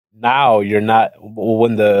now you're not,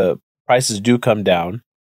 when the prices do come down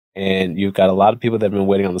and you've got a lot of people that have been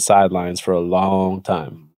waiting on the sidelines for a long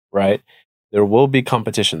time, right? There will be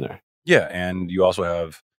competition there. Yeah, and you also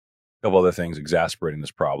have a couple other things exacerbating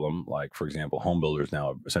this problem. Like, for example, home builders now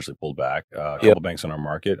have essentially pulled back. A couple banks on our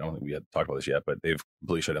market, I don't think we had talked about this yet, but they've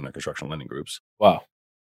completely shut down their construction lending groups. Wow.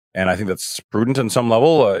 And I think that's prudent on some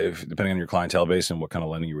level, if depending on your clientele base and what kind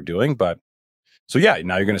of lending you were doing. But so yeah,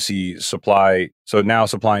 now you're going to see supply. So now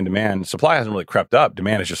supply and demand, supply hasn't really crept up.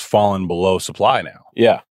 Demand has just fallen below supply now.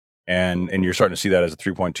 Yeah. And you're starting to see that as a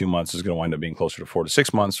 3.2 months is going to wind up being closer to 4 to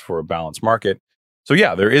 6 months for a balanced market. So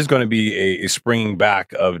yeah, there is going to be a springing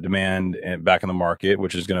back of demand and back in the market,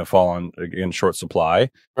 which is going to fall on, again, short supply.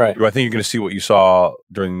 Right. Do I think you're going to see what you saw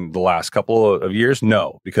during the last couple of years?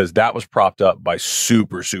 No, because that was propped up by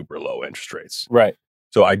super, super low interest rates. Right.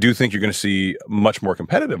 So I do think you're going to see a much more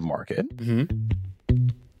competitive market. Mm-hmm.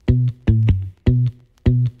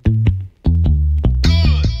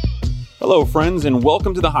 Hello, friends, and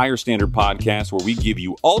welcome to the Higher Standard Podcast, where we give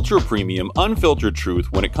you ultra premium, unfiltered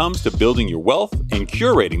truth when it comes to building your wealth and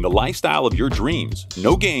curating the lifestyle of your dreams.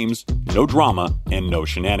 No games, no drama, and no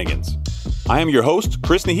shenanigans. I am your host,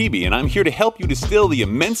 Chris Nahibi, and I'm here to help you distill the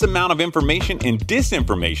immense amount of information and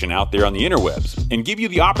disinformation out there on the interwebs and give you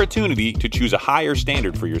the opportunity to choose a higher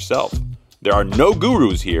standard for yourself. There are no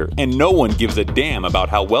gurus here, and no one gives a damn about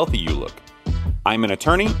how wealthy you look. I'm an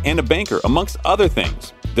attorney and a banker, amongst other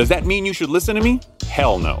things. Does that mean you should listen to me?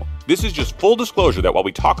 Hell no. This is just full disclosure that while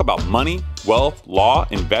we talk about money, wealth, law,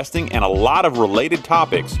 investing, and a lot of related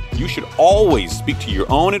topics, you should always speak to your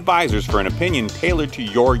own advisors for an opinion tailored to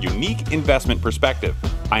your unique investment perspective.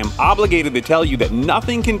 I am obligated to tell you that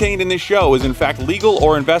nothing contained in this show is in fact legal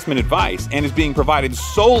or investment advice and is being provided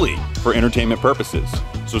solely for entertainment purposes.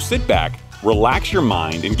 So sit back, relax your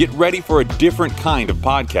mind, and get ready for a different kind of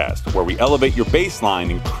podcast where we elevate your baseline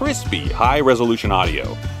in crispy, high-resolution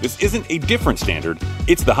audio. This isn't a different standard,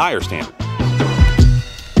 it's the higher standard.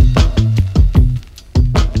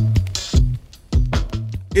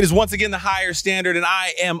 It is once again the Higher Standard, and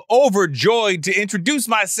I am overjoyed to introduce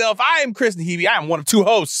myself. I am Chris Nahibi. I am one of two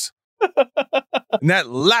hosts. And that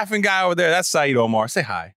laughing guy over there, that's Saeed Omar. Say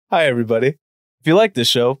hi. Hi, everybody. If you like this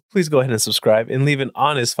show, please go ahead and subscribe and leave an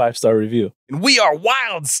honest 5-star review. And we are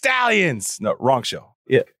Wild Stallions. No, wrong show.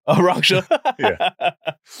 Yeah. Oh, wrong show. Yeah.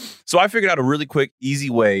 So I figured out a really quick, easy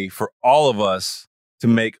way for all of us to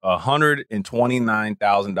make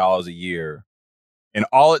 $129,000 a year. And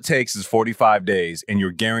all it takes is 45 days, and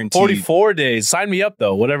you're guaranteed. 44 days. Sign me up,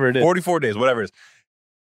 though, whatever it is. 44 days, whatever it is.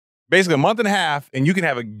 Basically, a month and a half, and you can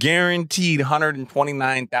have a guaranteed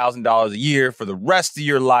 $129,000 a year for the rest of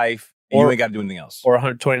your life. And you ain't got to do anything else. Or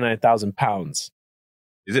 129,000 pounds.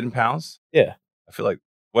 Is it in pounds? Yeah. I feel like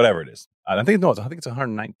whatever it is. I think it's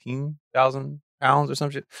 119,000 pounds or some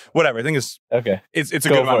shit. Whatever. I think it's okay. It's a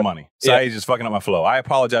good amount of money. Saeed's just fucking up my flow. I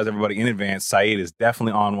apologize, everybody, in advance. Saeed is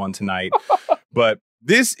definitely on one tonight. But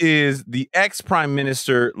this is the ex-Prime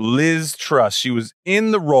Minister Liz Truss. She was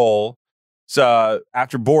in the role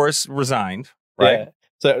after Boris resigned, right?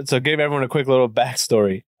 Yeah. So give everyone a quick little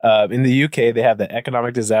backstory. In the UK, they have the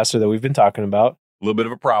economic disaster that we've been talking about. A little bit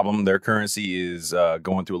of a problem. Their currency is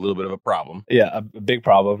going through a little bit of a problem. Yeah, a big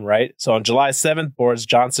problem, right? So on July 7th, Boris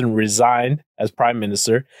Johnson resigned as prime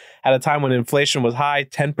minister at a time when inflation was high,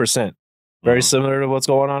 10%. Very similar to what's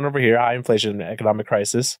going on over here, high inflation and economic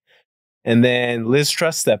crisis. And then Liz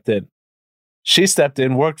Truss stepped in. She stepped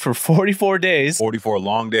in, worked for 44 days. 44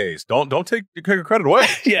 long days. Don't take your credit away.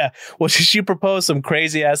 Yeah. Well, she proposed some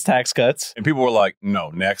crazy ass tax cuts. And people were like,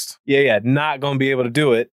 no, next. Yeah. Not going to be able to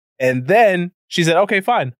do it. And then she said, okay,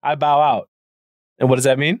 fine. I bow out. And what does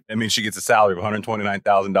that mean? It means she gets a salary of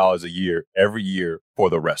 $129,000 a year every year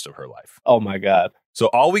for the rest of her life. Oh, my God. So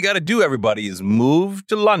all we got to do, everybody, is move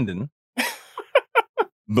to London,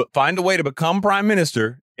 but find a way to become prime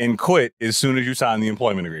minister and quit as soon as you sign the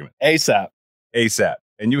employment agreement. ASAP.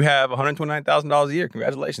 And you have $129,000 a year.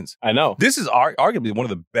 Congratulations. I know. This is arguably one of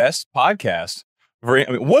the best podcasts. Who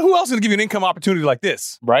else is going to give you an income opportunity like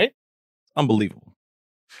this? Right? Unbelievable.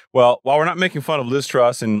 Well, while we're not making fun of Liz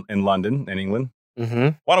Truss in London and England,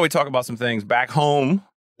 why don't we talk about some things back home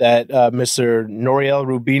that Mr. Nouriel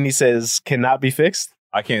Roubini says cannot be fixed?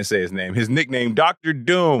 I can't say his name. His nickname, Dr.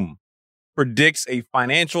 Doom, predicts a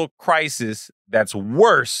financial crisis that's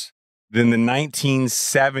worse than the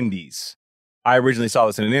 1970s. I originally saw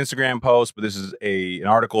this in an Instagram post, but this is an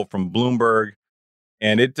article from Bloomberg,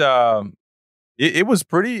 and it was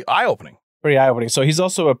pretty eye-opening. Pretty eye-opening. So he's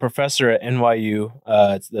also a professor at NYU,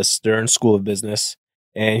 the Stern School of Business,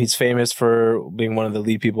 and he's famous for being one of the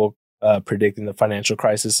lead people predicting the financial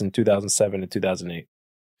crisis in 2007 and 2008.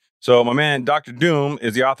 So my man, Dr. Doom,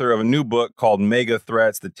 is the author of a new book called Mega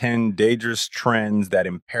Threats, the 10 Dangerous Trends That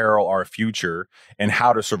Imperil Our Future and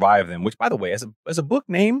How to Survive Them, which, by the way, as a book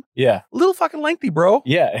name, Yeah. a little fucking lengthy, bro.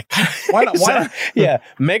 Yeah. Why not? Why not? Yeah.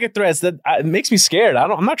 Mega threats. That it makes me scared.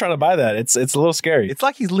 I'm not trying to buy that. It's a little scary. It's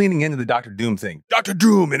like he's leaning into the Dr. Doom thing. Dr.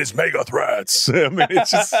 Doom and his mega threats. I mean,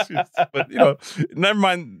 it's just, but never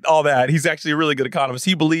mind all that. He's actually a really good economist.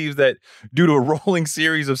 He believes that due to a rolling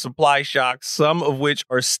series of supply shocks, some of which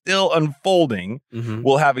are still unfolding,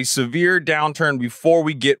 we'll have a severe downturn before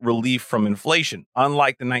we get relief from inflation.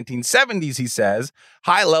 Unlike the 1970s, he says,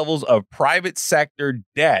 high levels of private sector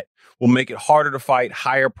debt will make it harder to fight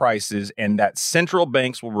higher prices, and that central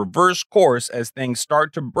banks will reverse course as things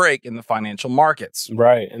start to break in the financial markets.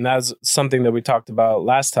 Right. And that's something that we talked about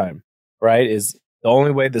last time, right? Is the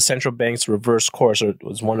only way the central banks reverse course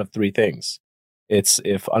was one of three things. It's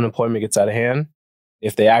if unemployment gets out of hand,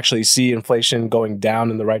 if they actually see inflation going down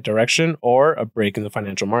in the right direction, or a break in the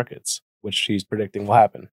financial markets, which he's predicting will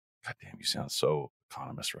happen. God damn, you sound so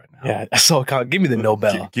economist right now. Yeah, so give me the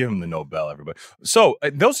Nobel. Give him the Nobel, everybody. So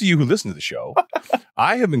those of you who listen to the show,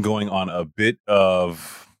 I have been going on a bit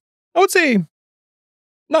of, I would say,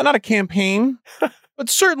 not a campaign, but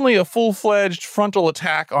certainly a full-fledged frontal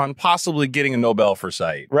attack on possibly getting a Nobel for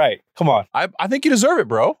sight. Right. Come on. I think you deserve it,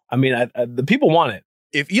 bro. I mean, the people want it.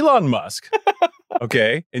 If Elon Musk,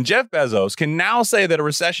 okay, and Jeff Bezos can now say that a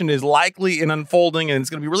recession is likely and unfolding and it's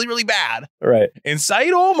going to be really, really bad. Right. And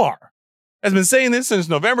Said Omar has been saying this since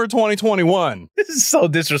November 2021. This is so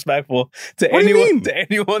disrespectful to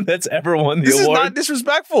anyone that's ever won the award. This is not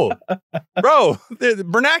disrespectful. Bro,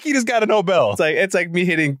 Bernanke just got a Nobel. It's like me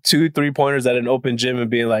hitting 2 3-pointers at an open gym and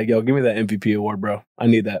being like, yo, give me that MVP award, bro. I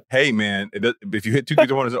need that. Hey, man, if you hit 2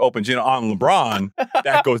 3-pointers at open gym on LeBron,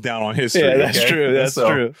 that goes down on history. Yeah, that's true. That's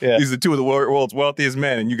true. Yeah. These are 2 of the world's wealthiest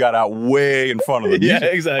men, and you got out way in front of them. Yeah,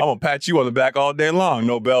 exactly. I'm going to pat you on the back all day long.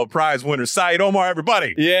 Nobel Prize winner, Said Omar,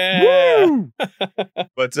 everybody. Yeah. Woo!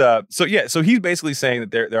 But so he's basically saying that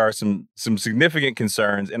there are some significant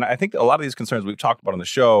concerns, and I think a lot of these concerns we've talked about on the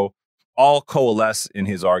show all coalesce in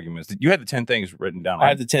his arguments. You had the 10 things written down, right? I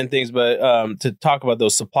had the 10 things, but to talk about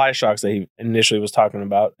those supply shocks that he initially was talking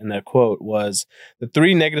about, and that quote was, the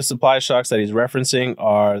 3 negative supply shocks that he's referencing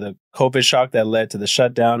are the COVID shock that led to the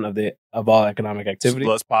shutdown of all economic activity.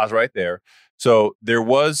 So let's pause right there. So there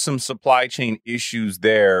was some supply chain issues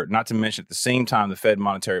there, not to mention at the same time, the Fed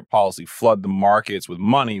monetary policy flooded the markets with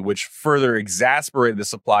money, which further exacerbated the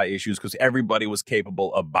supply issues because everybody was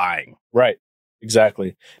capable of buying. Right.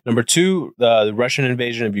 Exactly. Number 2, the Russian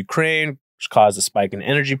invasion of Ukraine, which caused a spike in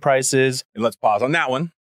energy prices. And let's pause on that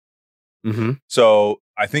one. Mm-hmm. So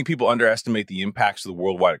I think people underestimate the impacts of the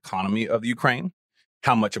worldwide economy of the Ukraine,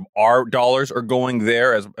 how much of our dollars are going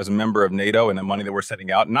there as a member of NATO and the money that we're setting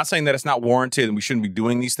out. I'm not saying that it's not warranted and we shouldn't be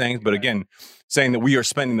doing these things, but again, saying that we are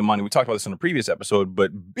spending the money. We talked about this in a previous episode,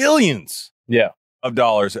 but billions of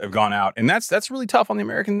dollars have gone out. And that's really tough on the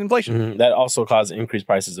American inflation. Mm-hmm. That also caused increased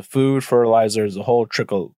prices of food, fertilizers, a whole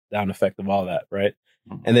trickle down effect of all that, right?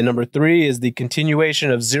 Mm-hmm. And then number 3 is the continuation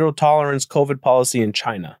of zero tolerance COVID policy in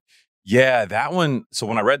China. Yeah, that one. So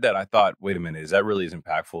when I read that, I thought, wait a minute, is that really as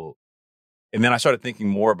impactful? And then I started thinking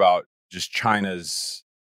more about just China's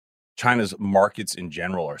markets in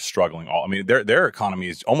general are struggling. I mean, their economy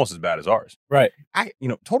is almost as bad as ours. Right.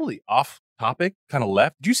 Totally off topic, kind of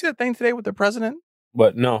left. Did you see that thing today with the president?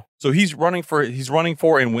 But no. So he's running for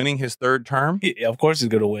and winning his 3rd term. Yeah, of course he's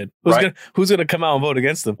going to win. Who's going to come out and vote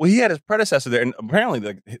against him? Well, he had his predecessor there, and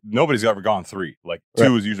apparently nobody's ever gone 3.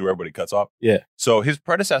 2 is usually where everybody cuts off. Yeah. So his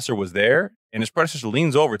predecessor was there, and his predecessor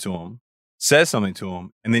leans over to him, says something to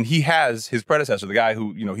him, and then he has his predecessor, the guy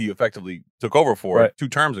who he effectively took over for 2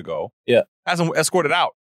 terms ago, has him escorted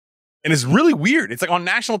out. And it's really weird. It's like on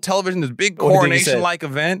national television, this big coronation-like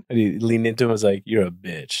event. And he leaned into him and was like, "You're a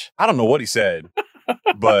bitch." I don't know what he said,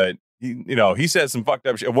 but he said some fucked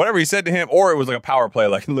up shit. Whatever he said to him, or it was like a power play,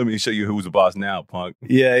 like, let me show you who's the boss now, punk.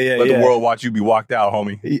 Yeah. Let the world watch you be walked out,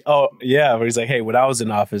 homie. Where he's like, hey, when I was in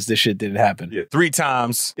office, this shit didn't happen. Yeah, 3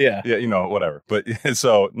 times. Yeah. Yeah, whatever. But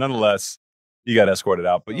so nonetheless, he got escorted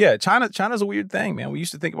out. But yeah, China's a weird thing, man. We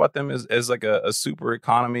used to think about them as like a super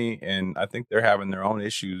economy, and I think they're having their own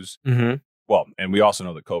issues. Mm-hmm. Well, and we also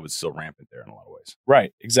know that COVID's still rampant there in a lot of ways.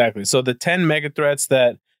 Right, exactly. So the 10 mega threats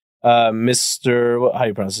that Mr. How do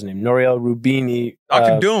you pronounce his name? Nouriel Roubini.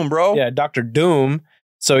 Dr. Doom, bro. Yeah, Dr. Doom.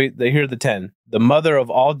 So here are the 10. The mother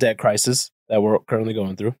of all debt crisis that we're currently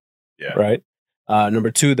going through. Yeah. Right.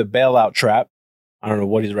 Number 2, the bailout trap. I don't know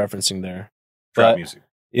what he's referencing there. Trap music.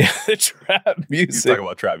 Yeah, the trap music. He's talking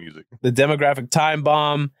about trap music. The demographic time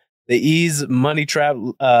bomb, They ease money trap,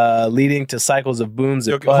 leading to cycles of booms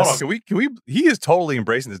and Okay, hold on. busts. Can we? He is totally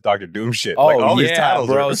embracing this Dr. Doom shit. Oh, like all these yeah, titles,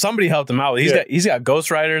 bro. Somebody helped him out. He's got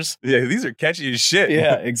ghostwriters. Yeah, these are catchy as shit.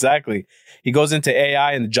 Yeah, exactly. He goes into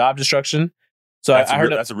AI and job destruction. So I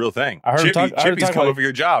heard that's a real thing. I heard Chippy's coming for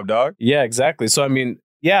your job, dog. Yeah, exactly. So I mean,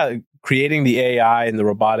 yeah, creating the AI and the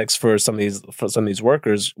robotics for some of these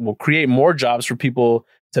workers will create more jobs for people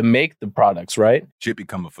to make the products, right? Chippy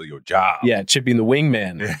coming for your job. Yeah, Chippy and the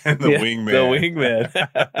wingman. Wingman. The wingman.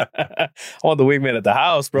 I want the wingman at the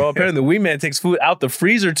house, bro. Apparently the wingman takes food out the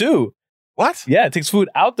freezer too. What? Yeah, it takes food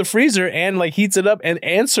out the freezer and like heats it up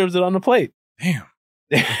and serves it on the plate. Damn.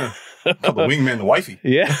 The wingman, the wifey.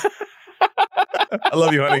 Yeah. I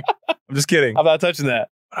love you, honey. I'm just kidding. I'm not touching that.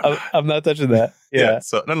 I'm not touching that. Yeah.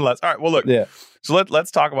 So nonetheless, all right. Well, look. Yeah. So let's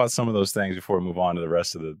talk about some of those things before we move on to the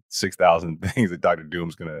rest of the 6,000 things that Dr.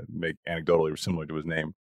 Doom's going to make anecdotally similar to his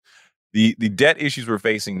name. The debt issues we're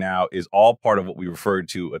facing now is all part of what we referred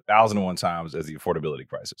to 1,001 times as the affordability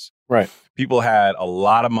crisis. Right. People had a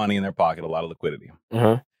lot of money in their pocket, a lot of liquidity.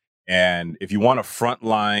 Uh-huh. And if you want a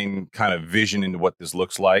frontline kind of vision into what this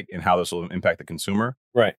looks like and how this will impact the consumer,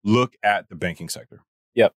 right, look at the banking sector.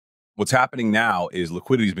 Yep. What's happening now is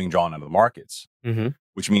liquidity is being drawn out of the markets,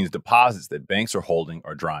 which means deposits that banks are holding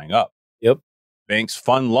are drying up. Yep. Banks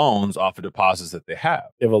fund loans off of deposits that they have.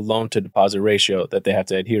 They have a loan to deposit ratio that they have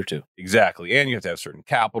to adhere to. Exactly. And you have to have certain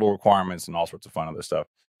capital requirements and all sorts of fun other stuff.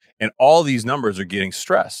 And all these numbers are getting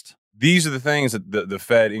stressed. These are the things that the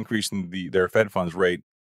Fed increasing their Fed funds rate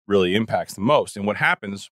really impacts the most. And what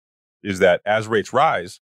happens is that as rates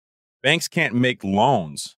rise, banks can't make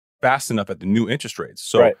loans fast enough at the new interest rates.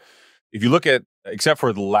 So if you look at, except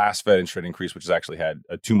for the last Fed interest rate increase, which has actually had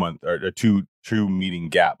a 2-month or a two meeting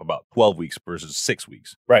gap, about 12 weeks versus 6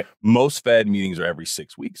 weeks. Right. Most Fed meetings are every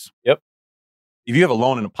 6 weeks. Yep. If you have a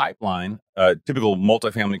loan in a pipeline, a typical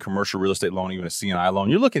multifamily commercial real estate loan, even a CNI loan,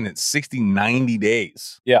 you're looking at 60, 90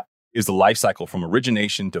 days. Yeah. Is the life cycle from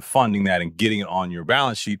origination to funding that and getting it on your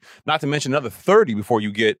balance sheet, not to mention another 30 before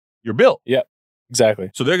you get your bill. Yeah, exactly.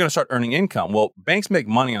 So they're going to start earning income. Well, banks make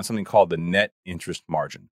money on something called the net interest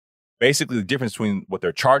margin. Basically, the difference between what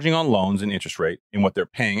they're charging on loans and interest rate and what they're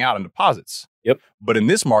paying out on deposits. Yep. But in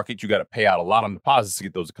this market, you got to pay out a lot on deposits to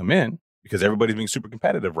get those to come in because everybody's being super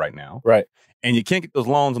competitive right now. Right. And you can't get those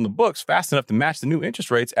loans on the books fast enough to match the new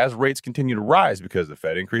interest rates as rates continue to rise because the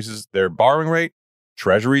Fed increases their borrowing rate.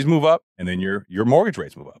 Treasuries move up, and then your mortgage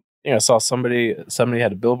rates move up. Yeah, I saw somebody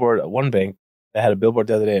had a billboard at one bank that had a billboard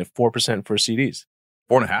the other day at 4% for CDs.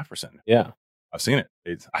 4.5%. Yeah, I've seen it.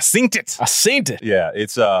 I seen it. Yeah,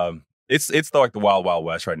 it's like the wild, wild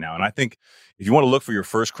west right now. And I think if you want to look for your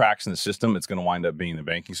first cracks in the system, it's going to wind up being the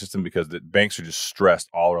banking system because the banks are just stressed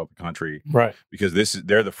all over the country. Right. Because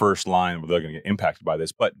they're the first line where they're going to get impacted by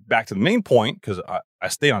this. But back to the main point, because I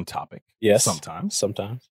stay on topic. Yes.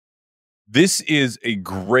 Sometimes. This is a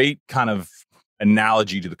great kind of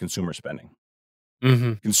analogy to the consumer spending.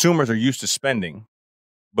 Mm-hmm. Consumers are used to spending,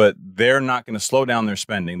 but they're not going to slow down their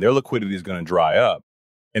spending. Their liquidity is going to dry up.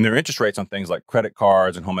 And their interest rates on things like credit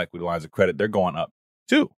cards and home equity lines of credit, they're going up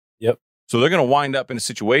too. Yep. So they're going to wind up in a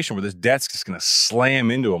situation where this debt's just going to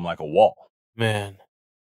slam into them like a wall. Man.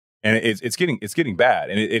 And it's getting bad.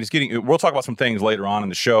 And it's getting, we'll talk about some things later on in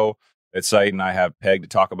the show that Said and I have pegged to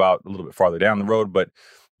talk about a little bit farther down the road. But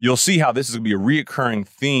you'll see how this is going to be a reoccurring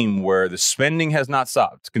theme where the spending has not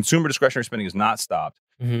stopped. Consumer discretionary spending has not stopped.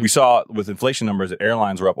 Mm-hmm. We saw with inflation numbers that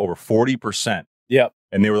airlines were up over 40%. Yep.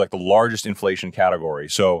 And they were like the largest inflation category.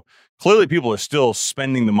 So clearly people are still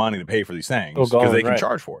spending the money to pay for these things because they can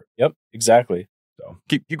charge for it. Yep, exactly. So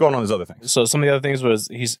keep going on these other things. So some of the other things was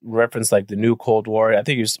he's referenced like the new Cold War. I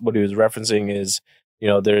think what he was referencing is,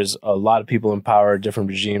 there's a lot of people in power, different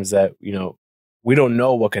regimes that, we don't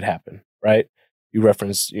know what could happen, right? You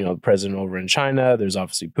reference, the president over in China. There's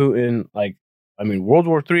obviously Putin. World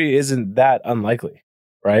War III isn't that unlikely,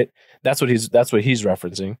 right? That's what he's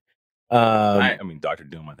referencing. Dr.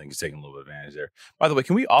 Doom, I think, is taking a little bit of advantage there. By the way,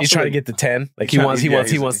 can we also... He's trying to get to 10. Like he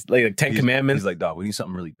wants like 10 commandments. He's like, dog, we need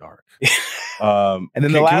something really dark. And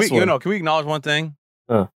then the last one. Can we acknowledge one thing?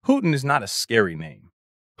 Putin is not a scary name.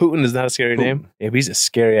 Putin is not a scary name? Yeah, but he's a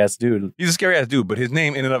scary ass dude. He's a scary ass dude, but his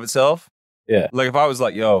name in and of itself... Yeah. Like if I was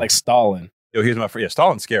like, yo... Like Stalin. Yo, here's my friend. Yeah,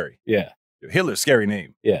 Stalin's scary. Yeah. Hitler's scary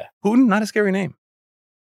name. Yeah. Putin, not a scary name.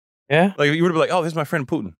 Yeah? Like you would be like, oh, this is my friend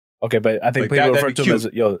Putin. Okay, but I think like people refer to him as,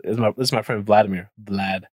 this is my friend Vladimir.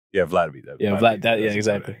 Vlad. Yeah, Vladimir. Yeah, Vlad. Yeah,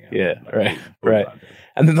 exactly. Yeah, right.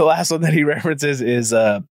 And then the last one that he references is,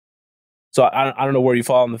 so I don't know where you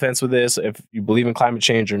fall on the fence with this, if you believe in climate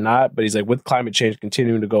change or not, but he's like, with climate change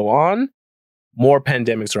continuing to go on, more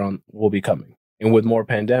pandemics will be coming. And with more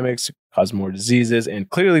pandemics, cause more diseases. And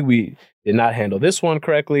clearly we did not handle this one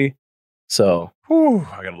correctly. So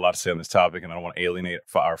I got a lot to say on this topic, and I don't want to alienate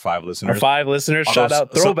our 5 listeners. Our 5 listeners, shout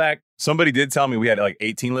out, throwback. Somebody did tell me we had like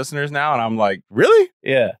 18 listeners now, and I'm like, really?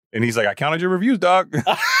 Yeah. And he's like, I counted your reviews, dog.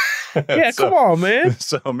 Yeah, come on, man.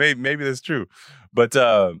 So maybe that's true. But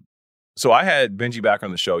so I had Benji back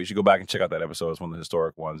on the show. You should go back and check out that episode. It's one of the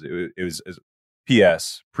historic ones. It was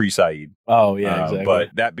P.S. pre-Said. Oh, yeah, exactly.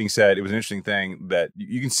 But that being said, it was an interesting thing that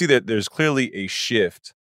you can see that there's clearly a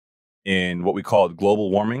shift in what we call global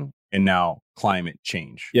warming and now climate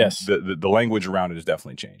change. Yes. The language around it has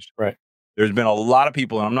definitely changed. Right. There's been a lot of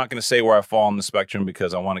people, and I'm not going to say where I fall on the spectrum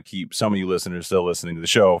because I want to keep some of you listeners still listening to the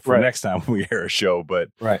show for next time we air a show. But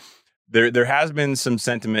there has been some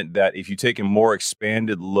sentiment that if you take a more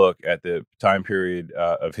expanded look at the time period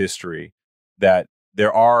of history, that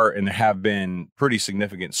there are and have been pretty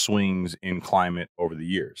significant swings in climate over the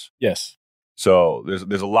years. Yes. So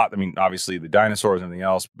there's a lot. I mean, obviously the dinosaurs and everything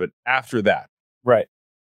else, but after that,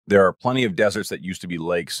 there are plenty of deserts that used to be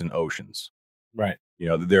lakes and oceans. Right. You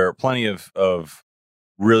know, there are plenty of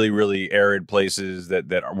really, really arid places that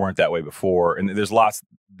weren't that way before. And there's lots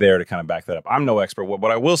there to kind of back that up. I'm no expert.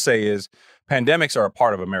 What I will say is pandemics are a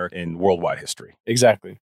part of American worldwide history.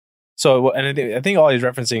 Exactly. So, and I think all he's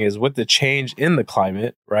referencing is with the change in the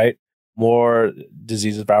climate, right? More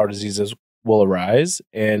diseases, viral diseases will arise.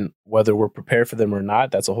 And whether we're prepared for them or not,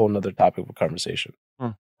 that's a whole nother topic of conversation.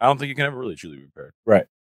 I don't think you can ever really truly be prepared. Right.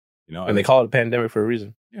 You know, and they call it a pandemic for a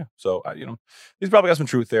reason. Yeah. So, you know, he's probably got some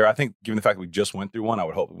truth there. I think given the fact that we just went through one, I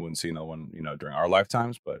would hope we wouldn't see another one, you know, during our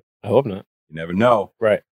lifetimes, but I hope not. You never know.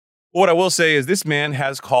 Right. What I will say is this man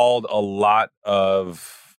has called a lot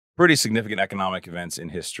of pretty significant economic events in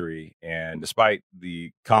history. And despite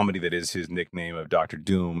the comedy that is his nickname of Dr.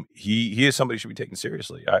 Doom, he is somebody who should be taken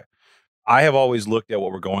seriously. I have always looked at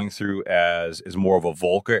what we're going through as more of a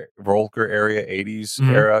Volcker area, 80s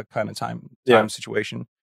era kind of time situation.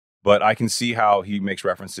 But I can see how he makes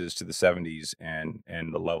references to the 70s and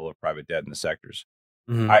the level of private debt in the sectors.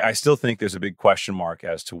 I still think there's a big question mark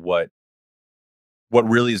as to what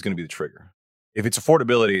really is going to be the trigger. If it's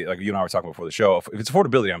affordability, like you and I were talking before the show, if it's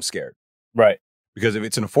affordability, I'm scared. Right. Because if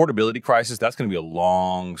it's an affordability crisis, that's going to be a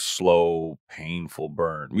long, slow, painful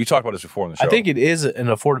burn. We talked about this before on the show. I think it is an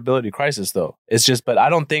affordability crisis, though. It's just, but I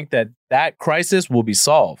don't think that crisis will be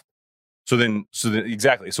solved. So then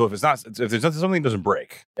exactly. So if there's something that doesn't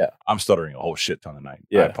break, I'm stuttering a whole shit ton tonight.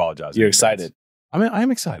 I apologize. You're excited. I mean, I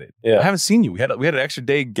am excited. Yeah. I haven't seen you. We had an extra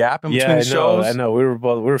day gap in between the shows. I know. We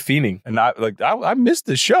were fiending. And I missed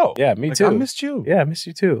the show. Yeah, me too. I missed you. Yeah, I missed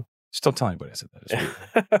you too. Just don't tell anybody I said that. It's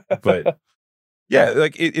weird. But yeah,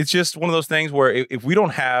 like it's just one of those things where if we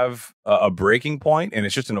don't have a breaking point and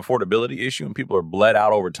it's just an affordability issue and people are bled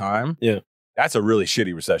out over time, that's a really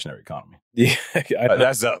shitty recessionary economy. Yeah,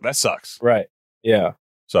 that sucks. Right. Yeah.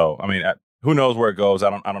 So I mean, who knows where it goes? I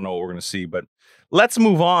don't know what we're going to see, but let's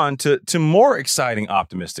move on to more exciting,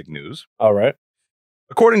 optimistic news. All right.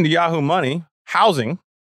 According to Yahoo Money, housing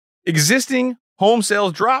existing home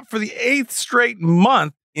sales dropped for the 8th straight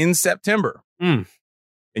month in September.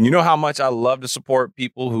 And you know how much I love to support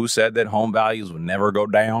people who said that home values would never go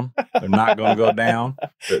down. They're not going to go down.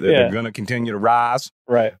 They're going to continue to rise.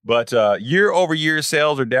 Right. But year over year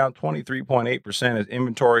sales are down 23.8% as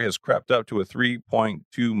inventory has crept up to a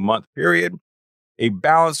 3.2 month period. A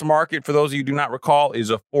balanced market, for those of you who do not recall, is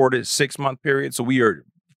a 4 to 6 month period. So we are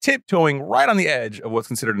tiptoeing right on the edge of what's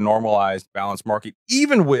considered a normalized balanced market,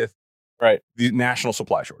 even with the national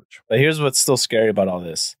supply shortage. But here's what's still scary about all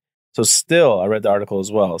this. So still, I read the article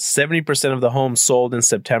as well, 70% of the homes sold in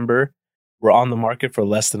September were on the market for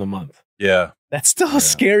less than a month. Yeah. That's still a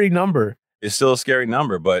scary number. It's still a scary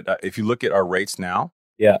number. But if you look at our rates now,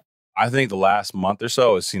 I think the last month or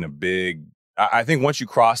so has seen a big, I think once you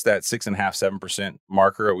cross that 6.5%, 7%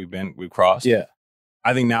 marker we've crossed,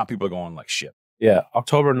 I think now people are going like shit. Yeah.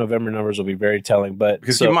 October and November numbers will be very telling. But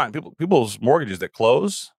because keep in mind, people's mortgages that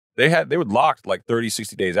close, they were locked like 30,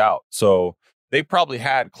 60 days out. So they probably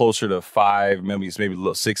had closer to 5, maybe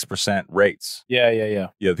 6% rates. Yeah. Yeah,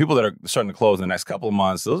 the people that are starting to close in the next couple of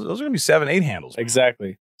months, those are going to be 7, 8 handles.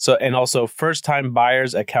 Exactly. So, and also first-time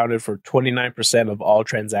buyers accounted for 29% of all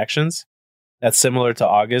transactions. That's similar to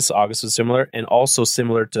August. August was similar, and also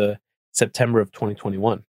similar to September of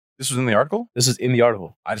 2021. This was in the article? This is in the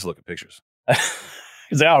article. I just look at pictures.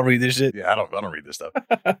 Because I don't read this shit. Yeah, I don't read this stuff.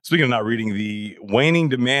 Speaking of not reading, the waning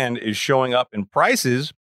demand is showing up in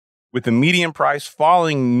prices, with the median price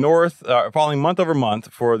falling month over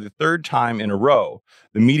month for the third time in a row.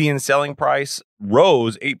 The median selling price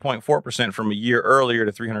rose 8.4% from a year earlier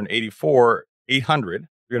to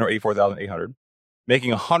 $384,800,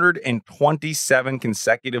 making 127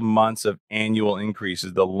 consecutive months of annual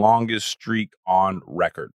increases, the longest streak on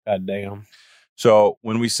record. God damn. So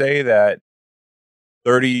when we say that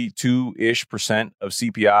 32-ish% of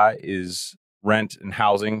CPI is rent and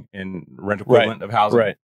housing and rent equivalent of housing,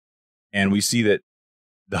 Right. and we see that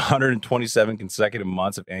the 127 consecutive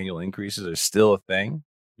months of annual increases are still a thing,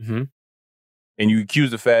 Mm-hmm. and you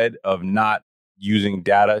accuse the Fed of not using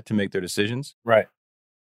data to make their decisions. Right.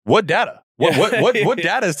 What data? Yeah. What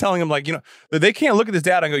data is telling them, like, you know, they can't look at this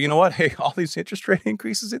data and go, you know what? Hey, all these interest rate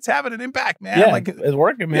increases, it's having an impact, man. Yeah, Like, it's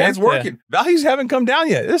working, man. yeah, it's working. Values haven't come down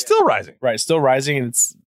yet. They're still rising. Right. Still rising, and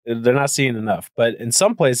they're not seeing enough. But in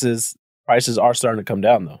some places, prices are starting to come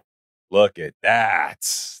down, though. Look at that.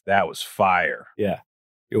 That was fire. Yeah.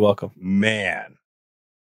 You're welcome. Man.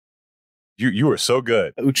 You were so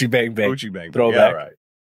good. Uchi bang bang. Uchi bang. Throwback. Yeah, right.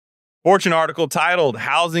 Fortune article titled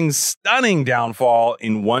Housing's Stunning Downfall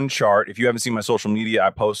in One Chart. If you haven't seen my social media, I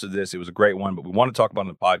posted this. It was a great one, but we want to talk about it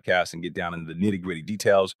on the podcast and get down into the nitty-gritty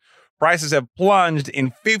details. Prices have plunged in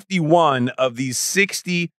 51 of these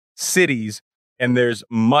 60 cities, and there's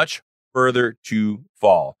much further to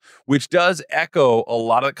fall, which does echo a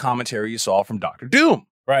lot of the commentary you saw from Dr. Doom.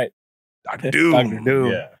 Right. Dr. Doom. Dr.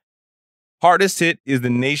 Doom. Yeah. Hardest hit is the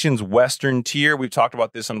nation's western tier. We've talked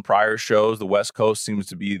about this on prior shows. The West Coast seems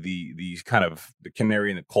to be the kind of the canary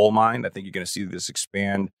in the coal mine. I think you're going to see this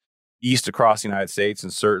expand east across the United States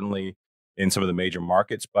and certainly in some of the major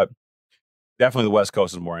markets, but definitely the West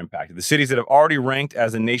Coast is more impacted. The cities that have already ranked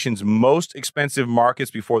as the nation's most expensive markets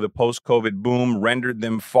before the post-COVID boom rendered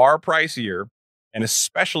them far pricier and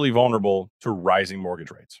especially vulnerable to rising mortgage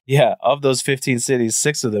rates. Yeah. Of those 15 cities,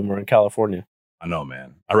 6 of them were in California. I know,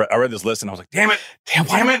 man. I read this list and I was like, damn it.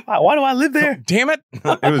 Damn it. Why do I live there? Damn it.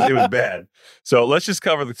 It was bad. So let's just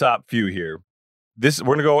cover the top few here. We're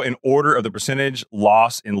going to go in order of the percentage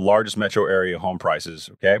loss in largest metro area home prices.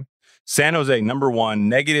 Okay. San Jose, number 1,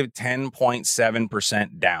 negative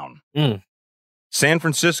 10.7% down. San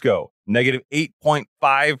Francisco, negative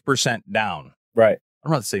 8.5% down. Right.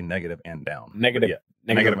 I'm not to say negative and down. Negative. Yeah,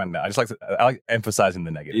 negative and down. I like emphasizing the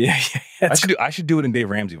negative. Yeah. I should do it in Dave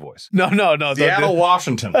Ramsey voice. No. Seattle,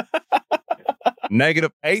 Washington,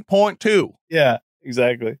 negative 8.2. Yeah,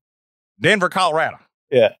 exactly. Denver, Colorado.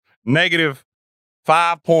 Yeah. Negative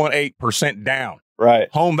 5.8% down. Right.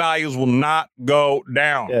 Home values will not go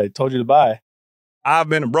down. Yeah, I told you to buy. I've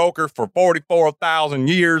been a broker for 44,000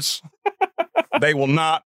 years. They will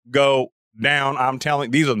not go down. I'm telling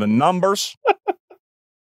you, these are the numbers.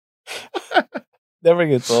 Never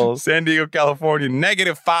gets old. San Diego, California,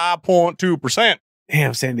 negative 5.2%.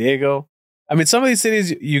 Damn, San Diego. I mean, some of these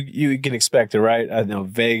cities you can expect it, right? I know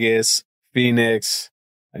Vegas, Phoenix,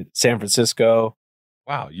 San Francisco.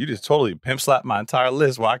 Wow, you just totally pimp slapped my entire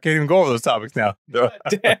list. Well, I can't even go over those topics now.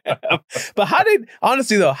 Damn. But how did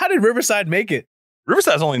Riverside make it?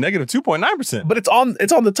 Riverside's only negative 2.9%. But it's on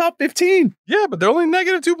the top 15. Yeah, but they're only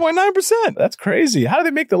negative 2.9%. That's crazy. How did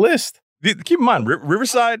they make the list? Keep in mind,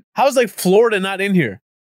 Riverside. How is like Florida not in here?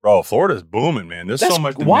 Bro, Florida's booming, man. There's so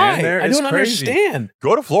much demand there. I don't understand.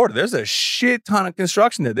 Go to Florida. There's a shit ton of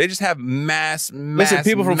construction there. They just have Listen,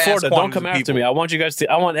 people from Florida, don't come after me. I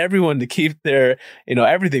want everyone to keep their,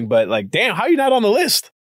 everything. But like, damn, how are you not on the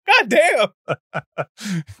list? God damn.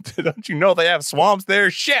 Don't you know they have swamps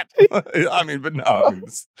there? Shit. I mean, but no.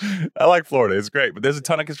 I like Florida. It's great. But there's a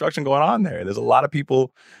ton of construction going on there. There's a lot of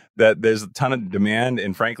people that there's a ton of demand.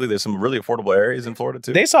 And frankly, there's some really affordable areas in Florida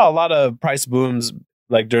too. They saw a lot of price booms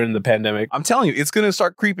like during the pandemic. I'm telling you, it's going to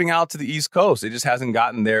start creeping out to the East Coast. It just hasn't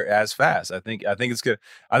gotten there as fast. I think it's good.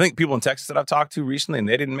 I think people in Texas that I've talked to recently, and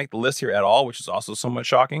they didn't make the list here at all, which is also somewhat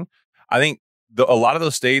shocking. I think a lot of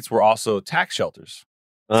those states were also tax shelters.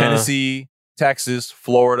 Tennessee, Texas,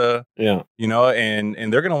 Florida, and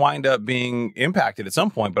they're going to wind up being impacted at some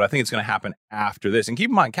point, but I think it's going to happen after this. And keep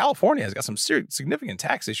in mind, California has got some significant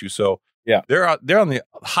tax issues. So they're on the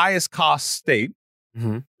highest cost state.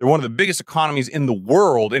 Mm-hmm. They're one of the biggest economies in the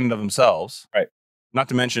world in and of themselves. Right. Not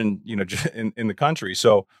to mention, in the country.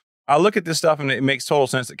 So I look at this stuff and it makes total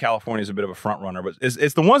sense that California is a bit of a front runner, but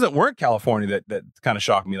it's the ones that weren't California that kind of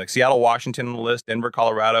shocked me, like Seattle, Washington on the list, Denver,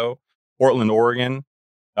 Colorado, Portland, Oregon,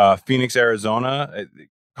 Phoenix, Arizona,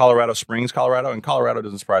 Colorado Springs, Colorado. And Colorado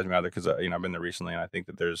doesn't surprise me either because, I've been there recently and I think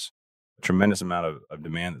that there's a tremendous amount of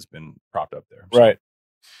demand that's been propped up there. So right.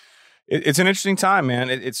 It's an interesting time, man.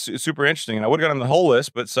 It's super interesting. And I would have got on the whole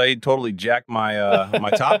list, but Saeed totally jacked my my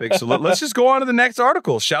topic. So let's just go on to the next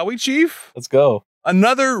article, shall we, Chief? Let's go.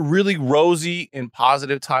 Another really rosy and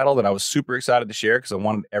positive title that I was super excited to share because I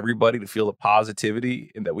wanted everybody to feel the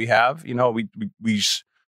positivity that we have.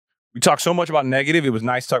 We talk so much about negative. It was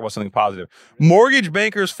nice to talk about something positive. Mortgage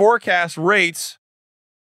bankers forecast rates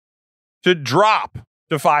to drop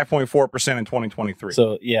to 5.4% in 2023.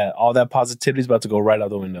 So, yeah, all that positivity is about to go right out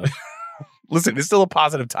the window. Listen, it's still a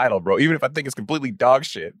positive title, bro. Even if I think it's completely dog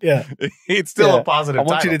shit. Yeah. It's still a positive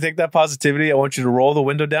title. I want you to take that positivity. I want you to roll the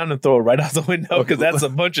window down and throw it right out the window because that's a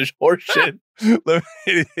bunch of horse shit.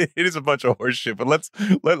 It is a bunch of horse shit, but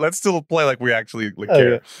let's still play like we actually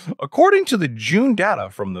care. Yeah. According to the June data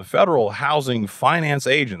from the Federal Housing Finance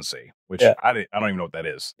Agency, which I don't even know what that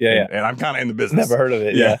is. Yeah, and I'm kind of in the business. Never heard of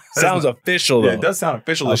it. Yeah. Sounds official, though. Yeah, it does sound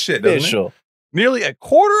official as shit, doesn't it? Nearly a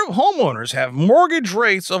quarter of homeowners have mortgage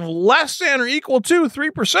rates of less than or equal to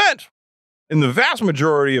 3%. In the vast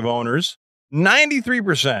majority of owners,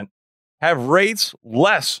 93% have rates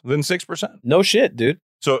less than 6%. No shit, dude.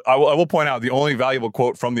 So I will point out the only valuable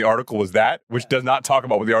quote from the article was that, which does not talk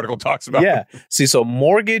about what the article talks about. Yeah. See, so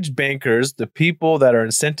mortgage bankers, the people that are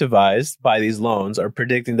incentivized by these loans, are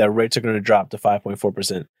predicting that rates are going to drop to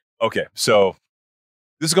 5.4%. Okay. So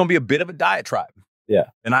this is going to be a bit of a diatribe.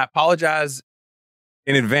 Yeah. And I apologize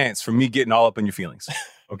in advance for me getting all up in your feelings.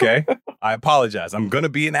 Okay? I apologize. I'm going to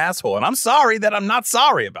be an asshole. And I'm sorry that I'm not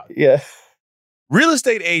sorry about it. Yeah. Real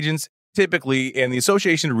estate agents typically and the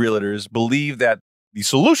Association of Realtors believe that the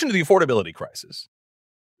solution to the affordability crisis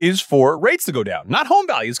is for rates to go down, not home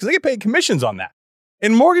values, because they get paid commissions on that.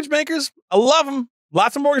 And mortgage bankers, I love them.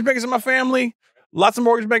 Lots of mortgage bankers in my family. Lots of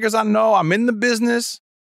mortgage bankers I know. I'm in the business.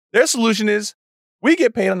 Their solution is we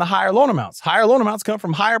get paid on the higher loan amounts. Higher loan amounts come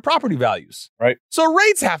from higher property values. Right. So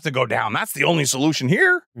rates have to go down. That's the only solution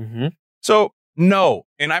here. Mm-hmm. So no.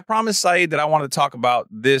 And I promised Saeed that I wanted to talk about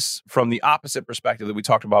this from the opposite perspective that we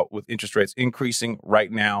talked about with interest rates increasing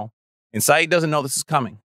right now. And Saeed doesn't know this is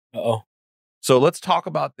coming. Uh-oh. So let's talk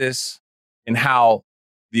about this and how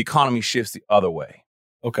the economy shifts the other way.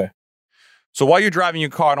 Okay. So while you're driving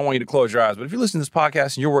your car, I don't want you to close your eyes. But if you're listening to this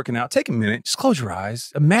podcast and you're working out, take a minute. Just close your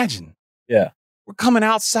eyes. Imagine. Yeah. We're coming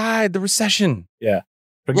outside the recession. Yeah.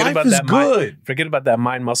 Life is good. Forget about that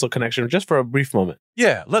mind-muscle connection just for a brief moment.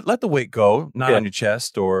 Yeah. Let the weight go, not on your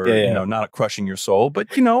chest or, not crushing your soul. But,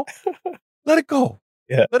 let it go.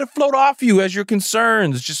 Yeah. Let it float off you as your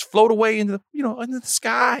concerns just float away into the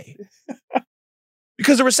sky.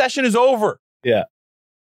 Because the recession is over. Yeah.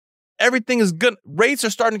 Everything is good. Rates are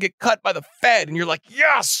starting to get cut by the Fed. And you're like,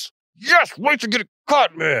 yes, rates are getting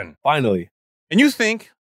cut, man. Finally. And you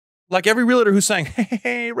think, like every realtor who's saying,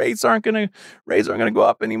 hey, rates aren't gonna go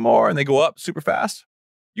up anymore, and they go up super fast.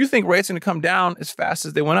 You think rates are gonna come down as fast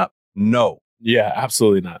as they went up? No. Yeah,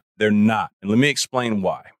 absolutely not. They're not. And let me explain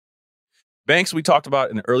why. Banks, we talked about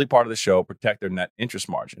in the early part of the show, protect their net interest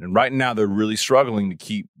margin. And right now, they're really struggling to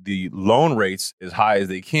keep the loan rates as high as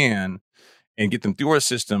they can and get them through our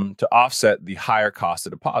system to offset the higher cost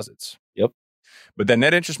of deposits. Yep. But that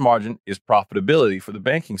net interest margin is profitability for the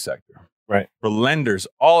banking sector. Right. For lenders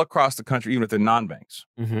all across the country, even if they're non-banks.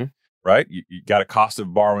 Mm-hmm. Right? You got a cost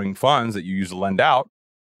of borrowing funds that you use to lend out.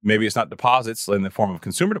 Maybe it's not deposits in the form of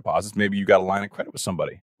consumer deposits. Maybe you got a line of credit with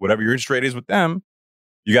somebody. Whatever your interest rate is with them,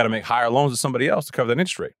 you got to make higher loans with somebody else to cover that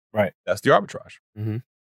interest rate. Right. That's the arbitrage. Mm-hmm.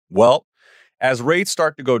 Well, as rates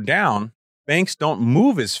start to go down, banks don't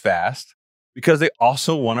move as fast because they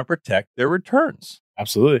also want to protect their returns.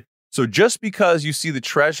 Absolutely. So just because you see the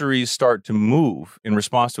treasuries start to move in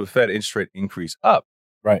response to a Fed interest rate increase up,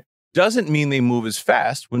 right, doesn't mean they move as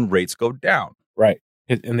fast when rates go down. Right.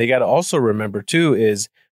 And they got to also remember, too, is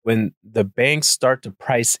when the banks start to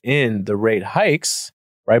price in the rate hikes,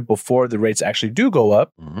 right, before the rates actually do go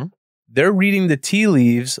up, mm-hmm. they're reading the tea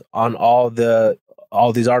leaves on all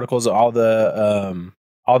these articles, all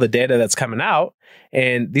the data that's coming out.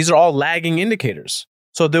 And these are all lagging indicators.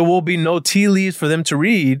 So there will be no tea leaves for them to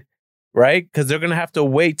read, right? Because they're going to have to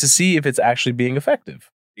wait to see if it's actually being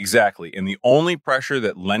effective. Exactly. And the only pressure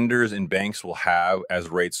that lenders and banks will have as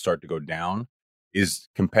rates start to go down is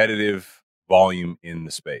competitive volume in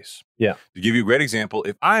the space. Yeah. To give you a great example,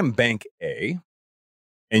 if I'm bank A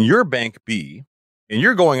and you're bank B and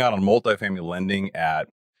you're going out on multifamily lending at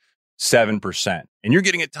 7% and you're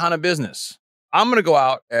getting a ton of business, I'm going to go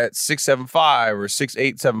out at 6.75 or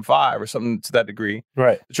 6.875 or something to that degree,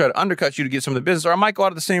 right, to try to undercut you to get some of the business. Or I might go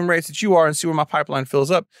out at the same rates that you are and see where my pipeline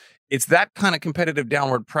fills up. It's that kind of competitive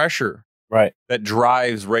downward pressure, right, that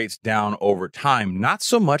drives rates down over time. Not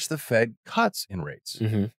so much the Fed cuts in rates,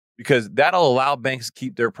 mm-hmm. because that'll allow banks to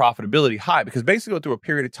keep their profitability high. Because banks go through a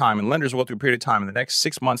period of time, and lenders will go through a period of time in the next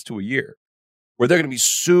 6 months to a year, where they're going to be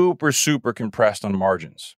super, super compressed on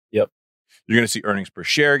margins. Yep. You're going to see earnings per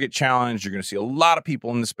share get challenged. You're going to see a lot of people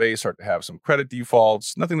in the space start to have some credit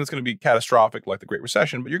defaults. Nothing that's going to be catastrophic like the Great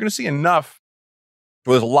Recession, but you're going to see enough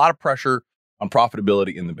where there's a lot of pressure on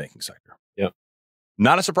profitability in the banking sector. Yep.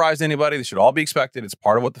 Not a surprise to anybody. This should all be expected. It's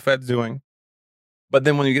part of what the Fed's doing. But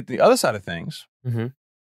then when you get to the other side of things,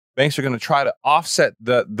 banks are going to try to offset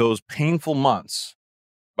those painful months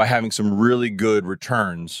by having some really good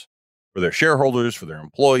returns for their shareholders, for their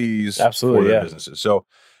employees, Absolutely, for their businesses. So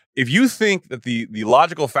if you think that the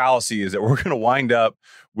logical fallacy is that we're going to wind up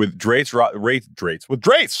with rates dropping to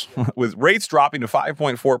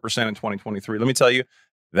 5.4% in 2023, let me tell you,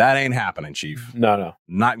 that ain't happening, Chief. No.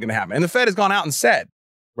 Not going to happen. And the Fed has gone out and said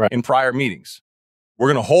in prior meetings,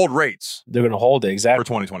 we're going to hold rates. They're going to hold it, exactly. For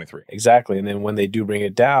 2023. Exactly. And then when they do bring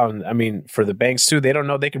it down, I mean, for the banks too, they don't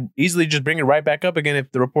know. They can easily just bring it right back up again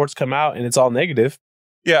if the reports come out and it's all negative.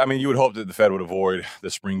 Yeah, I mean, you would hope that the Fed would avoid the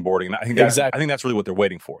springboarding. And I think that's really what they're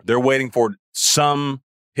waiting for. They're waiting for some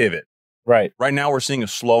pivot. Right. Right now, we're seeing a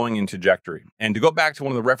slowing in trajectory. And to go back to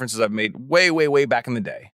one of the references I've made way back in the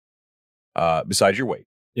day, besides your weight,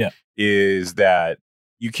 is that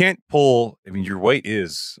you can't pull. I mean, your weight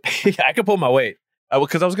is. I can pull my weight.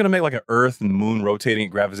 Because I was going to make like an Earth and Moon rotating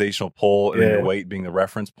gravitational pull, and then your weight being the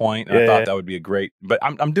reference point. And I thought that would be a great. But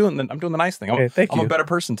I'm doing the nice thing. I'm a better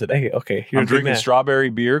person today. Okay, I'm drinking strawberry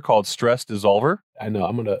beer called Stress Dissolver. I know.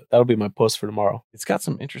 That'll be my post for tomorrow. It's got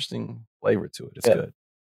some interesting flavor to it. It's good.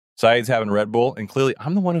 Saeed's having Red Bull, and clearly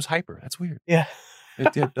I'm the one who's hyper. That's weird. Yeah,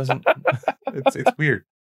 it doesn't. it's weird.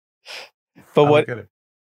 But what?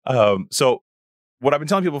 So what I've been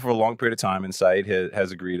telling people for a long period of time, and Saeed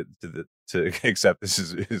has agreed to accept this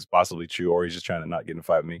is possibly true, or he's just trying to not get in a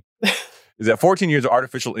fight with me, is that 14 years of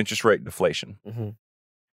artificial interest rate deflation,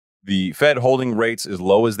 the Fed holding rates as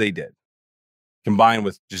low as they did, combined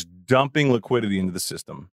with just dumping liquidity into the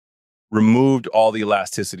system, removed all the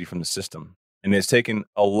elasticity from the system. And it's taken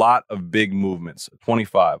a lot of big movements, a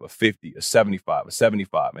 25, a 50, a 75, a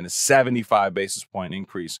 75, and a 75 basis point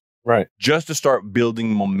increase. Right. Just to start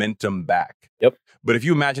building momentum back. Yep. But if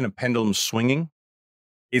you imagine a pendulum swinging,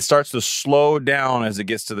 it starts to slow down as it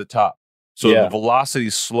gets to the top. So the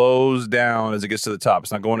velocity slows down as it gets to the top.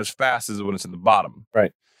 It's not going as fast as when it's in the bottom.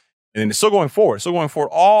 Right. And then it's still going forward.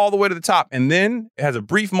 All the way to the top. And then it has a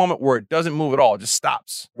brief moment where it doesn't move at all. It just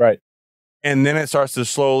stops. Right. And then it starts to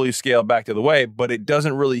slowly scale back the other way, but it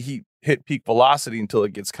doesn't really hit peak velocity until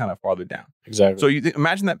it gets kind of farther down. Exactly. So you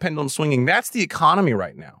imagine that pendulum swinging. That's the economy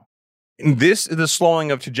right now. And this is the slowing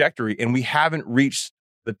of trajectory, and we haven't reached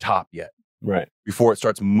the top yet. Right. Before it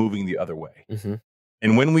starts moving the other way.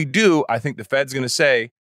 And when we do, I think the Fed's going to say,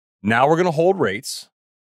 now we're going to hold rates,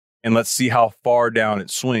 and let's see how far down it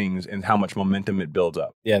swings and how much momentum it builds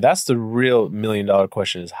up. Yeah, that's the real $1 million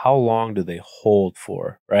question is how long do they hold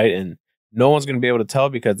for, right? And no one's going to be able to tell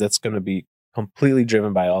because that's going to be completely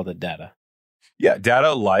driven by all the data. Yeah,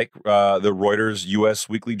 data like the Reuters U.S.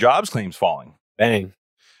 weekly jobs claims falling. Bang.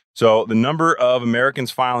 So the number of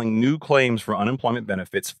Americans filing new claims for unemployment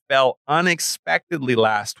benefits fell unexpectedly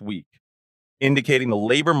last week, indicating the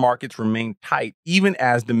labor markets remain tight even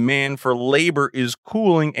as demand for labor is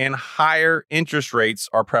cooling and higher interest rates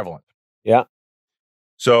are prevalent. Yeah.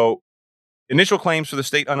 So initial claims for the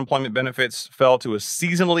state unemployment benefits fell to a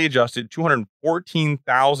seasonally adjusted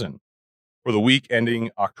 214,000 for the week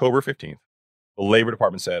ending October 15th, the Labor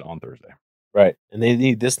Department said on Thursday. Right. And they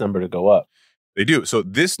need this number to go up. They do. So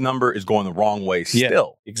this number is going the wrong way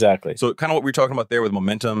still. Yeah, exactly. So kind of what we were talking about there with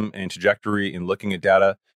momentum and trajectory and looking at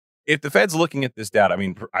data. If the Fed's looking at this data, I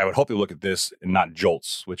mean, I would hope they look at this and not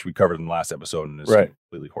JOLTS, which we covered in the last episode and is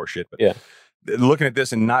completely horseshit. But looking at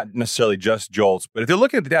this and not necessarily just JOLTS, but if they're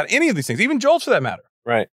looking at the data, any of these things, even JOLTS for that matter,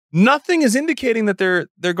 right? Nothing is indicating that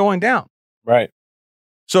they're going down. Right.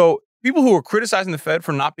 So people who are criticizing the Fed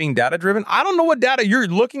for not being data driven, I don't know what data you're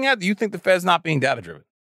looking at that you think the Fed's not being data driven.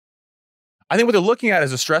 I think what they're looking at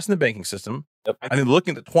is a stress in the banking system. Yep. I think they're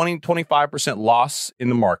looking at the 25% loss in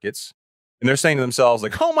the markets. And they're saying to themselves,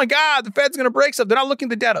 like, oh my God, the Fed's going to break stuff. They're not looking at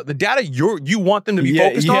the data. The data you want them to be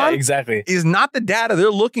focused on exactly. is not the data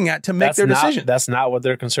they're looking at to make their decision. That's not what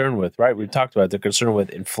they're concerned with, right? We talked about it. They're concerned with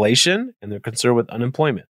inflation and they're concerned with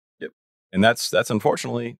unemployment. Yep. And that's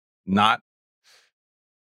unfortunately not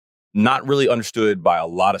really understood by a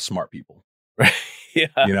lot of smart people. Right. Yeah.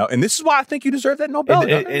 You know, and this is why I think you deserve that Nobel.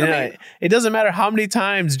 It doesn't matter how many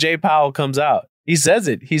times Jay Powell comes out. He says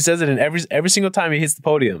it. He says it in every single time he hits the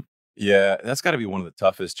podium. Yeah, that's got to be one of the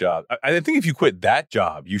toughest jobs. I think if you quit that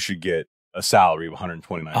job, you should get a salary of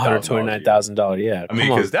 $129,000. $129,000, yeah. I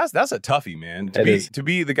mean, because that's a toughie, man. To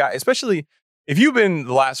be the guy, especially if you've been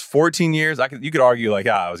the last 14 years, you could argue like, it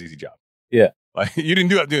was an easy job. Yeah. Like you didn't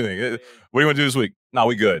do anything. What do you want to do this week? No,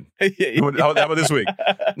 we good. How about this week?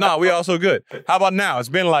 No, we also good. How about now? It's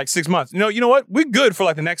been like 6 months. You know what? We're good for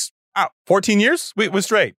like the next 14 years. We're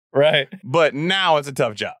straight. Right. But now it's a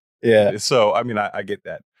tough job. Yeah. So, I mean, I get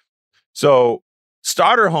that. So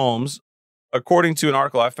starter homes, according to an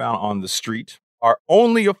article I found on The Street, are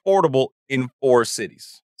only affordable in 4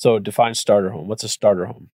 cities. So define starter home. What's a starter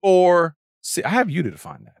home? I have you to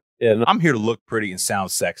define that. Yeah, no, I'm here to look pretty and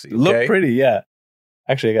sound sexy. Okay? look pretty. Yeah.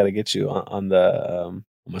 Actually, I got to get you on the on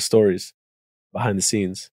my stories behind the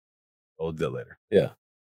scenes. We'll do that later. Yeah.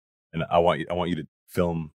 And I want you to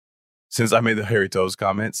film. Since I made the hairy toes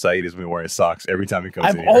comment, Saeed has been wearing socks every time he comes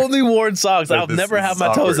I've in here. only worn socks. I'll never have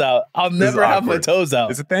my toes out. I'll never have my toes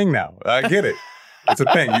out. It's a thing now. I get it. It's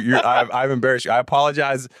a thing. I've embarrassed you. I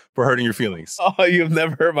apologize for hurting your feelings. Oh, you've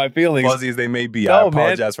never hurt my feelings. Fuzzy as they may be, No, I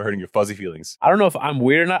apologize for hurting your fuzzy feelings. I don't know if I'm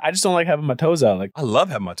weird or not. I just don't like having my toes out. Like I love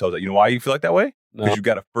having my toes out. You know why you feel like that way? no. Because you've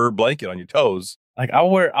got a fur blanket on your toes. Like I'll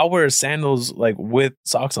wear sandals like with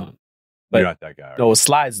socks on. But You're not that guy. no, with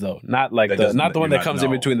slides though. Not like not the one that comes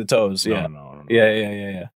in between the toes. Yeah. No.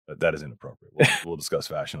 Yeah. That is inappropriate. We'll discuss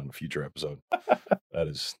fashion on a future episode. That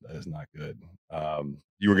is not good.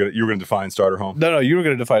 You were gonna define starter home? No, you were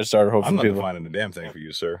gonna define starter home I'm for not people. defining a damn thing for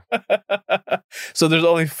you, sir. So there's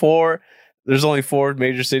only 4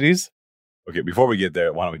 major cities. Okay, before we get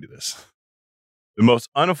there, why don't we do this? The most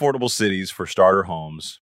unaffordable cities for starter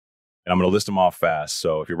homes, and I'm going to list them off fast.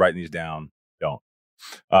 So if you're writing these down, don't.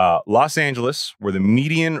 Los Angeles, where the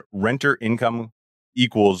median renter income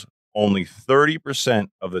equals only 30%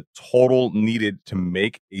 of the total needed to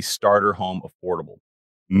make a starter home affordable.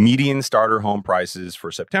 Median starter home prices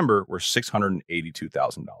for September were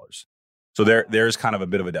 $682,000. So there's kind of a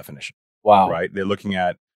bit of a definition. Wow. Right? They're looking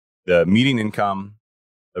at the median income,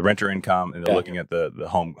 the renter income, and they're looking at the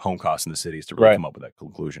home costs in the cities to really come up with that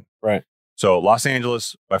conclusion. Right. So Los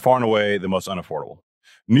Angeles, by far and away, the most unaffordable.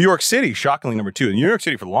 New York City, shockingly, number 2. New York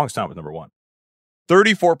City, for the longest time, was number 1.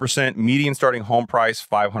 34% median starting home price,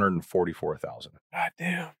 $544,000. God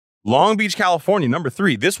damn. Long Beach, California, number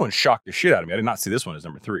 3. This one shocked the shit out of me. I did not see this one as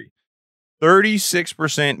number 3.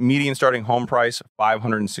 36% median starting home price,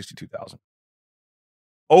 $562,000.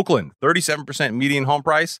 Oakland, 37% median home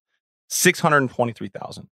price,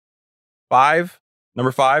 $623,000.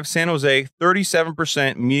 Number 5, San Jose,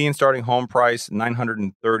 37% median starting home price,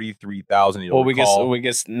 $933,000. Well, we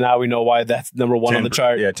guess now we know why that's number 1 on the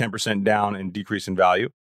chart. Yeah, 10% down and decrease in value.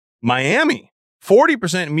 Miami,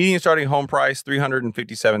 40% median starting home price,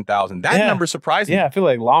 $357,000. That number surprised me. Yeah, I feel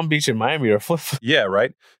like Long Beach and Miami are flip. Yeah,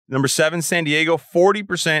 right. Number 7, San Diego,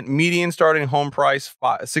 40% median starting home price,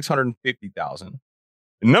 $650,000.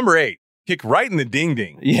 And number 8, kick right in the ding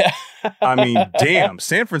ding. Yeah. I mean, damn.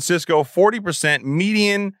 San Francisco, 40%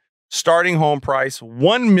 median starting home price,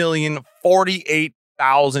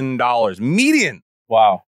 $1,048,000. Median.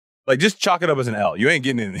 Wow. Like, just chalk it up as an L. You ain't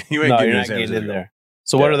getting in. You're not San getting Francisco. in there.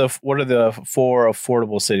 So what are the 4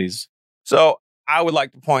 affordable cities? So I would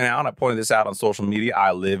like to point out, I pointed this out on social media,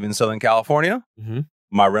 I live in Southern California. Mm-hmm.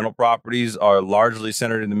 My rental properties are largely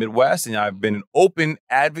centered in the Midwest, and I've been an open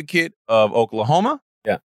advocate of Oklahoma.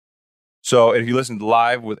 Yeah. So if you listened to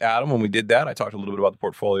live with Adam when we did that, I talked a little bit about the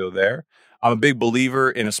portfolio there. I'm a big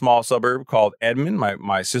believer in a small suburb called Edmond.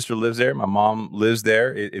 My sister lives there. My mom lives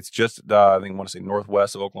there. It's just, I want to say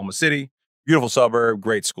northwest of Oklahoma City. Beautiful suburb,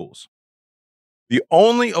 great schools. The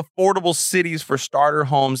only affordable cities for starter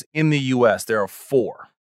homes in the U.S., there are 4.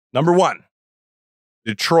 Number 1,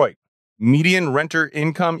 Detroit. Median renter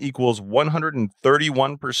income equals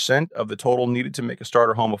 131% of the total needed to make a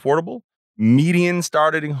starter home affordable. Median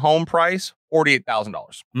starting home price,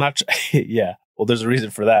 $48,000. I'm not. Yeah. Well, there's a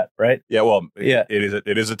reason for that, right? Yeah. Well, yeah.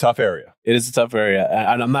 It is a tough area. It is a tough area,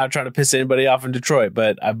 and I'm not trying to piss anybody off in Detroit,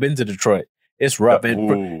 but I've been to Detroit. It's rough.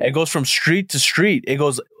 It goes from street to street. It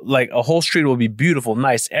goes like a whole street will be beautiful,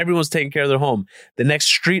 nice. Everyone's taking care of their home. The next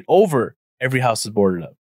street over, every house is boarded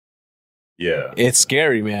up. Yeah. It's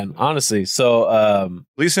scary, man, honestly. So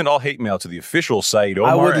please send all hate mail to the official site,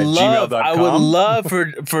 omar@gmail.com. I would love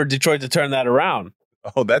for Detroit to turn that around.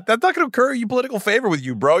 Oh, that's not going to occur you political favor with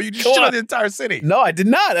you, bro. You just shit on the entire city. No, I did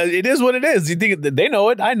not. It is what it is. You think they know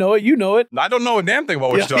it? I know it. You know it. I don't know a damn thing about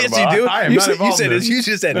what you're talking about. Yes, you do. I am not involved in this. You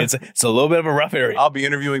just said it's a little bit of a rough area. I'll be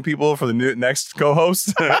interviewing people for the next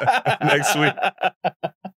co-host next week.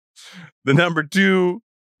 The number 2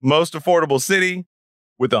 most affordable city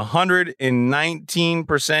with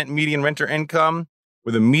 119% median renter income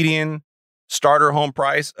with a median starter home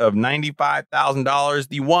price of $95,000.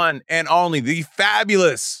 The one and only, the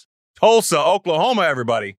fabulous Tulsa, Oklahoma,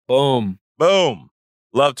 everybody. Boom. Boom.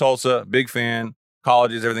 Love Tulsa. Big fan.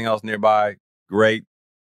 Colleges, everything else nearby. Great.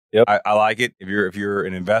 Yep. I like it. If you're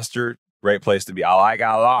an investor, great place to be. I like it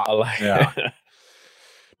a lot. I like it.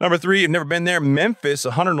 Number 3, you've never been there. Memphis,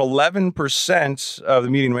 111% of the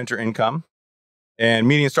median renter income and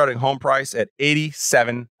median starting home price at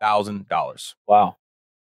 $87,000. Wow.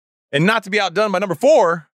 And not to be outdone by number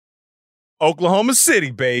 4, Oklahoma City,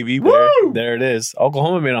 baby. There it is.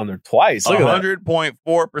 Oklahoma made on there twice. Look at that.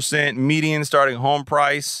 100.4% median starting home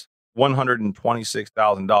price,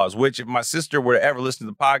 $126,000, which if my sister were to ever listen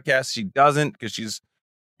to the podcast, she doesn't because she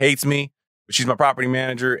hates me, but she's my property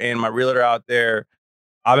manager and my realtor out there.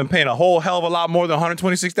 I've been paying a whole hell of a lot more than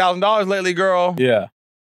 $126,000 lately, girl. Yeah.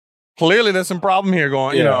 Clearly there's some problem here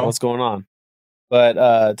going, you know. What's going on? But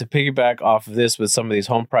to piggyback off of this with some of these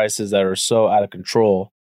home prices that are so out of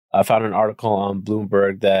control, I found an article on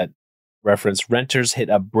Bloomberg that referenced renters hit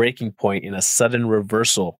a breaking point in a sudden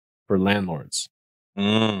reversal for landlords.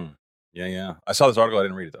 Yeah. I saw this article. I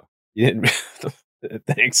didn't read it, though. You didn't?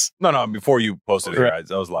 Thanks. No. Before you posted it,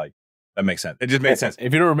 Right. I was like, that makes sense. It just made sense.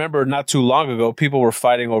 If you don't remember, not too long ago, people were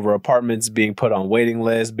fighting over apartments being put on waiting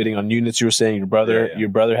lists, bidding on units. You were saying your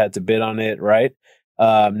brother had to bid on it, right?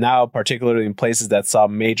 Now, particularly in places that saw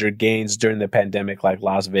major gains during the pandemic, like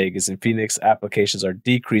Las Vegas and Phoenix, applications are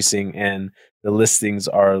decreasing and the listings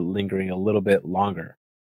are lingering a little bit longer.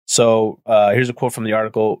 So here's a quote from the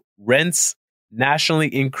article. Rents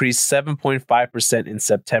nationally increased 7.5% in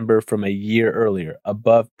September from a year earlier,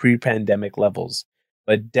 above pre-pandemic levels,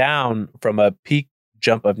 but down from a peak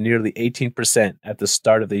jump of nearly 18% at the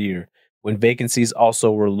start of the year, when vacancies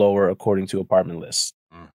also were lower, according to apartment lists.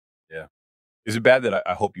 Yeah. Is it bad that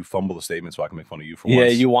I hope you fumble the statement so I can make fun of you for once? Yeah,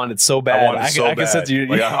 you want it so bad. I can sense you.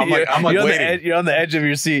 You're on the edge of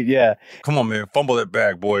your seat. Yeah. Come on, man. Fumble that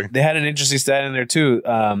bag, boy. They had an interesting stat in there, too.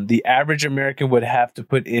 The average American would have to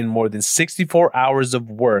put in more than 64 hours of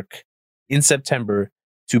work in September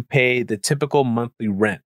to pay the typical monthly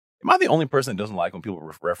rent. Am I the only person that doesn't like when people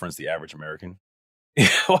reference the average American?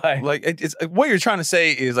 Why? Like, it's what you're trying to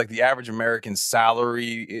say is like the average American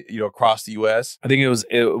salary, across the U.S. I think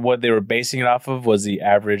what they were basing it off of was the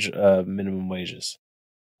average minimum wages.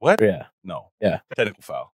 What? Yeah. No. Yeah. Technical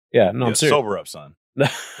foul. Yeah. No, I'm serious. Sober up, son.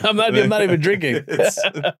 I'm not even drinking.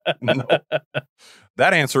 No.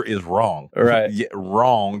 That answer is wrong. Right. Yeah,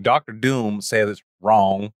 wrong. Dr. Doom said it's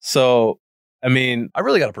wrong. So, I mean, I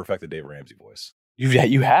really got to perfect the Dave Ramsey voice.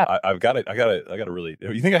 You have. I've got it. I got to really.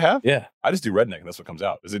 You think I have? Yeah. I just do redneck, and that's what comes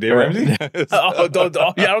out. Is it Dave Ramsey? Yeah, I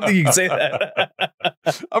don't think you can say that.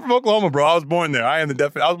 I'm from Oklahoma, bro. I was born there. I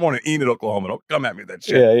was born in Enid, Oklahoma. Don't come at me with that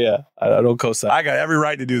shit. Yeah. I don't co-sign. I got every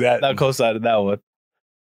right to do that. Not co-signing that one.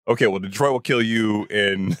 Okay, well, Detroit will kill you,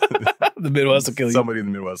 and the Midwest will kill you. Somebody in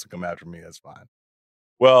the Midwest will come after me. That's fine.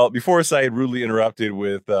 Well, before Saeed rudely interrupted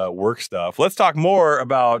with work stuff, let's talk more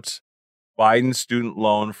about Biden's student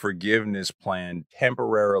loan forgiveness plan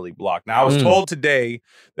temporarily blocked. Now, I was told today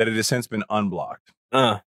that it has since been unblocked.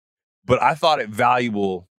 But I thought it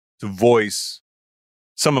valuable to voice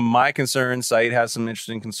some of my concerns. Saeed has some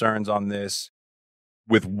interesting concerns on this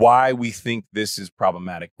with why we think this is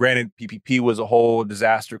problematic. Granted, PPP was a whole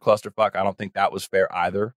disaster clusterfuck. I don't think that was fair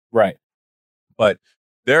either. Right. But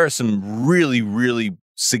there are some really, really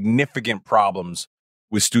significant problems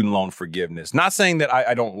with student loan forgiveness. Not saying that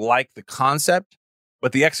I don't like the concept,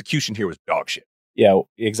 but the execution here was dog shit. Yeah,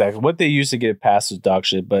 exactly. What they used to get it passed was dog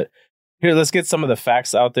shit. But here, let's get some of the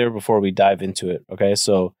facts out there before we dive into it. Okay,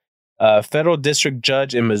 so a federal district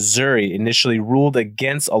judge in Missouri initially ruled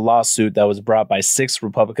against a lawsuit that was brought by 6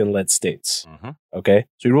 Republican-led states. Mm-hmm. Okay,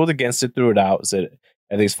 so he ruled against it, threw it out, said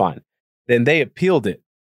everything's fine. Then they appealed it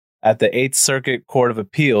at the 8th Circuit Court of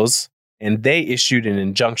Appeals, and they issued an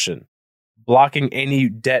injunction blocking any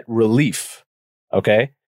debt relief.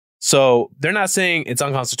 Okay. So they're not saying it's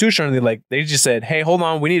unconstitutional. They just said, hey, hold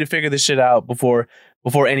on. We need to figure this shit out before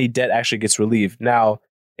any debt actually gets relieved. Now,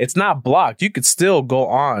 it's not blocked. You could still go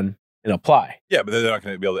on and apply. Yeah, but they're not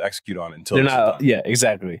going to be able to execute on it until they're not. Done. Yeah,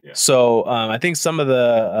 exactly. Yeah. So I think some of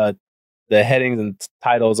the headings and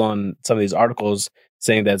titles on some of these articles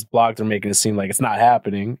saying that it's blocked are making it seem like it's not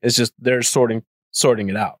happening. It's just they're sorting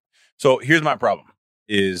it out. So here's my problem.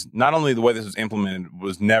 Is not only the way this was implemented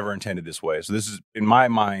was never intended this way. So this is, in my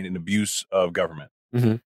mind, an abuse of government,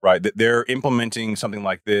 right? That they're implementing something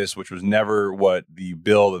like this, which was never what the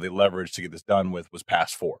bill that they leveraged to get this done with was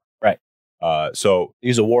passed for. Right. So it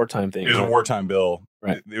was a wartime thing. It was a wartime bill.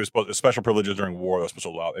 Right. It was supposed to, special privileges during war that was supposed to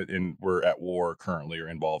allow, and we're at war currently or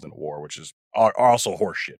involved in a war, which is also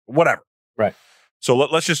horseshit. Whatever. Right. So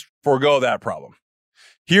let's just forego that problem.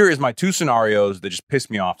 Here is my 2 scenarios that just piss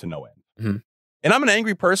me off to no end. Mm-hmm. And I'm an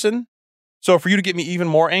angry person. So for you to get me even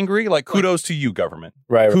more angry, like kudos to you, government.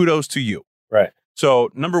 Right. Kudos to you. Right. So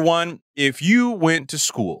number one, if you went to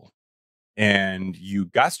school and you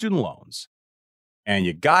got student loans and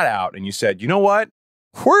you got out and you said, you know what?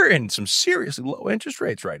 We're in some seriously low interest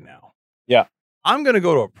rates right now. Yeah. I'm going to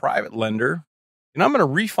go to a private lender and I'm going to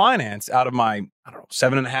refinance out of my,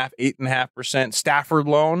 7.5%, 8.5% Stafford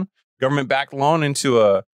loan, government-backed loan into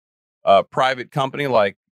a a private company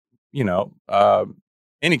like,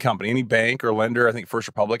 any company, any bank or lender. I think First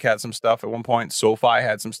Republic had some stuff at one point. SoFi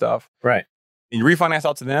had some stuff. Right. And you refinance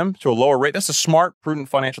out to them to a lower rate. That's a smart, prudent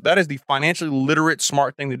financial. That is the financially literate,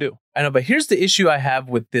 smart thing to do. I know, but here's the issue I have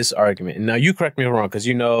with this argument. And now you correct me if I'm wrong, because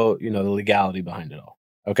you know the legality behind it all.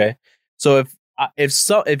 Okay. So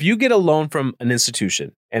if you get a loan from an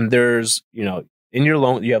institution and there's, in your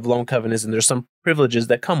loan, you have loan covenants and there's some privileges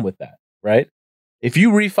that come with that, right? If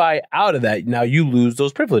you refi out of that, now you lose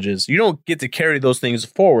those privileges. You don't get to carry those things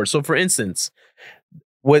forward. So for instance,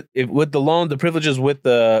 with the loan, the privileges with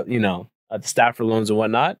the, the Stafford loans and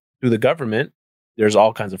whatnot through the government, there's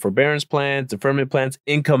all kinds of forbearance plans, deferment plans,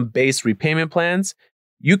 income-based repayment plans.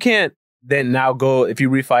 You can't then now go, if you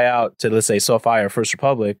refi out to, let's say, SoFi or First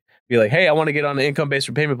Republic, be like, hey, I want to get on the income-based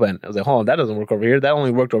repayment plan. I was like, hold on, that doesn't work over here. That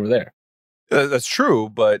only worked over there. That's true.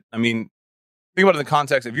 But I mean, think about it in the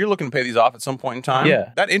context. If you're looking to pay these off at some point in time,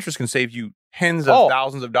 that interest can save you tens of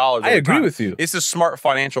thousands of dollars. I agree with you. It's a smart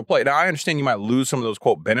financial play. Now, I understand you might lose some of those,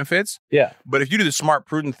 quote, benefits. Yeah. But if you do the smart,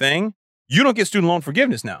 prudent thing, you don't get student loan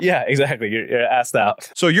forgiveness now. Yeah, exactly. You're asked out.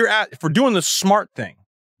 So for doing the smart thing,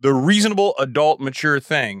 the reasonable, adult, mature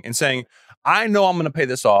thing, and saying, I know I'm going to pay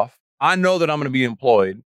this off. I know that I'm going to be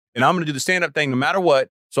employed, and I'm going to do the stand-up thing no matter what.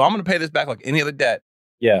 So I'm going to pay this back like any other debt.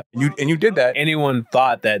 Yeah. And you did that. Anyone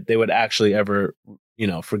thought that they would actually ever,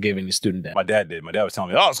 forgive any student debt? My dad did. My dad was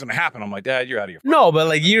telling me, it's going to happen. I'm like, Dad, you're out of your... No, but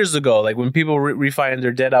like years ago, like when people refined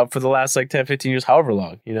their debt out for the last like 10, 15 years, however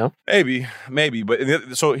long, Maybe.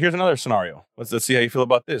 But so here's another scenario. Let's see how you feel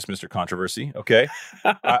about this, Mr. Controversy. Okay.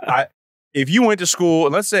 If you went to school,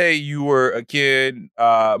 and let's say you were a kid,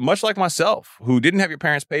 much like myself, who didn't have your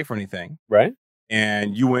parents pay for anything. Right.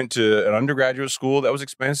 And you went to an undergraduate school that was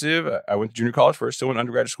expensive. I went to junior college first, still went to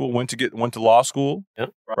undergraduate school, went to law school,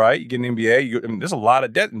 right? You get an MBA. There's a lot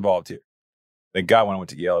of debt involved here. Thank God when I went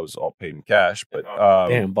to Yale, it was all paid in cash. But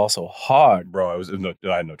damn, ball so hard, bro.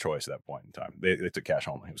 I had no choice at that point in time. They took cash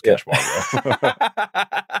only. It was cash bar, bro.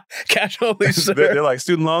 Cash only. Sir. They're like,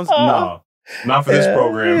 student loans? No, not for this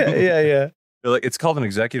program. Yeah. They're like, it's called an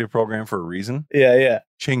executive program for a reason. Yeah.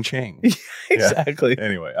 Ching ching. Exactly. Yeah.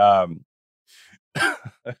 Anyway,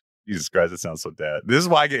 Jesus Christ, it sounds so bad. This is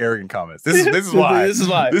why I get arrogant comments. This is why. This is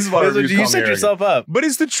why you set yourself up. But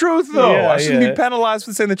it's the truth, though. Yeah, I shouldn't be penalized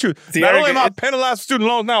for saying the truth. Not only am I penalized for student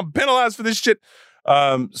loans, now I'm penalized for this shit.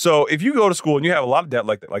 So if you go to school and you have a lot of debt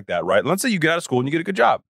like that, right? And let's say you get out of school and you get a good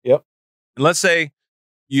job. Yep. And let's say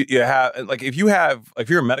you have, like, if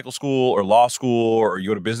you're in medical school or law school or you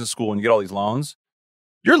go to business school and you get all these loans,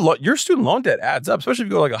 your student loan debt adds up, especially if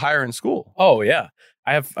you go to like a higher end school. Oh yeah.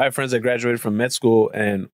 I have friends that graduated from med school,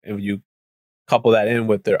 and if you couple that in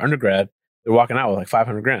with their undergrad, they're walking out with like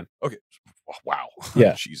 $500,000. Okay. Wow.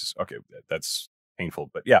 Yeah. Jesus. Okay. That's painful.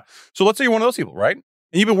 But yeah. So let's say you're one of those people, right? And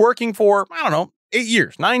you've been working for, 8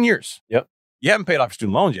 years, 9 years. Yep. You haven't paid off your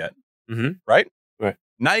student loans yet. Mm-hmm. Right? Right.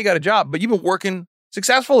 Now you got a job, but you've been working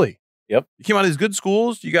successfully. Yep. You came out of these good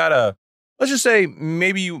schools. You got let's just say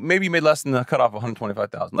maybe you made less than the cutoff of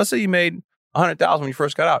 $125,000. Let's say you made $100,000 when you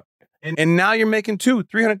first got out. And now you're making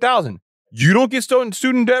 $300,000. You don't get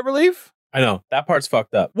student debt relief? I know. That part's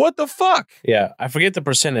fucked up. What the fuck? Yeah. I forget the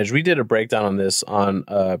percentage. We did a breakdown on this on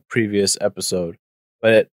a previous episode.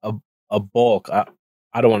 But a bulk,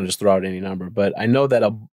 I don't want to just throw out any number, but I know that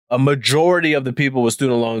a majority of the people with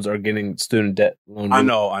student loans are getting student debt loan relief.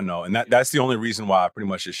 I know. And that's the only reason why I pretty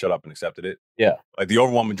much just shut up and accepted it. Yeah. Like the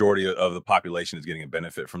overwhelming majority of the population is getting a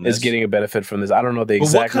benefit from this. I don't know the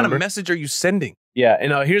exact But what kind number. of message are you sending? Yeah.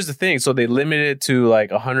 And here's the thing. So they limited it to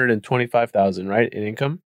like 125,000, right? In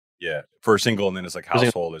income. Yeah. For a single, and then it's like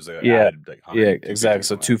household. There's added like 100, yeah, exactly.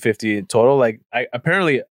 So 250 in total. Like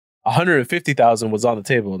apparently 150,000 was on the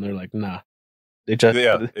table, and they're like, nah. They just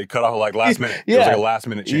it cut off like last minute. Yeah. It was like a last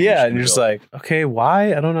minute change. Yeah, and you're just like, okay,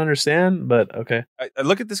 why? I don't understand, but okay. I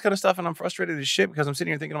look at this kind of stuff and I'm frustrated as shit because I'm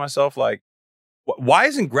sitting here thinking to myself, like, why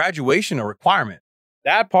isn't graduation a requirement?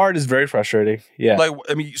 That part is very frustrating. Yeah. Like,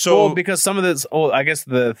 I mean, so... Well, because some of this... Oh, I guess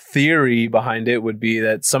the theory behind it would be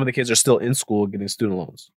that some of the kids are still in school getting student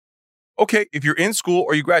loans. Okay, if you're in school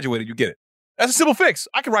or you graduated, you get it. That's a simple fix.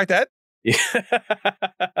 I can write that. Yeah.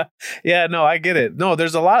 Yeah, no, I get it. No,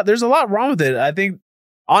 there's a lot wrong with it. I think,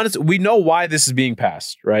 honestly, we know why this is being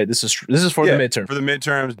passed, right? This is for the midterm. For the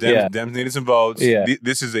midterms, Dems needed some votes. Yeah.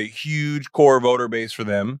 This is a huge core voter base for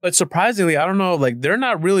them. But surprisingly, I don't know, like, they're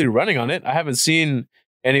not really running on it. I haven't seen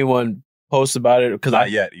anyone post about it because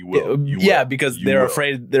not yet. You will. Because they're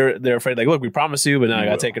afraid. They're afraid. Like, look, we promised you, but now I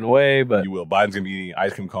got taken away. But you will. Biden's gonna be eating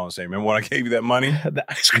ice cream cones saying, "Remember when I gave you that money? The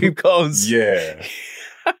ice cream cones." Yeah,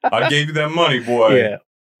 I gave you that money, boy. Yeah.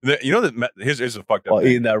 Here's a fucked up While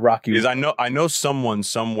thing. eating that Rocky. Is I know someone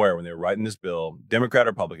somewhere when they were writing this bill, Democrat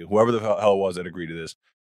or Republican, whoever the hell it was that agreed to this,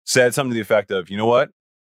 said something to the effect of, you know what?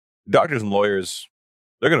 Doctors and lawyers,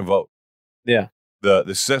 they're going to vote. Yeah.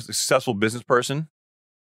 The successful business person,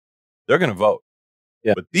 they're going to vote.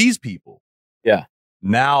 Yeah. But these people, yeah,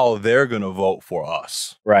 now they're going to vote for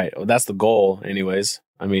us. Right. Well, that's the goal, anyways.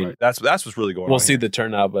 I mean, right. That's what's really going on. We'll see the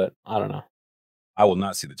turnout, but I don't know. I will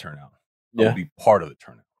not see the turnout. I Yeah. will be part of the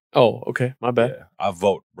turnout. Oh, okay. My bad. Yeah. I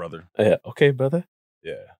vote, brother. Yeah. Okay, brother.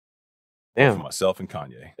 Yeah. Damn. For myself and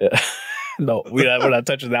Kanye. Yeah. No, we're not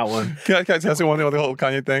touching that one. Can I say one thing about the whole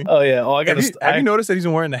Kanye thing? Oh yeah. Oh, Have you noticed that he's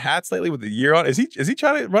been wearing the hats lately with the year on? Is he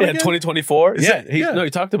trying to run again? 2024. No, he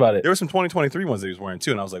talked about it. There were some 2023 ones that he was wearing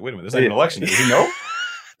too, and I was like, wait a minute, this ain't an election. Does he know?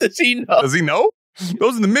 Does he know? Does he know?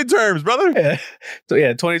 Those are the midterms, brother. Yeah. So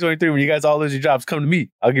 2023. When you guys all lose your jobs, come to me.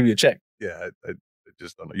 I'll give you a check. Yeah, I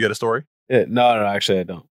just don't know. You had a story? Yeah. No. Actually, I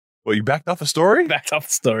don't. Well, you backed off the story? Backed off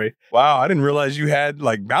the story. Wow, I didn't realize you had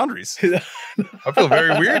like boundaries. I feel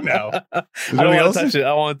very weird now. I don't want to touch it.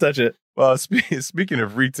 I want to touch it. Well, speaking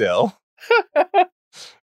of retail,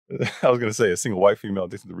 I was going to say a single white female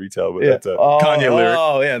addicted to retail, but that's a Kanye lyric.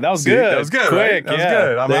 Oh, yeah. That was good. That was good. Quick. Right? That was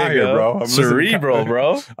good. I'm out here, bro. I'm cerebral,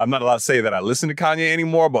 bro. I'm not allowed to say that I listen to Kanye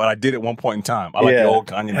anymore, but I did at one point in time. I like the old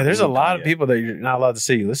Kanye. Yeah, there's a lot of people that you're not allowed to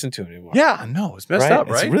say you listen to anymore. Yeah, I know. It's messed up,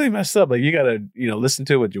 right? It's really messed up. Like you got to, listen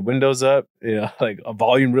to it with your windows up, like a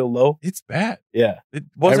volume real low. It's bad. Yeah. It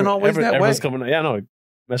wasn't always that way. Everyone's coming. Yeah, no.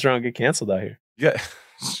 Mess around and get canceled out here. Yeah.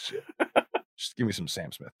 Just give me some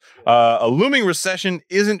Sam Smith. A looming recession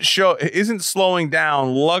isn't slowing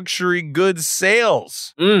down luxury goods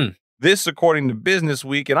sales. This, according to Business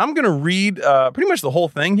Week, and I'm going to read pretty much the whole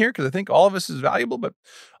thing here because I think all of this is valuable. But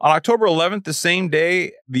on October 11th, the same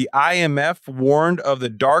day, the IMF warned of the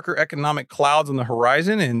darker economic clouds on the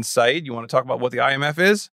horizon. And Saeed, you want to talk about what the IMF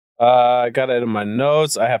is? I got it in my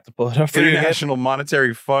notes. I have to pull it up for you. International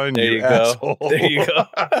Monetary Fund. There you asshole. go. There you go.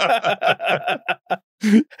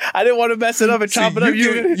 I didn't want to mess it up and chop it up.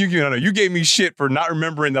 You gave me shit for not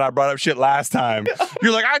remembering that I brought up shit last time.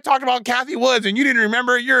 You're like, I talked about Kathy Woods and you didn't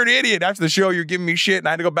remember. You're an idiot. After the show, you're giving me shit, and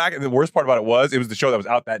I had to go back. And the worst part about it was the show that was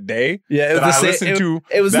out that day. Yeah, it was I listened to.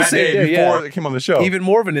 It was that the same day before it came on the show. Even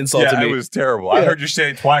more of an insult to me. It was terrible. Yeah. I heard you say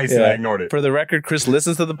it twice and I ignored it. For the record, Chris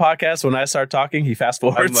listens to the podcast. When I start talking, he fast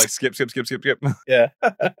forwards. I'm like skip. Yeah.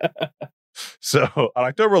 So on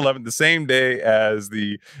October 11th, the same day as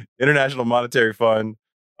the International Monetary Fund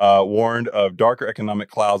warned of darker economic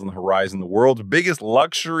clouds on the horizon, the world's biggest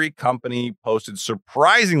luxury company posted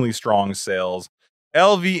surprisingly strong sales.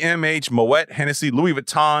 LVMH, Moet, Hennessy, Louis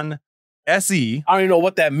Vuitton, SE. I don't even know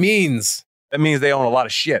what that means. That means they own a lot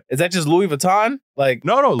of shit. Is that just Louis Vuitton? Like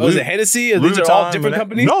no. Is it Hennessy? These are all different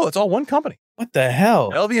companies? No, it's all one company. What the hell?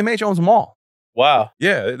 LVMH owns them all. Wow.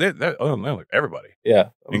 Yeah, they're like everybody.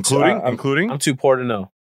 Yeah, including. I'm too poor to know.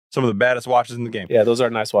 Some of the baddest watches in the game. Yeah, those are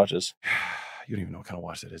nice watches. You don't even know what kind of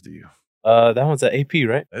watch that is, do you? That one's an AP,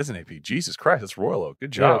 right? That is an AP. Jesus Christ, that's Royal Oak.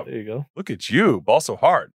 Good job. Yeah, there you go. Look at you, ball so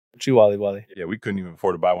hard. Chew Wally. Yeah, we couldn't even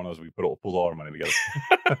afford to buy one of those. We pulled all our money together.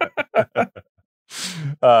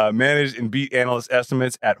 Managed and beat analyst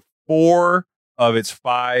estimates at 4 of its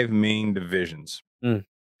 5 main divisions. In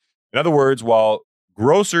other words, while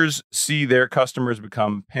grocers see their customers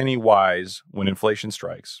become penny wise when inflation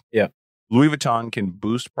strikes, Louis Vuitton can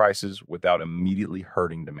boost prices without immediately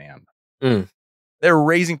hurting demand. They're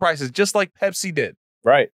raising prices just like Pepsi did.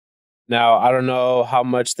 Right. Now, I don't know how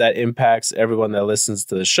much that impacts everyone that listens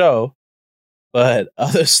to the show, but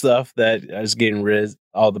other stuff that is getting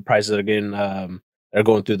all the prices are getting are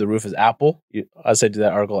going through the roof is Apple. I said to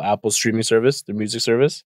that article, Apple's streaming service, their music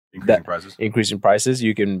service. Increasing prices.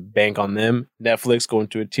 You can bank on them. Netflix going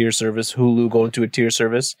to a tier service. Hulu going to a tier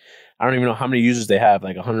service. I don't even know how many users they have,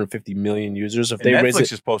 like 150 million users. If they raise it, Netflix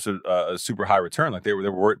just posted a super high return. Like they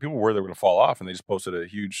were worried, people were worried they were going to fall off, and they just posted a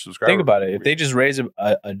huge subscriber. Think about it. If they just raise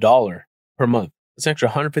a dollar per month, it's an extra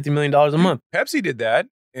 $150 million a month. Pepsi did that,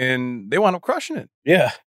 and they wound up crushing it.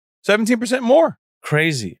 Yeah. 17% more.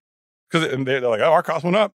 Crazy. Because they're like, oh, our costs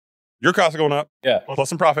went up. Your costs are going up. Yeah. Plus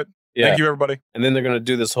some profit. Yeah. Thank you, everybody. And then they're going to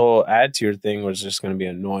do this whole ad tier thing, which is just going to be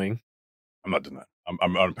annoying. I'm not doing that.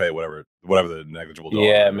 I'm going to pay whatever the negligible dollar.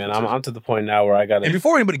 Yeah, man. I'm to the point now where I got to. And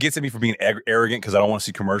before anybody gets at me for being arrogant because I don't want to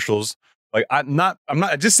see commercials, like I'm not.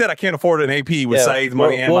 I just said I can't afford an AP with Saeed's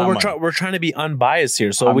money and my money. We're trying to be unbiased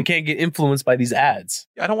here, so we can't get influenced by these ads.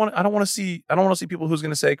 I don't want to see people who's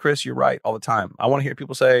going to say, Chris, you're right all the time. I want to hear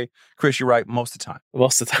people say, Chris, you're right most of the time.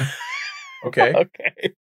 Most of the time. Okay.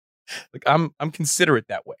 Okay. Like I'm considerate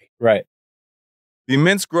that way. Right. The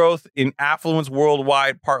immense growth in affluence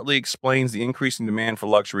worldwide partly explains the increasing demand for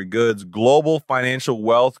luxury goods. Global financial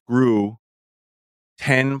wealth grew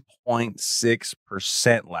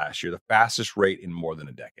 10.6% last year, the fastest rate in more than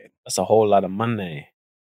a decade. That's a whole lot of money.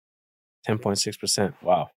 10.6%.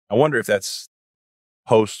 Wow. I wonder if that's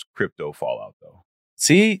post-crypto fallout, though.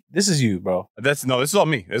 See, this is you, bro. This is all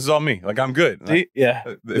me. This is all me. Like, I'm good. See?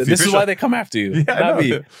 Yeah. This is why they come after you, not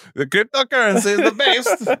me. The cryptocurrency is the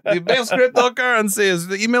best. The best cryptocurrency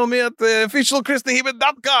is email me at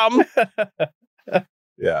officialchristianhebert.com.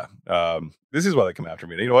 Yeah. This is why they come after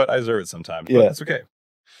me. You know what? I deserve it sometimes, but it's okay.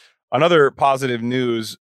 Another positive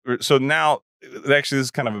news. So now, actually, this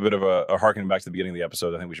is kind of a bit of a harkening back to the beginning of the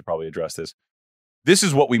episode. I think we should probably address this. This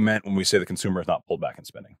is what we meant when we say the consumer has not pulled back in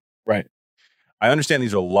spending. Right. I understand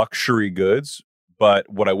these are luxury goods, but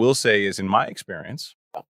what I will say is, in my experience,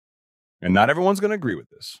 and not everyone's going to agree with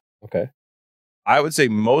this. Okay. I would say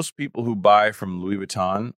most people who buy from Louis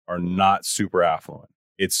Vuitton are not super affluent.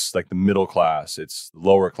 It's like the middle class. It's the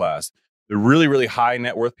lower class. The really, really high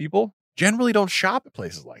net worth people generally don't shop at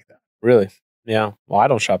places like that. Really? Yeah. Well, I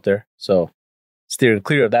don't shop there, so steering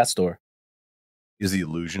clear of that store. Is the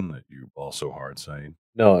illusion that you're all so hard side?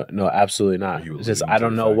 No, absolutely not. It's just I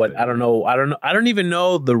don't know. I don't even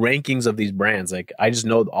know the rankings of these brands. Like I just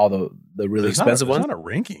know all the really expensive ones. There's not a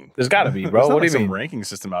ranking. There's got to be, bro. What do you mean? Some ranking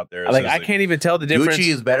system out there. Like I can't even tell the difference. Gucci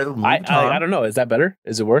is better than Louis Vuitton. I don't know. Is that better?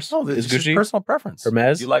 Is it worse? No, is Gucci personal preference?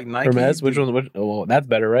 Hermes? Do you like Nike? Hermes? Which one? Well, that's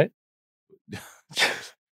better, right?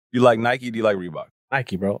 You like Nike? Do you like Reebok?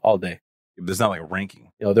 Nike, bro, all day. There's not like a ranking.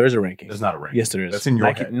 No, there's a ranking. There's not a ranking. Yes, there is. That's in your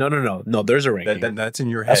Nike. head. No. There's a ranking. That's in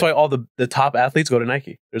your head. That's why all the top athletes go to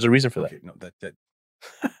Nike. There's a reason for that. Okay, no, that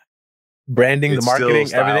branding, the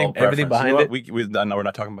marketing, everything behind it. No, we're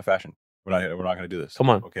not talking about fashion. We're not going to do this. Come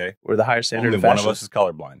on. Okay. We're the higher standard Only of fashion. one of us is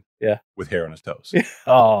colorblind. Yeah. With hair on his toes.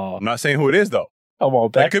 Oh. I'm not saying who it is, though. Come on,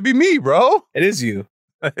 That could be me, bro. It is you.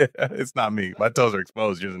 It's not me. My toes are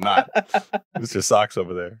exposed. Yours are not. It's just Socks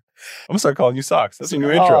over there. I'm going to start calling you Socks. That's your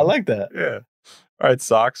new intro. I like that. Yeah. All right,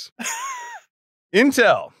 Socks.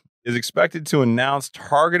 Intel is expected to announce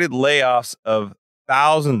targeted layoffs of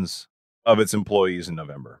thousands of its employees in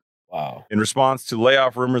November. Wow. In response to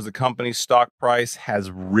layoff rumors, the company's stock price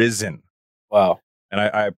has risen. Wow. And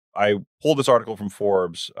I pulled this article from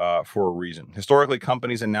Forbes for a reason. Historically,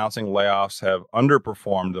 companies announcing layoffs have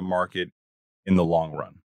underperformed the market in the long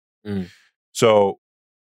run. So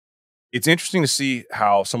it's interesting to see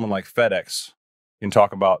how someone like FedEx can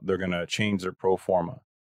talk about they're going to change their pro forma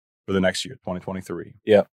for the next year, 2023.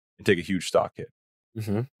 Yeah. And take a huge stock hit.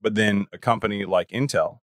 Mm-hmm. But then a company like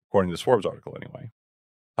Intel, according to this Forbes article anyway,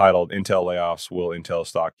 titled Intel Layoffs, Will Intel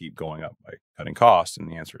Stock Keep Going Up by Cutting Costs?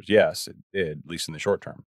 And the answer is yes, it did, at least in the short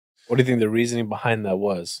term. What do you think the reasoning behind that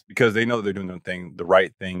was? Because they know that they're doing the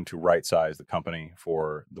right thing to right-size the company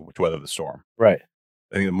to weather the storm. Right.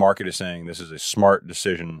 I think the market is saying this is a smart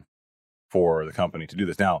decision for the company to do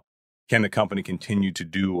this. Now, can the company continue to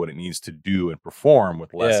do what it needs to do and perform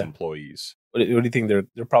with less employees? What do you think?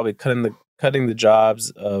 They're probably cutting the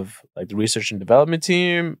jobs of like the research and development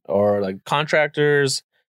team or like contractors.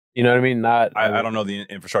 You know what I mean? I don't know the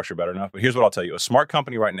infrastructure better enough, but here's what I'll tell you. A smart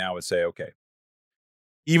company right now would say, okay,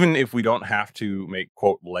 even if we don't have to make,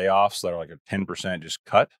 quote, layoffs that are like a 10% just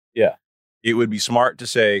cut, it would be smart to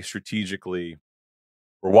say strategically,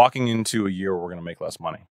 we're walking into a year where we're going to make less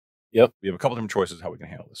money. Yep. We have a couple different choices how we can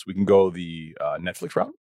handle this. We can go the Netflix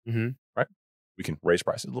route, right? We can raise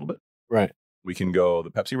prices a little bit. Right. We can go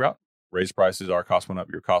the Pepsi route, raise prices, our cost went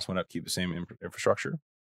up, your cost went up, keep the same infrastructure.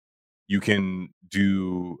 You can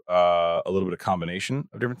do a little bit of combination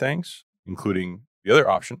of different things, including the other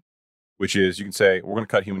option, which is you can say, we're going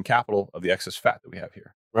to cut human capital of the excess fat that we have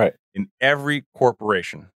here. Right. In every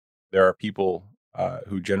corporation, there are people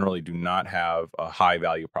who generally do not have a high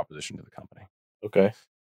value proposition to the company. Okay.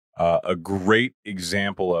 A great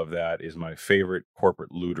example of that is my favorite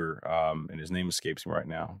corporate looter, and his name escapes me right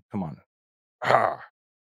now. Come on.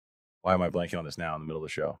 Why am I blanking on this now in the middle of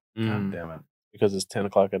the show? God damn it. Because it's 10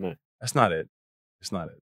 o'clock at night. That's not it. It's not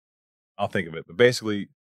it. I'll think of it. But basically,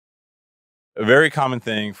 a very common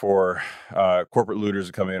thing for corporate looters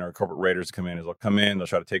to come in or corporate raiders to come in is they'll come in, they'll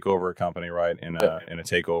try to take over a company, right? In a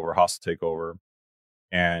takeover, hostile takeover.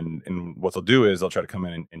 And what they'll do is they'll try to come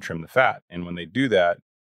in and trim the fat. And when they do that,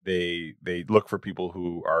 they look for people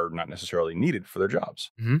who are not necessarily needed for their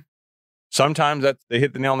jobs. Mm-hmm. Sometimes they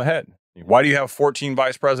hit the nail on the head. Why do you have 14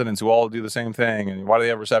 vice presidents who all do the same thing? And why do they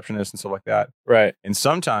have receptionists and stuff like that? Right. And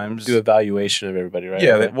sometimes do evaluation of everybody, right?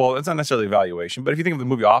 Yeah. Well, it's not necessarily evaluation, but if you think of the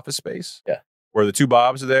movie Office Space, where the two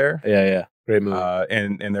Bobs are there, yeah, great movie,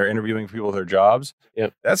 and they're interviewing people with their jobs.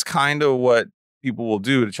 Yep. That's kind of what people will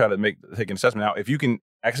do to try to take an assessment. Now, if you can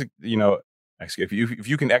if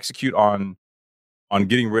you can execute on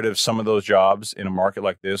getting rid of some of those jobs in a market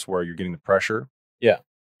like this where you're getting the pressure,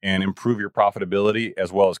 and improve your profitability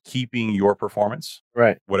as well as keeping your performance,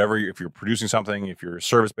 right? Whatever, if you're producing something, if you're a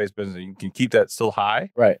service-based business, you can keep that still high,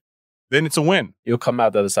 right? Then it's a win. You'll come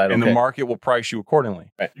out the other side, and the market will price you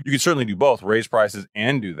accordingly. Right. You can certainly do both, raise prices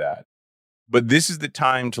and do that. But this is the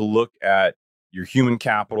time to look at your human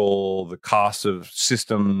capital, the cost of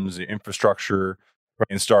systems, the infrastructure,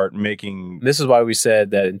 and start making. This is why we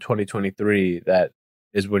said that in 2023, that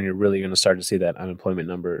is when you're really going to start to see that unemployment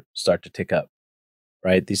number start to tick up,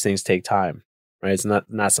 right? These things take time, right? It's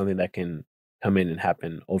not something that can come in and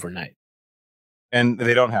happen overnight. And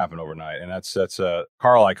they don't happen overnight. And that's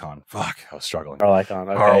Carl Icahn. Fuck, I was struggling. Carl Icahn.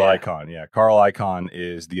 Okay, Carl Icahn, yeah. Carl Icahn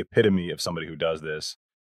is the epitome of somebody who does this.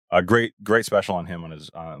 A great special on him on his,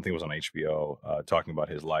 I think it was on HBO, talking about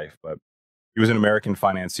his life. But he was an American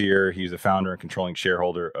financier. He's the founder and controlling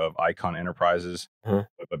shareholder of Icahn Enterprises. Uh-huh.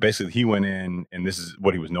 But basically, he went in, and this is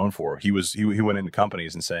what he was known for. He went into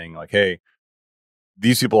companies and saying like, "Hey,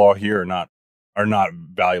 these people all here are not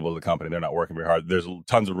valuable to the company. They're not working very hard. There's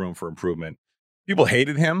tons of room for improvement." People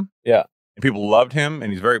hated him, and people loved him,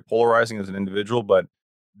 and he's very polarizing as an individual. But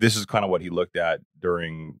this is kind of what he looked at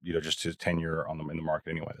during, just his tenure in the market.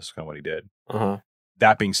 Anyway, this is kind of what he did. Uh-huh.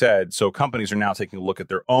 That being said, so companies are now taking a look at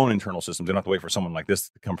their own internal systems. They don't have to wait for someone like this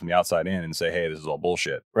to come from the outside in and say, "Hey, this is all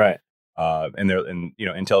bullshit." Right. And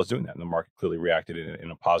Intel is doing that, and the market clearly reacted in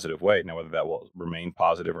a positive way. Now, whether that will remain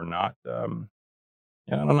positive or not, I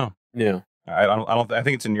don't know. Yeah, I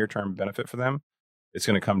think it's a near-term benefit for them. It's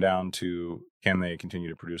going to come down to, can they continue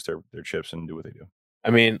to produce their chips and do what they do? I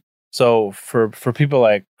mean, so for people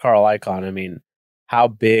like Carl Icahn, I mean, how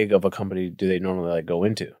big of a company do they normally go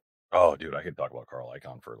into? Oh, dude, I could talk about Carl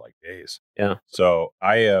Icahn for days. Yeah. So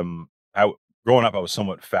growing up, I was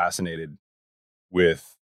somewhat fascinated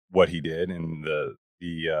with what he did, and the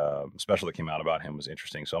special that came out about him was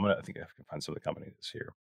interesting. So I think I can find some of the companies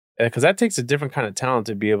here. Because that takes a different kind of talent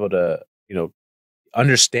to be able to,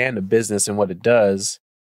 understand the business and what it does,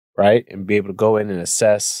 right? And be able to go in and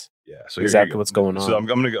assess exactly what's going on. So I'm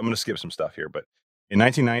gonna skip some stuff here, but in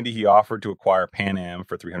 1990 he offered to acquire Pan Am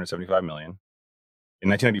for $375 million. In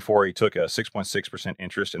 1994 he took a 6.6%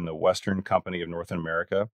 interest in the Western Company of North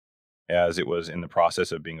America, as it was in the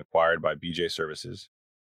process of being acquired by BJ Services.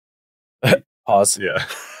 Pause. Yeah.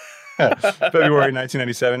 February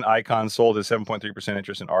 1997, Icahn sold his 7.3%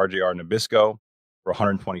 interest in RJR Nabisco for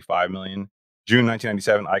 $125 million. June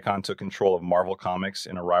 1997, Icahn took control of Marvel Comics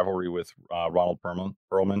in a rivalry with Ronald Perlman.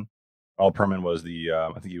 Ronald Perlman was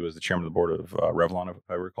I think he was the chairman of the board of Revlon, if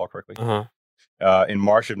I recall correctly. Uh-huh. In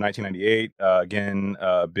March of 1998, again,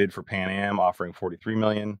 bid for Pan Am, offering $43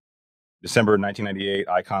 million. December 1998,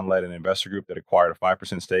 Icahn led an investor group that acquired a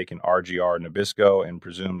 5% stake in RGR Nabisco and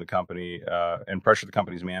pressured the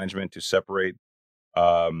company's management to separate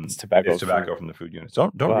its tobacco from the food units.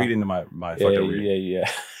 Don't read into my fucked up reading.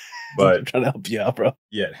 Yeah. But I'm trying to help you out, bro.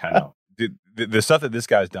 Yeah, I know. The stuff that this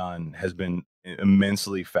guy's done has been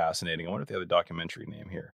immensely fascinating. I wonder if they have a documentary name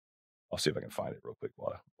here. I'll see if I can find it real quick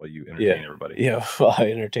while you entertain everybody. Yeah, while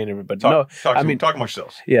I entertain everybody. Talk amongst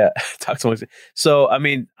yourselves. Yeah, talk to myself. So, I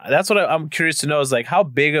mean, that's what I'm curious to know is how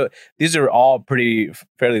big these are all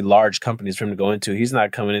fairly large companies for him to go into. He's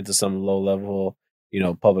not coming into some low level,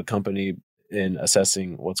 public company and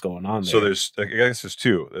assessing what's going on there. So I guess there's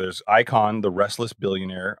two. There's Icahn, the Restless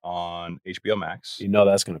Billionaire on HBO Max.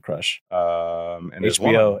 That's going to crush. And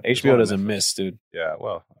HBO doesn't miss, dude. Yeah,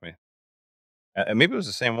 well, I mean, and maybe it was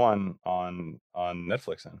the same one on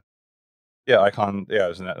Netflix then. Yeah, Icahn. Yeah,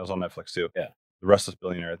 it was on Netflix too. Yeah, The Restless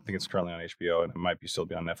Billionaire. I think it's currently on HBO, and it might still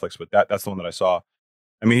be on Netflix. But that's the one that I saw.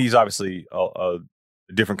 I mean, he's obviously a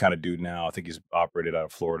different kind of dude now. I think he's operated out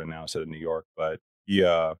of Florida now instead of New York. But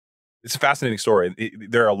it's a fascinating story.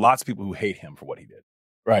 There are lots of people who hate him for what he did.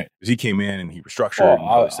 Right. Because he came in and he restructured.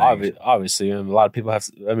 Obviously, and a lot of people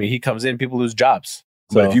he comes in, people lose jobs.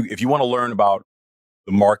 So. But if you want to learn about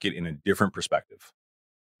the market in a different perspective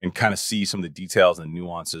and kind of see some of the details and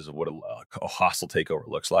nuances of what a hostile takeover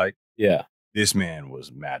looks like. Yeah. This man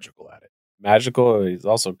was magical at it. Magical. He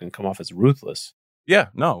also can come off as ruthless. Yeah,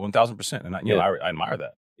 no, 1,000%. And I admire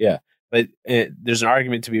that. Yeah. But there's an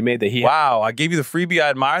argument to be made that wow, I gave you the freebie. I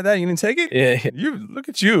admire that. You didn't take it? Yeah. Look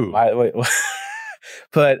at you. Wait.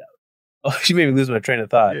 But you made me lose my train of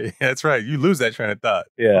thought. Yeah, that's right. You lose that train of thought.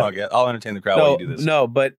 Yeah. I'll entertain the crowd while you do this. No,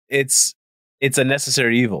 but it's a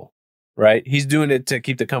necessary evil, right? He's doing it to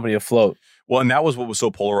keep the company afloat. Well, and that was what was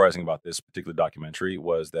so polarizing about this particular documentary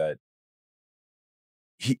was that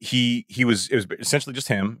it was essentially just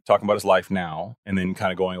him talking about his life now, and then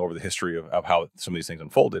kind of going over the history of how some of these things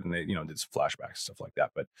unfolded, and they did some flashbacks, stuff like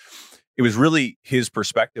that. But it was really his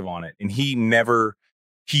perspective on it, and he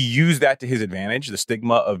used that to his advantage, the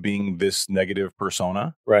stigma of being this negative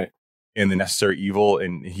persona, right, and the necessary evil,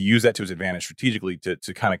 and he used that to his advantage strategically to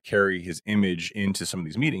kind of carry his image into some of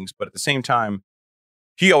these meetings. But at the same time,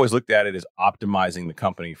 he always looked at it as optimizing the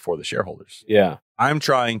company for the shareholders. Yeah. I'm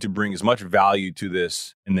trying to bring as much value to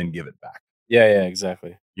this and then give it back. Yeah,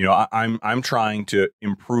 exactly. I'm trying to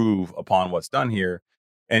improve upon what's done here.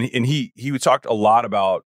 And he talked a lot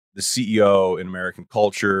about the CEO in American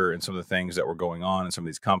culture and some of the things that were going on in some of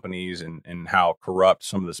these companies and how corrupt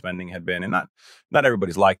some of the spending had been. And not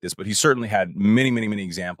everybody's like this, but he certainly had many, many, many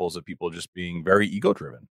examples of people just being very ego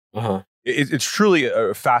driven. Uh-huh. It's truly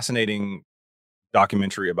a fascinating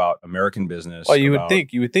documentary about American business. Well, you would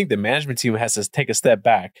think the management team has to take a step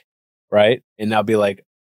back, right? And now be like,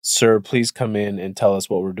 sir, please come in and tell us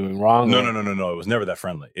what we're doing wrong. No. It was never that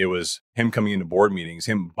friendly. It was him coming into board meetings,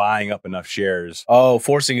 him buying up enough shares. Oh,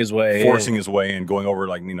 forcing his way in, going over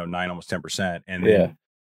 9, almost 10%. And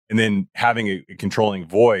then having a controlling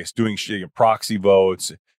voice, doing proxy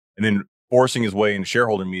votes, and then forcing his way into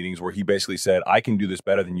shareholder meetings where he basically said, I can do this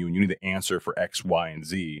better than you, and you need to answer for X, Y, and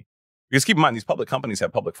Z. Because keep in mind, these public companies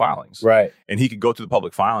have public filings. Right. And he could go through the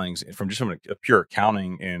public filings from a pure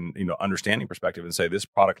accounting and understanding perspective and say, this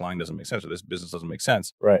product line doesn't make sense or this business doesn't make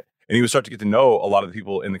sense. Right. And he would start to get to know a lot of the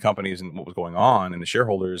people in the companies and what was going on and the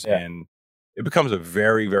shareholders. Yeah. And it becomes a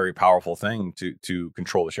very, very powerful thing to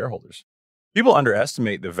control the shareholders. People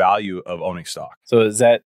underestimate the value of owning stock. So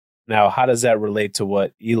how does that relate to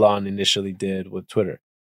what Elon initially did with Twitter?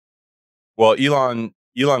 Well, Elon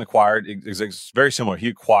acquired, it's very similar. He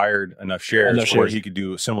acquired enough shares where he could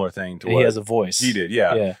do a similar thing to what he has a voice. He did,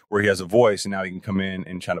 yeah. Where he has a voice, and now he can come in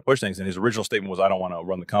and try to push things. And his original statement was, I don't want to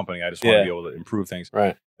run the company. I just want to be able to improve things.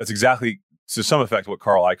 Right. That's exactly, to some effect, what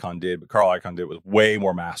Carl Icahn did. But Carl Icahn did was way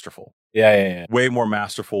more masterful. Yeah. Way more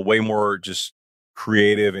masterful, way more just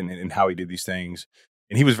creative in how he did these things.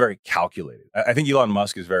 And he was very calculated. I think Elon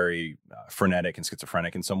Musk is very frenetic and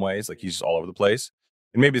schizophrenic in some ways. Like, he's just all over the place.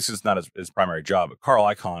 And maybe this is not his primary job, but Carl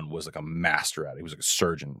Icahn was like a master at it. He was like a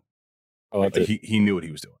surgeon. He knew what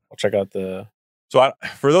he was doing. I'll check out the... So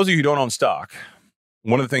for those of you who don't own stock,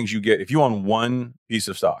 one of the things you get, if you own one piece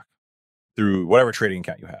of stock through whatever trading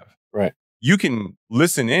account you have, right, you can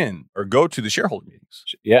listen in or go to the shareholder meetings.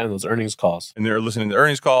 Yeah, and those earnings calls. And they're listening to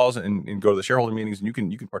earnings calls and go to the shareholder meetings, and you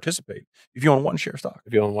can participate if you own one share stock.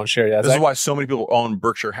 If you own one share, yeah. This is why so many people own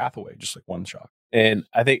Berkshire Hathaway, just like one stock. And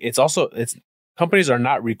I think it's companies are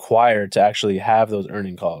not required to actually have those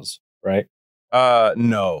earning calls, right?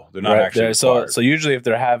 No, they're not actually required. So usually if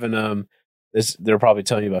they're having they're probably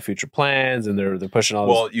telling you about future plans and they're pushing all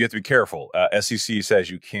this. Well, you have to be careful. SEC says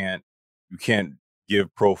you can't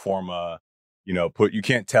give pro forma, you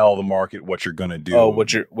can't tell the market what you're going to do. Oh,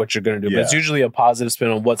 what you're going to do. Yeah. But it's usually a positive spin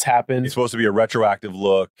on what's happened. It's supposed to be a retroactive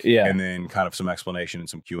look, and then kind of some explanation and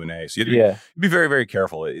some Q&A. So you have to be very, very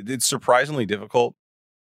careful. It's surprisingly difficult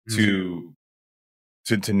to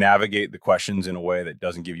navigate the questions in a way that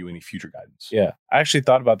doesn't give you any future guidance. Yeah. I actually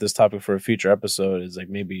thought about this topic for a future episode, is like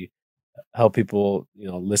maybe help people,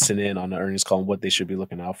 listen in on the earnings call and what they should be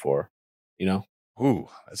looking out for, Ooh,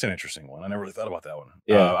 that's an interesting one. I never really thought about that one.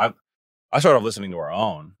 Yeah. I started off listening to our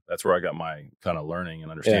own. That's where I got my kind of learning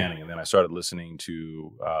and understanding. Yeah. And then I started listening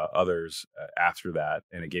to others after that,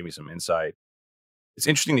 and it gave me some insight. It's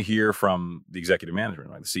interesting to hear from the executive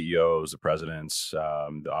management, like the CEOs, the presidents,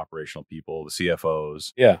 the operational people, the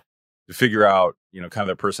CFOs. Yeah. To figure out, kind of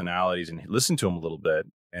their personalities and listen to them a little bit.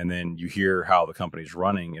 And then you hear how the company's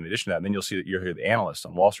running in addition to that. And then you'll hear the analysts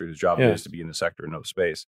on Wall Street, whose job it is to be in the sector and know the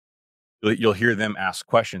space. You'll hear them ask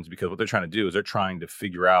questions, because what they're trying to do is they're trying to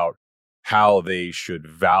figure out how they should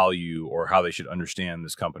value or how they should understand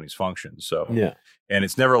this company's functions. So, and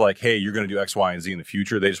it's never like, hey, you're going to do X, Y, and Z in the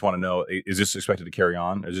future. They just want to know, is this expected to carry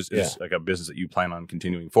on? Is this like a business that you plan on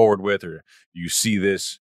continuing forward with, or do you see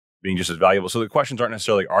this being just as valuable? So the questions aren't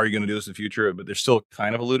necessarily, are you going to do this in the future? But they're still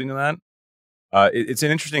kind of alluding to that. It's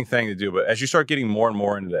an interesting thing to do, but as you start getting more and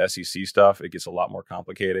more into the SEC stuff, it gets a lot more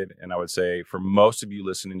complicated. And I would say for most of you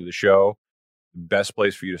listening to the show, the best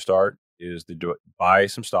place for you to start is to buy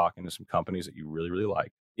some stock into some companies that you really, really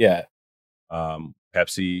like. Yeah.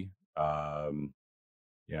 Pepsi,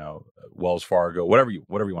 Wells Fargo, whatever you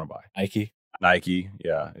want to buy. Nike.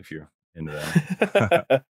 Yeah. If you're into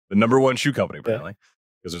them. The number one shoe company, apparently,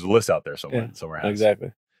 because there's a list out there somewhere.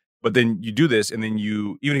 Exactly. But then you do this, and then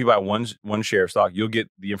even if you buy one share of stock, you'll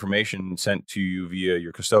get the information sent to you via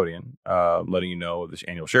your custodian, letting you know of this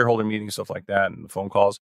annual shareholder meeting, stuff like that, and the phone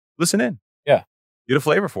calls. Listen in. Yeah. get a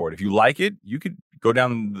flavor for it. If you like it, you could go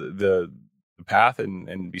down the path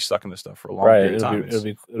and be stuck in this stuff for a long period of time.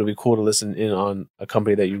 It'll be cool to listen in on a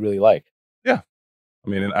company that you really like. Yeah. I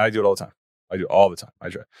mean, and I do it all the time. I do it all the time.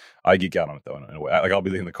 I geek out on it though in a way. Like I'll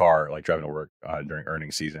be in the car, like driving to work during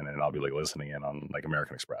earnings season, and I'll be like listening in on like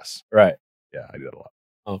American Express. Right. Yeah, I do that a lot.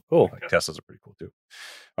 Oh, cool. Like Teslas are pretty cool too.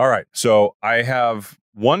 All right. So I have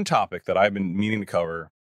one topic that I've been meaning to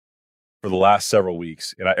cover for the last several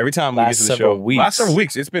weeks. And every time we get to the show, last several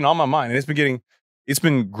weeks, it's been on my mind, and it's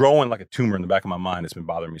been growing like a tumor in the back of my mind. It's been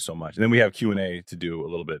bothering me so much. And then we have Q&A to do a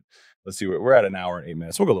little bit. Let's see, we're at an hour and 8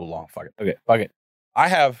 minutes. We'll go a little long. Fuck it. Okay, fuck it. I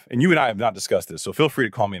have, and you and I have not discussed this, so feel free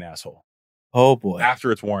to call me an asshole. Oh boy.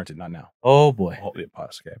 After it's warranted, not now. Oh boy. Yeah,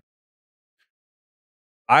 pause, okay.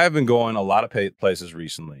 I have been going a lot of places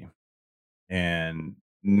recently, and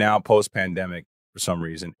now post-pandemic, for some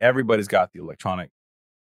reason, everybody's got the electronic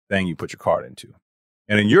thing you put your card into.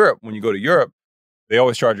 And in Europe, when you go to Europe, they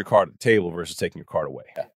always charge your card at the table versus taking your card away.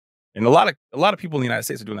 Yeah. And a lot of people in the United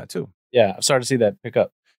States are doing that too. Yeah, I'm starting to see that pick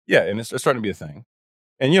up. Yeah, and it's starting to be a thing.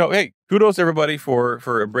 And, hey, kudos to everybody for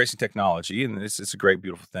embracing technology, and it's a great,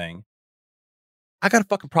 beautiful thing. I got a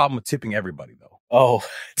fucking problem with tipping everybody, though. Oh,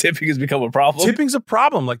 tipping has become a problem? Tipping's a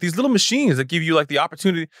problem. Like, these little machines that give you, like, the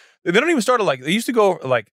opportunity. They don't even start at, like, they used to go,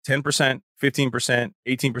 like, 10%, 15%,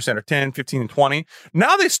 18%, or 10, 15, and 20.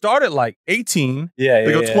 Now they start at, like, 18. Yeah,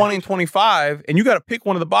 They go 20 and 25, and you got to pick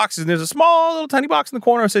one of the boxes, and there's a small little tiny box in the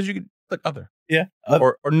corner that says you can click other. Yeah.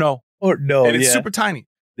 Or no. Or no, and it's super tiny.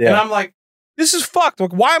 Yeah. And I'm like, this is fucked.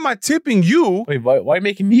 Like, why am I tipping you? Wait, why are you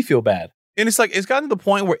making me feel bad? And it's like, it's gotten to the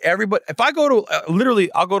point where everybody, if I go to,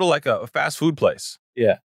 I'll go to like a fast food place.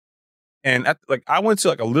 Yeah. And I went to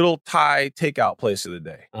like a little Thai takeout place the other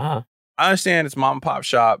day. Uh-huh. I understand it's mom and pop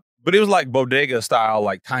shop, but it was like bodega style,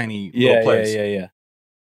 like tiny little place. Yeah.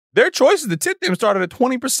 Their choices to tip them started at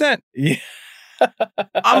 20%. Yeah.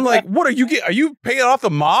 I'm like, what are you paying off the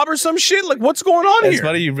mob or some shit? Like, what's going on here? It's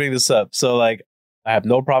funny you bring this up. So like, I have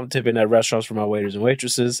no problem tipping at restaurants for my waiters and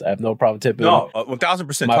waitresses. I have no problem tipping. No, 1,000%.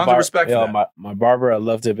 Tons of respect for that. My barber, I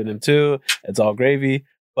love tipping him too. It's all gravy.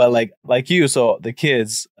 But like you, so the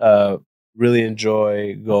kids really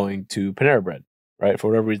enjoy going to Panera Bread, right?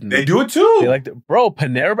 For whatever reason. They do it too. They like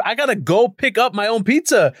Panera Bread. I got to go pick up my own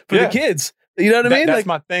pizza for the kids. You know what I mean? That's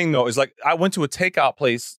my thing though. Is like, I went to a takeout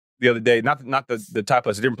place the other day, not the Thai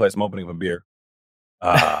place, a different place. I'm opening up a beer.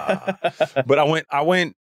 But I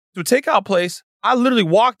went to a takeout place. I literally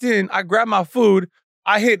walked in, I grabbed my food,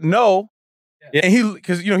 I hit no, and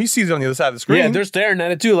because he sees it on the other side of the screen. Yeah, they're staring at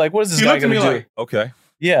it too. Like, what is this guy going to do? Like, okay.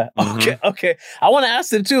 Yeah. Mm-hmm. Okay. I want to ask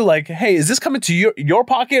them too. Like, hey, is this coming to your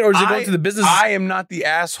pocket or is it going to the business? I am not the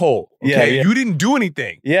asshole. Okay, you didn't do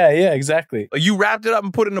anything. Yeah, exactly. Like, you wrapped it up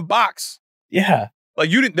and put it in a box. Yeah. Like,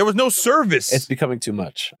 you didn't. There was no service. It's becoming too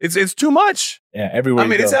much. It's too much. Yeah, everywhere. I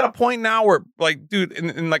mean, it's at a point now where, like, dude,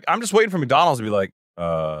 and like, I'm just waiting for McDonald's to be like,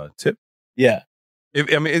 tip. Yeah.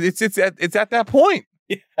 It's at that point.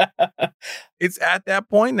 Yeah. It's at that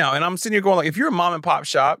point now. And I'm sitting here going, like, if you're a mom and pop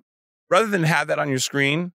shop, rather than have that on your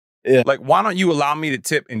screen, like, why don't you allow me to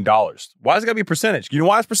tip in dollars? Why does it got to be a percentage? You know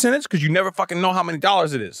why it's percentage? Because you never fucking know how many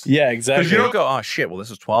dollars it is. Yeah, exactly. Because you don't go, oh, shit, well, this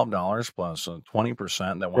is $12 plus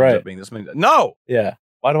 20% that winds up being this many. No. Yeah.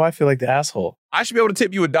 Why do I feel like the asshole? I should be able to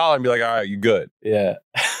tip you $1 and be like, all right, you good. Yeah.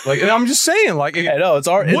 Like, and I'm just saying, like, I know it's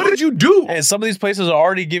already. What did you do? And some of these places are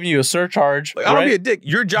already giving you a surcharge. Like, I don't be a dick.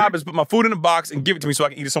 Your job is put my food in a box and give it to me so I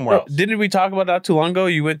can eat it somewhere else. Didn't we talk about that too long ago?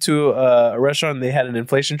 You went to a restaurant and they had an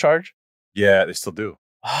inflation charge. Yeah, they still do.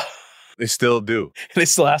 They still do. They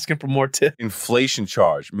still asking for more tip. Inflation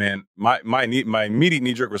charge, man. My immediate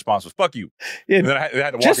knee jerk response was "fuck you." Yeah, and then I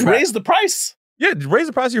had to walk just raise the price. Yeah, raise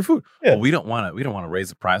the price of your food. Yeah. Well, we don't want to raise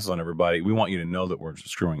the prices on everybody. We want you to know that we're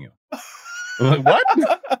screwing you. I'm like,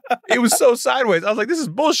 what? It was so sideways. I was like, this is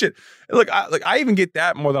bullshit. And look, I even get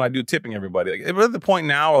that more than I do tipping everybody. Like, we're at the point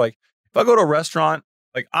now where, like, if I go to a restaurant,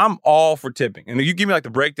 like, I'm all for tipping. And if you give me like the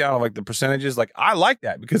breakdown of like the percentages, like, I like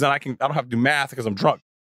that because then I don't have to do math because I'm drunk.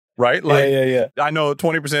 Right? Like, yeah. I know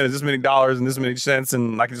 20% is this many dollars and this many cents,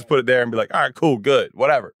 and I can just put it there and be like, all right, cool, good,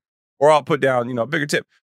 whatever. Or I'll put down, a bigger tip.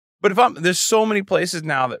 But there's so many places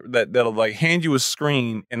now that'll like hand you a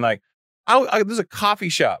screen and like, there's a coffee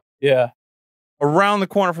shop. Yeah. Around the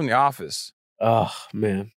corner from the office. Oh,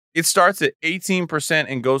 man. It starts at 18%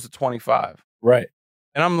 and goes to 25. Right.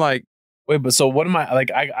 And I'm like, wait, but so what am I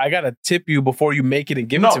like? I gotta tip you before you make it and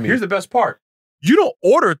give it to me. Here's the best part. You don't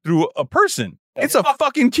order through a person. It's a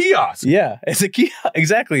fucking kiosk. Yeah, it's a kiosk.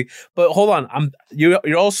 Exactly. But hold on.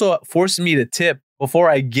 You're also forcing me to tip before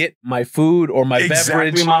I get my food or my beverage.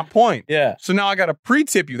 Exactly my point. Yeah. So now I got to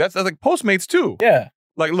pre-tip you. That's like Postmates too. Yeah.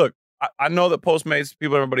 Like, look, I know that Postmates,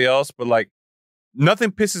 people, everybody else, but like,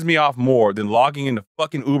 nothing pisses me off more than logging into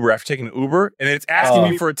fucking Uber after taking an Uber and it's asking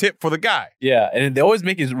me for a tip for the guy. Yeah, and they always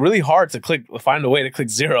make it really hard to find a way to click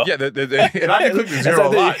zero. Yeah, and I can click the zero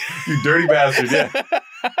a lot. You dirty bastard. Yeah.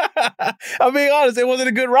 I'm being honest, it wasn't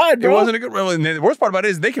a good ride, bro. It wasn't a good ride. And the worst part about it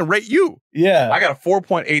is they can rate you. Yeah. I got a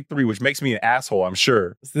 4.83, which makes me an asshole, I'm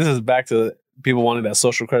sure. This is back to people wanting that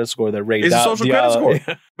social credit score that rates It's out. a social credit score.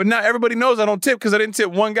 Yeah. But now everybody knows I don't tip because I didn't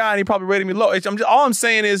tip one guy and he probably rated me low. All I'm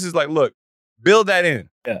saying is like, look, build that in.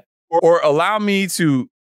 Yeah. Or allow me to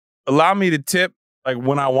tip like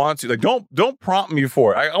when I want to. Like don't prompt me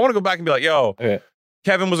for it. I want to go back and be like, yo,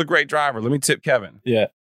 Kevin was a great driver. Let me tip Kevin. Yeah.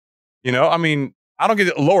 You know, I mean, I don't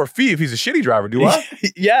get a lower fee if he's a shitty driver, do I?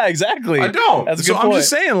 Yeah, exactly. I don't. That's a good point. I'm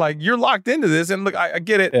just saying, like, you're locked into this, and look, I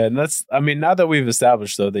get it. Yeah, and now that we've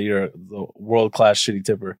established though that you're the world-class shitty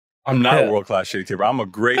tipper. I'm not a world-class shitty tipper. I'm a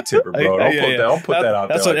great tipper, bro. Don't put that out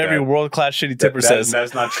there. That's what every world-class shitty tipper says.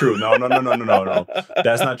 That's not true. No.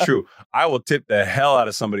 That's not true. I will tip the hell out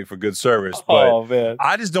of somebody for good service, but man.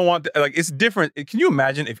 I just don't want like it's different. Can you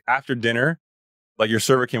imagine if after dinner, like your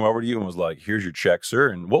server came over to you and was like, "Here's your check, sir,"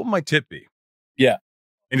 and what would my tip be? Yeah.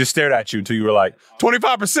 And just stared at you until you were like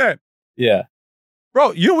 25%. Yeah.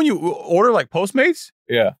 Bro, you know when you order like Postmates?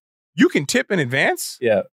 Yeah. You can tip in advance?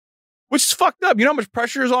 Yeah. Which is fucked up. You know how much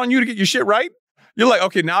pressure is on you to get your shit right? You're like,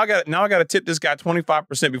 okay, now I got to tip this guy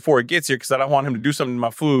 25% before he gets here because I don't want him to do something to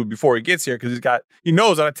my food before he gets here because he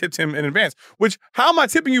knows that I tipped him in advance. Which, how am I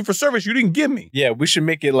tipping you for service you didn't give me? Yeah, we should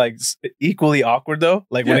make it like equally awkward though.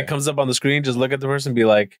 Like when it comes up on the screen, just look at the person and be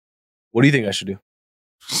like, what do you think I should do?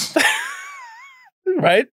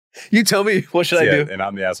 Right? You tell me, what should I do? And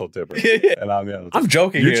I'm the asshole tipper. I'm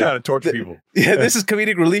joking. You're trying to torture people. Yeah, this is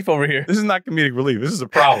comedic relief over here. This is not comedic relief. This is a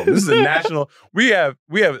problem. This is a national. We have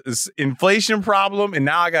this inflation problem, and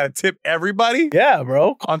now I got to tip everybody. Yeah,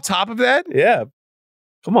 bro. On top of that, yeah.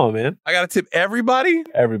 Come on, man. I got to tip everybody.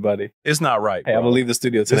 Everybody. It's not right. Hey, bro. I'm gonna leave the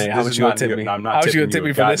studio today. How much you gonna tip me? I'm not. How much you gonna tip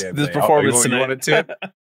me for this performance tonight? You want to tip?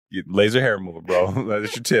 Laser hair remover, bro.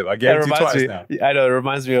 That's your tip. I guarantee twice now. I know. It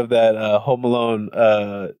reminds me of that Home Alone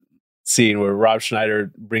scene where Rob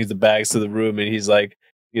Schneider brings the bags to the room and he's like,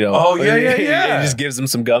 you know, oh yeah. He just gives them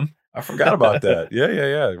some gum. I forgot about that.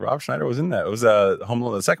 Yeah. Rob Schneider was in that. It was Home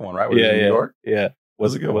Alone, the second one, right? Where in New York. Yeah,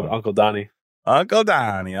 was a good with one. Uncle Donnie. Uncle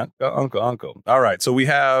Donnie, Uncle. All right, so we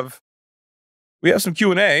have some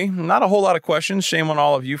Q&A. Not a whole lot of questions. Shame on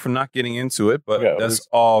all of you for not getting into it, but that's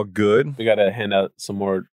all good. We got to hand out some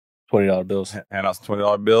more $20 bills. Hand out some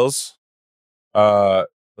 $20 bills.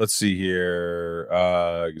 Let's see here.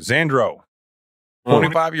 Xandro,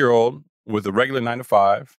 25-year-old with a regular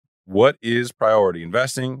 9-to-5. What is priority?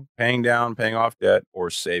 Investing, paying down, paying off debt, or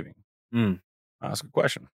saving? That's a good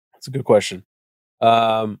question. That's a good question. We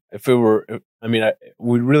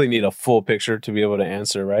really need a full picture to be able to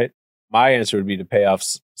answer, right? My answer would be to pay off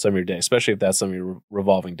some of your debt, especially if that's some of your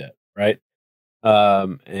revolving debt, right?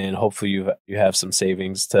 And hopefully you have some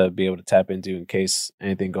savings to be able to tap into in case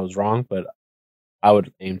anything goes wrong. But I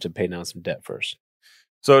would aim to pay down some debt first.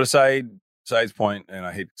 So to Said's point, and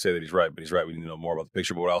I hate to say that he's right, but he's right. We need to know more about the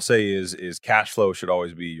picture. But what I'll say is cash flow should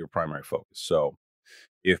always be your primary focus. So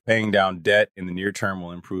if paying down debt in the near term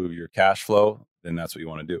will improve your cash flow, then that's what you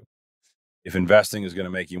want to do. If investing is going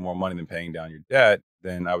to make you more money than paying down your debt,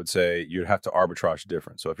 then I would say you'd have to arbitrage the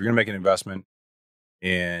difference. So if you're going to make an investment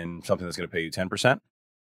in something that's going to pay you 10%,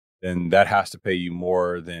 then that has to pay you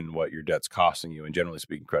more than what your debt's costing you. And generally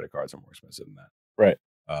speaking, credit cards are more expensive than that. Right.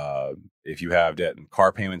 If you have debt and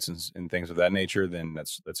car payments and things of that nature, then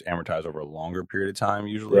that's amortized over a longer period of time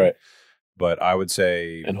usually. Right. But I would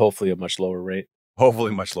say... And hopefully a much lower rate.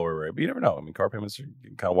 Hopefully much lower rate. But you never know. I mean, car payments are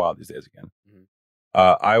kind of wild these days again. Mm-hmm.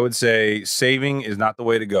 I would say saving is not the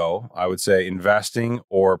way to go. I would say investing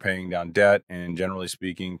or paying down debt, and generally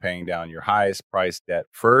speaking, paying down your highest price debt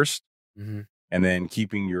first, and then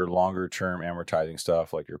keeping your longer term amortizing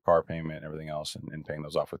stuff like your car payment and everything else and paying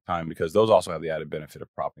those off with time, because those also have the added benefit of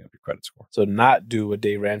propping up your credit score. So not do what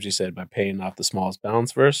Dave Ramsey said by paying off the smallest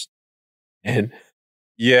balance first. And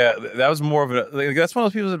yeah, that was more of that's one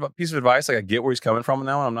of those pieces of advice. Like I get where he's coming from on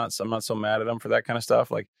that one. I'm not so mad at him for that kind of stuff.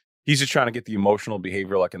 Like he's just trying to get the emotional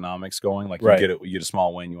behavioral economics going. Like you get a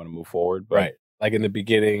small win, you want to move forward. But, right. Like in the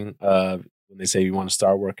beginning, when they say you want to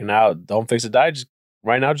start working out, don't fix a diet. Just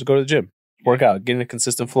right now, just go to the gym, work out, get in a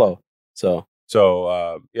consistent flow. So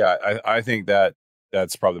I think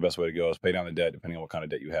that's probably the best way to go is pay down the debt, depending on what kind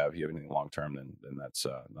of debt you have. If you have anything long term, then that's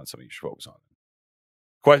not something you should focus on.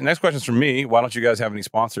 Next question is from me. Why don't you guys have any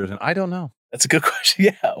sponsors? And I don't know. That's a good question.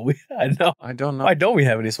 Yeah, I know. I don't know. Why don't we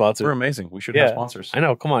have any sponsors? We're amazing. We should have sponsors. I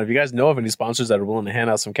know. Come on. If you guys know of any sponsors that are willing to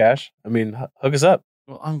hand out some cash, I mean, hook us up.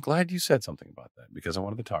 Well, I'm glad you said something about that because I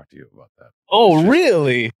wanted to talk to you about that. Oh,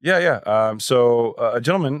 really? Yeah. So a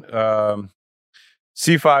gentleman, C5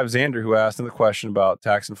 Xander, who asked in the question about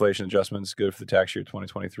tax inflation adjustments good for the tax year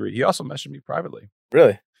 2023. He also messaged me privately.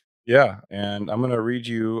 Really? Yeah, and I'm going to read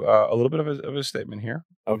you a little bit of his statement here.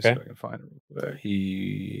 Let me see Okay. if I can find it real quick.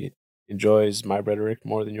 He enjoys my rhetoric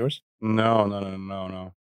more than yours?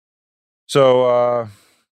 No. So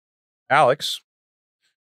Alex,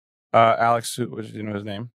 do you know his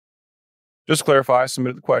name? Just to clarify, I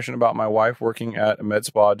submitted the question about my wife working at a med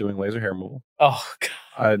spa doing laser hair removal. Oh, God.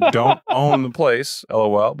 I don't own the place,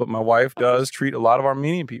 LOL, but my wife does treat a lot of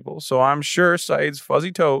Armenian people, so I'm sure Saeed's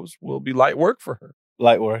fuzzy toes will be light work for her.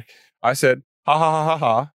 Light work. I said, ha ha ha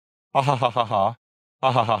ha ha ha ha ha ha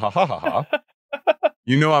ha ha ha ha ha ha ha.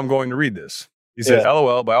 You know I'm going to read this. He said,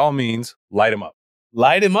 LOL, by all means, light him up.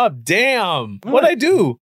 Light him up. Damn. All What'd right. I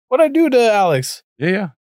do? What'd I do to Alex? Yeah.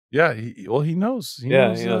 He knows. He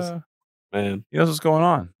knows. Man. He knows what's going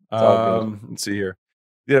on. all good. Let's see here.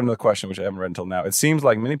 We have another question, which I haven't read until now. It seems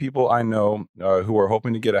like many people I know who are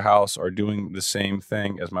hoping to get a house are doing the same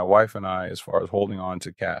thing as my wife and I as far as holding on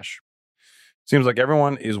to cash. Seems like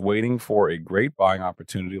everyone is waiting for a great buying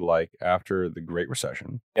opportunity like after the Great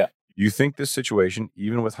Recession. Yeah. You think this situation,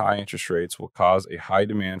 even with high interest rates, will cause a high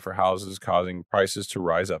demand for houses, causing prices to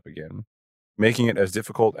rise up again, making it as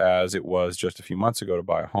difficult as it was just a few months ago to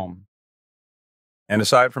buy a home. And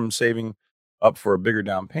aside from saving up for a bigger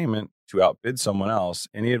down payment to outbid someone else,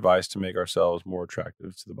 any advice to make ourselves more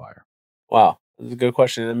attractive to the buyer? Wow. That's a good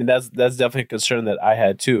question. I mean, that's definitely a concern that I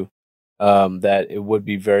had too, that it would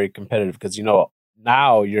be very competitive because,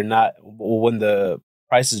 now you're not, when the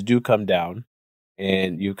prices do come down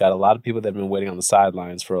and you've got a lot of people that have been waiting on the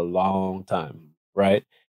sidelines for a long time, right?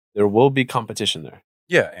 There will be competition there.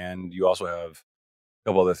 Yeah. And you also have a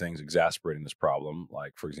couple other things exasperating this problem.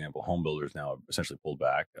 Like, for example, home builders now have essentially pulled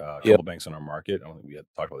back. A couple banks on our market, I don't think we had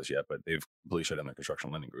talked about this yet, but they've completely shut down their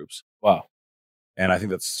construction lending groups. Wow. And I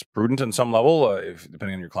think that's prudent on some level,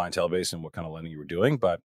 depending on your clientele base and what kind of lending you were doing.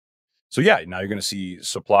 But so, yeah, now you're going to see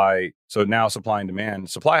supply. So now supply and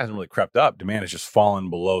demand, supply hasn't really crept up. Demand has just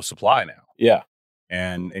fallen below supply now. Yeah.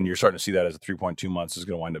 And you're starting to see that as a 3.2 months is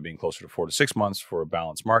going to wind up being closer to 4 to 6 months for a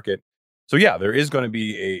balanced market. So, yeah, there is going to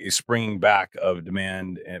be a springing back of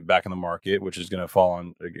demand and back in the market, which is going to fall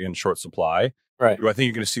on, again, short supply. Right. Do I think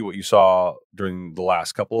you're going to see what you saw during the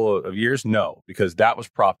last couple of years? No, because that was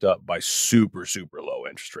propped up by super, super low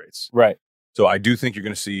interest rates. Right. So I do think you're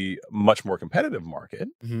going to see a much more competitive market.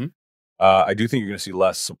 Mm-hmm. I do think you're going to see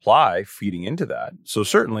less supply feeding into that. So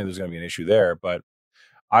certainly there's going to be an issue there. But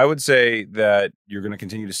I would say that you're going to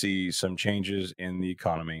continue to see some changes in the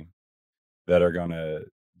economy that are going to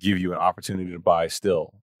give you an opportunity to buy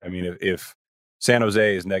still. I mean, if San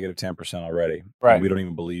Jose is negative 10% already, right, and we don't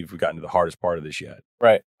even believe we've gotten to the hardest part of this yet.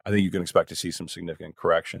 Right. I think you can expect to see some significant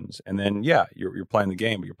corrections. And then, yeah, you're playing the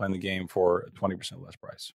game, but you're playing the game for a 20% less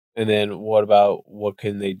price. And then what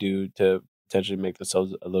can they do to potentially make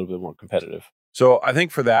themselves a little bit more competitive? So I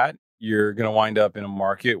think for that, you're going to wind up in a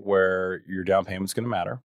market where your down payment's going to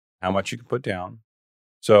matter, how much you can put down.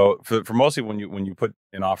 So for mostly when you put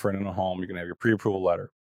an offer in a home, you're going to have your pre-approval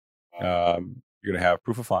letter. You're going to have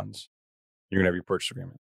proof of funds. You're going to have your purchase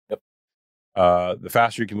agreement. Yep. The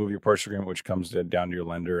faster you can move your purchase agreement, which comes down to your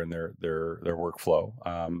lender and their workflow,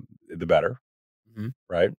 the better. Mm-hmm.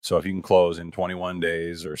 Right. So if you can close in 21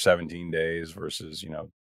 days or 17 days versus,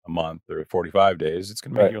 a month or 45 days, it's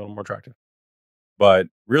going to make you a little more attractive. But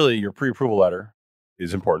really, your pre-approval letter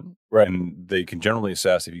is important. Right. And they can generally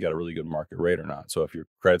assess if you got a really good market rate or not. So if your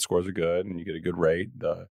credit scores are good and you get a good rate,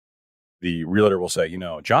 the realtor will say,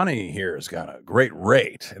 Johnny here has got a great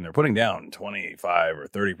rate and they're putting down 25 or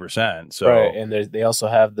 30%. So, right. And they also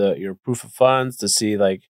have your proof of funds to see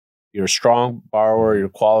like you're a strong borrower, you're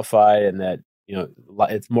qualified, and that,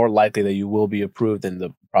 it's more likely that you will be approved and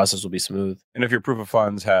the process will be smooth. And if your proof of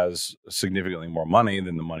funds has significantly more money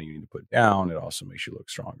than the money you need to put down, it also makes you look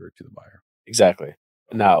stronger to the buyer. Exactly.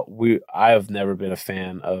 Now, I have never been a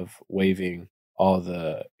fan of waiving all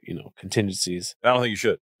the, contingencies. I don't think you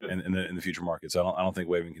should. In the future markets, I don't think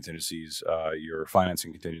waiving contingencies, your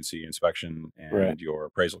financing contingency, inspection, and your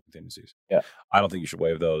appraisal contingencies. Yeah, I don't think you should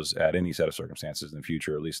waive those at any set of circumstances in the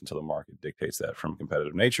future, at least until the market dictates that from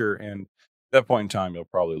competitive nature. And at that point in time, you'll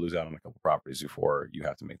probably lose out on a couple properties before you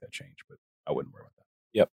have to make that change. But I wouldn't worry about that.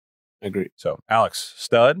 Yep, I agree. So Alex,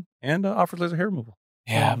 stud, and offered laser hair removal.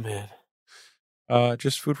 Yeah, man.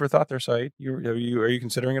 Just food for thought there, Saeed. Are you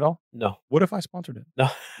considering it all? No. What if I sponsored it? No.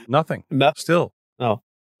 Nothing. No. Still. No.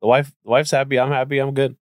 The wife's happy. I'm happy. I'm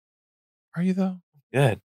good. Are you though?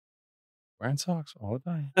 Good. Wearing socks all the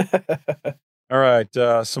time. All right.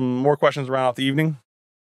 Some more questions around out the evening.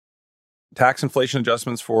 Tax inflation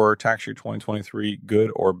adjustments for tax year 2023,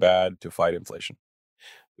 good or bad to fight inflation?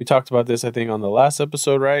 We talked about this, I think, on the last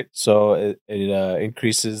episode, right? So it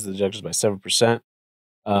increases the deductions by 7%.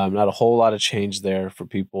 Not a whole lot of change there for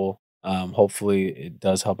people. Hopefully, it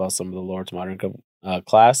does help out some of the lower to moderate income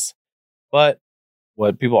class. But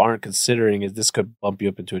what people aren't considering is this could bump you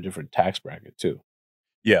up into a different tax bracket too.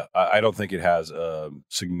 Yeah, I don't think it has a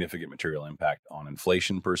significant material impact on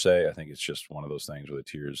inflation per se. I think it's just one of those things where the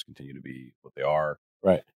tiers continue to be what they are.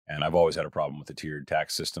 Right. And I've always had a problem with the tiered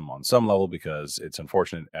tax system on some level because it's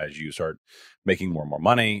unfortunate as you start making more and more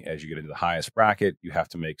money, as you get into the highest bracket, you have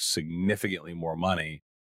to make significantly more money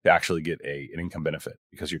to actually get an income benefit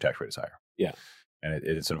because your tax rate is higher. Yeah. And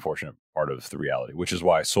it's an unfortunate part of the reality, which is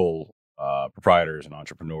why sole proprietors and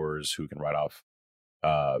entrepreneurs who can write off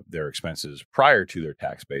their expenses prior to their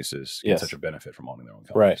tax basis get such a benefit from owning their own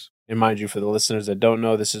companies. Right. And mind you, for the listeners that don't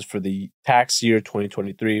know, this is for the tax year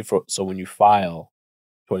 2023. So when you file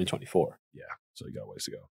 2024. Yeah. So you got a ways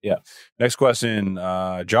to go. Yeah. Next question,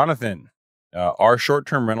 Jonathan. Are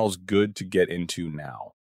short-term rentals good to get into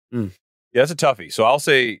now? Yeah, that's a toughie. So I'll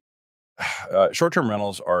say short-term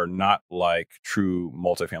rentals are not like true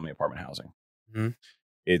multifamily apartment housing. Mm-hmm.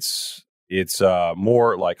 It's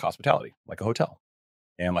more like hospitality, like a hotel.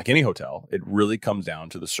 And like any hotel, it really comes down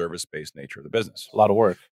to the service-based nature of the business. A lot of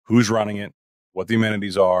work. Who's running it? What the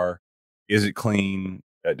amenities are? Is it clean?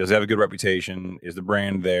 Does it have a good reputation? Is the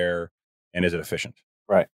brand there? And is it efficient?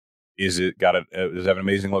 Right. Does it have an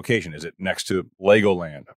amazing location? Is it next to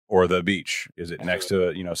Legoland or the beach? Is it next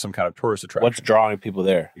to, some kind of tourist attraction? What's drawing people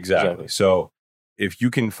there? Exactly. So if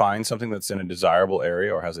you can find something that's in a desirable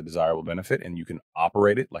area or has a desirable benefit and you can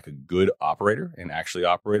operate it like a good operator and actually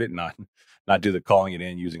operate it, not do the calling it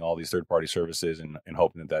in using all these third-party services and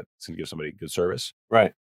hoping that's going to give somebody good service.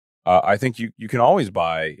 Right. I think you can always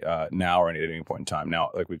buy now or at any point in time.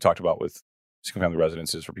 Now, like we've talked about with single-family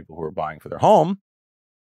residences for people who are buying for their home,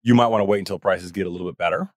 you might want to wait until prices get a little bit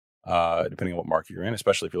better, depending on what market you're in,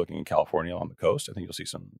 especially if you're looking in California on the coast. I think you'll see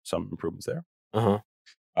some improvements there.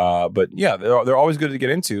 But yeah, they're always good to get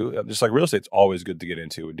into. Just like real estate's always good to get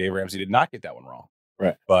into. Dave Ramsey did not get that one wrong.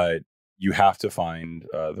 Right. But you have to find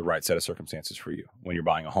the right set of circumstances for you. When you're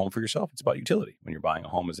buying a home for yourself, it's about utility. When you're buying a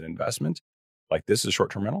home as an investment, like this is a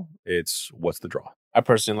short-term rental, it's what's the draw. I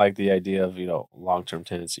personally like the idea of, long-term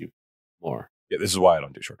tenancy more. Yeah, this is why I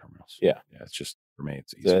don't do short-term rentals. Yeah. It's just, for me,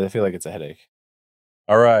 it's easy. I feel like it's a headache.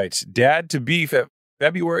 All right. Dad to be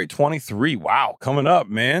February 23. Wow. Coming up,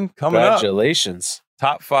 man. Congratulations.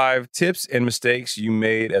 Top 5 tips and mistakes you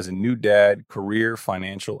made as a new dad, career,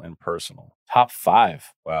 financial, and personal. Top 5.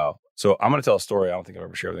 Wow. So I'm going to tell a story I don't think I've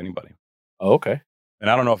ever shared with anybody. Oh, okay. And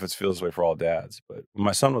I don't know if it feels this way for all dads, but when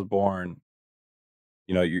my son was born,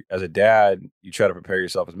 you as a dad, you try to prepare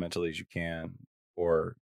yourself as mentally as you can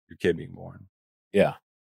for your kid being born. Yeah.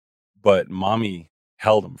 But mommy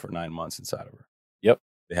held him for 9 months inside of her. Yep.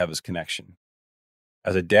 They have this connection.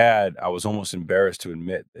 As a dad, I was almost embarrassed to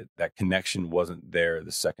admit that connection wasn't there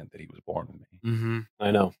the second that he was born with me. Mm-hmm.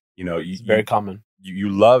 I know. It's very common. You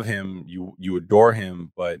love him, you adore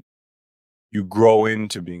him, but you grow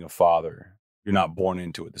into being a father. You're not born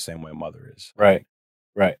into it the same way a mother is. Right.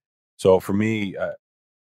 Right. So for me,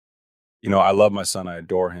 I love my son. I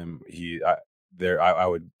adore him. I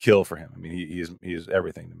would kill for him. I mean, he is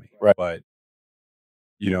everything to me. Right. But,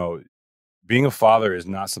 being a father is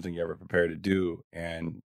not something you ever prepare to do.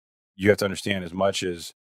 And you have to understand, as much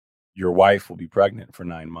as your wife will be pregnant for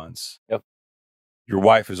 9 months. Yep. Your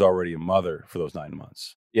wife is already a mother for those 9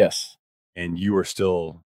 months. Yes. And you are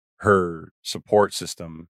still her support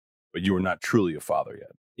system, but you are not truly a father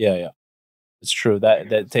yet. Yeah. It's true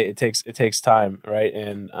it takes time. Right.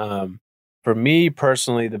 And, for me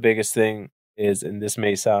personally, the biggest thing is, and this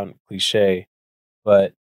may sound cliche,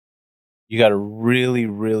 but you got to really,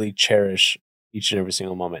 really cherish each and every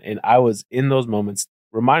single moment. And I was in those moments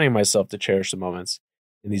reminding myself to cherish the moments,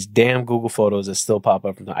 and these damn Google photos that still pop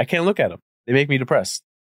up from time. I can't look at them. They make me depressed.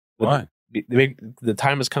 Why? The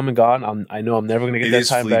time has come and gone. I know I'm never going to get that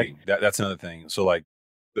time fleeting. back. That's another thing. So like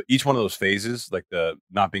each one of those phases, like the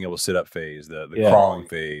not being able to sit up phase, the crawling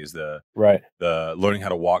phase, the learning how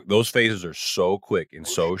to walk, those phases are so quick and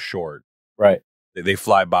so short. Right. They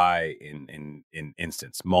fly by in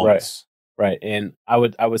instants, moments. Right. And I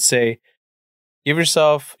would say, give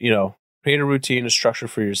yourself, create a routine, a structure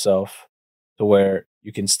for yourself to where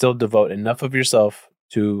you can still devote enough of yourself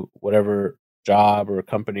to whatever job or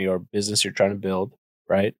company or business you're trying to build,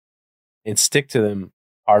 right? And stick to them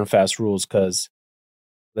hard and fast rules. Because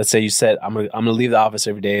let's say you said, I'm gonna leave the office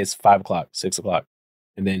every day. It's 5 o'clock, 6 o'clock.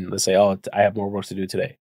 And then let's say, I have more work to do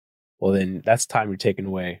today. Well, then that's time you're taking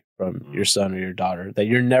away from your son or your daughter that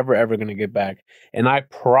you're never, ever going to get back. And I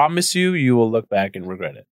promise you, you will look back and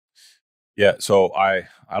regret it. Yeah. So I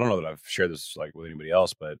don't know that I've shared this like with anybody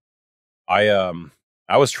else, but I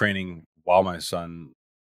was training while my son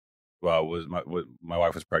my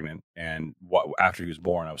wife was pregnant, and after he was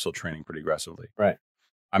born, I was still training pretty aggressively. Right.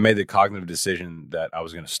 I made the cognitive decision that I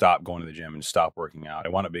was going to stop going to the gym and stop working out.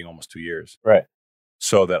 It wound up being almost 2 years. Right.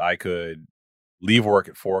 So that I could leave work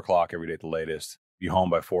at 4:00 every day at the latest, be home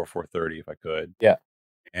by 4:30 if I could. Yeah.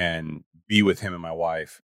 And be with him and my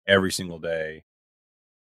wife every single day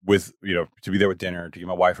with, to be there with dinner, to give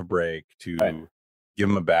my wife a break, to give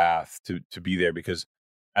him a bath, to be there. Because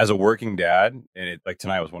as a working dad, and like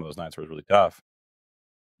tonight was one of those nights where it was really tough.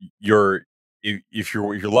 If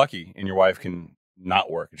you're lucky and your wife can not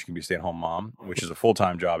work and she can be a stay-at-home mom, which is a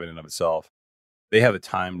full-time job in and of itself, they have the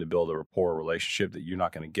time to build a rapport relationship that you're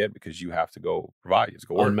not going to get because you have to go provide. You have to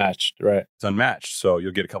go work. Unmatched, right? It's unmatched. So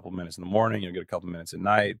you'll get a couple of minutes in the morning, you'll get a couple of minutes at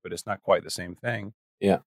night, but it's not quite the same thing.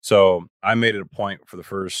 Yeah. So I made it a point for the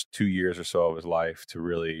first 2 years or so of his life to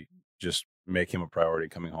really just make him a priority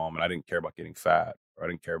coming home. And I didn't care about getting fat, or I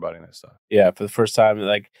didn't care about any of that stuff. Yeah. For the first time,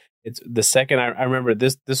 like it's the second I remember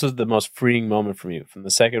this was the most freeing moment for me. From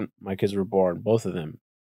the second my kids were born, both of them,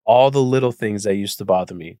 all the little things that used to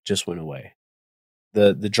bother me just went away.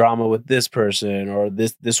 The drama with this person or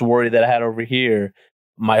this worry that I had over here,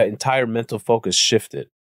 my entire mental focus shifted.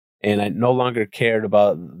 And I no longer cared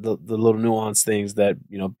about the little nuanced things that,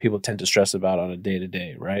 people tend to stress about on a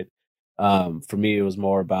day-to-day, right? For me, it was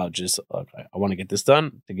more about just, I want to get this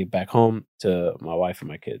done to get back home to my wife and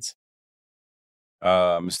my kids.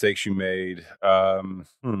 Mistakes you made. I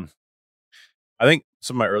think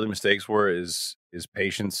some of my early mistakes is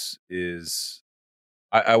patience.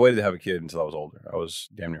 I waited to have a kid until I was older. I was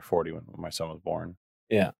damn near 40 when my son was born.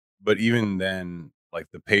 Yeah. But even then, like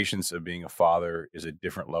the patience of being a father is a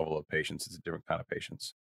different level of patience. It's a different kind of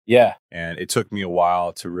patience. Yeah. And it took me a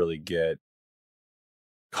while to really get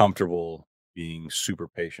comfortable being super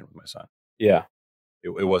patient with my son. Yeah.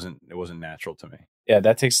 It wasn't natural to me. Yeah,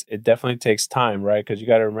 it definitely takes time, right? Because you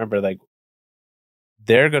got to remember, like,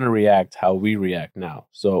 they're going to react how we react now.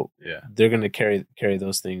 So yeah, they're going to carry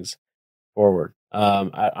those things forward.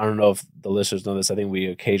 I don't know if the listeners know this. I think we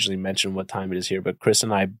occasionally mention what time it is here, but Chris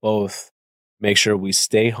and I both make sure we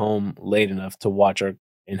stay home late enough to watch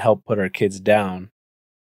and help put our kids down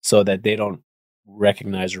so that they don't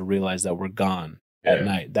recognize or realize that we're gone at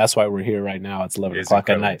night. That's why we're here right now. It's 11 o'clock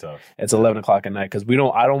at night. Tough. It's 11 o'clock at night because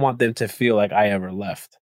I don't want them to feel like I ever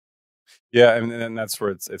left. Yeah, and that's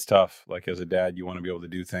where it's tough. Like as a dad, you want to be able to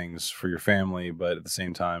do things for your family, but at the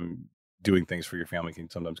same time, doing things for your family can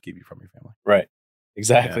sometimes keep you from your family. Right.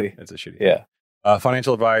 Exactly. Yeah, it's a shitty thing. Yeah.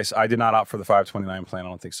 Financial advice. I did not opt for the 529 plan. I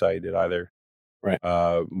don't think Saeed did either. Right.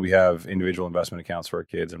 We have individual investment accounts for our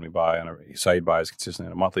kids, and we buy Saeed buys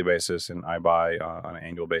consistently on a monthly basis, and I buy on an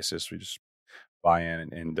annual basis. We just buy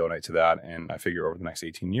in and donate to that. And I figure over the next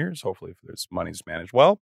 18 years, hopefully, if there's money's managed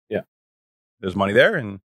well, there's money there,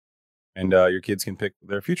 and your kids can pick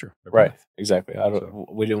their future. Right. Path. Exactly.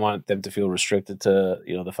 We didn't want them to feel restricted to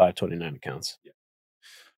the 529 accounts. Yeah.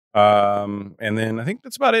 And then I think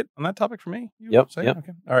that's about it on that topic for me. Yep.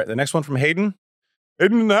 Okay. All right. The next one from Hayden.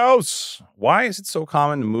 Hayden in the house. Why is it so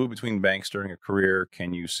common to move between banks during a career?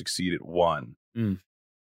 Can you succeed at one?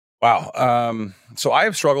 Wow. So I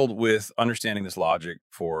have struggled with understanding this logic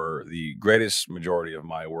for the greatest majority of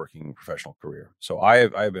my working professional career. So I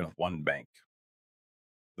have been with one bank,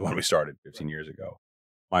 the one we started 15 years ago,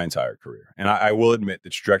 my entire career. And I will admit the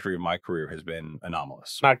trajectory of my career has been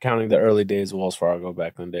anomalous. Not counting the early days of Wells Fargo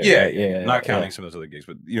back in the day. Yeah. Right? Yeah. Not counting some of those other gigs.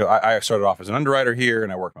 But, I started off as an underwriter here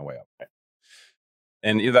and I worked my way up. Right.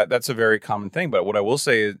 And that's a very common thing. But what I will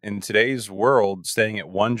say is in today's world, staying at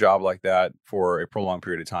one job like that for a prolonged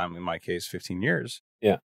period of time, in my case, 15 years,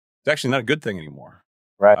 it's actually not a good thing anymore.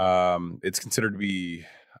 Right. It's considered to be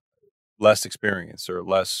less experience or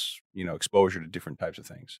less, exposure to different types of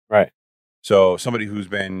things. Right. So somebody who's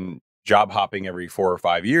been job hopping every 4 or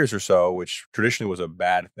 5 years or so, which traditionally was a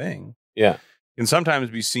bad thing. Yeah. Can sometimes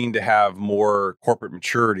be seen to have more corporate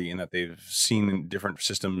maturity in that they've seen different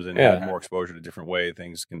systems and had more exposure to different way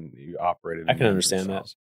things can be operated. I can understand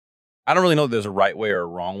that. I don't really know that there's a right way or a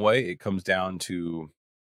wrong way. It comes down to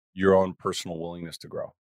your own personal willingness to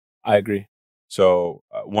grow. I agree. So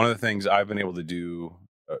one of the things I've been able to do,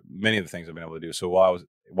 many of the things I've been able to do. So while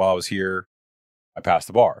I was here, I passed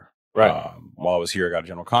the bar. Right. While I was here, I got a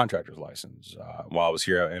general contractor's license. While I was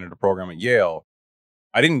here, I entered a program at Yale.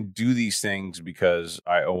 I didn't do these things because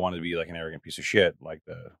I wanted to be like an arrogant piece of shit, like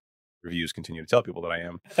the reviews continue to tell people that I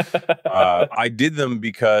am. I did them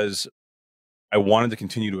because I wanted to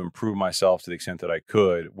continue to improve myself to the extent that I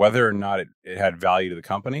could, whether or not it had value to the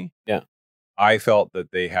company. Yeah. I felt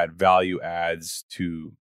that they had value adds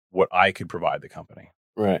to what I could provide the company.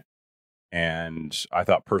 Right. And I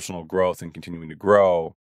thought personal growth and continuing to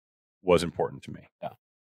grow was important to me. Yeah.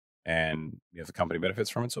 And if the company benefits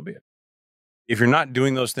from it, so be it. If you're not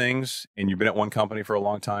doing those things and you've been at one company for a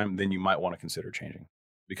long time, then you might want to consider changing,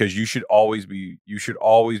 because you should always be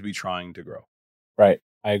trying to grow. Right.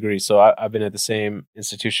 I agree. So I've been at the same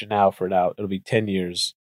institution now it'll be 10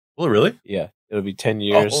 years. Oh, really? Yeah. It'll be 10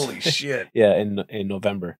 years. Oh, holy shit. Yeah. In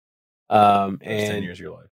November. And 10 years of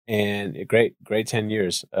your life. And great 10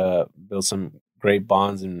 years. Built some great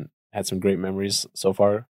bonds and had some great memories so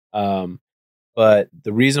far. But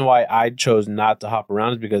the reason why I chose not to hop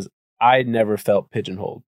around is because I never felt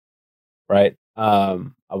pigeonholed. Right. I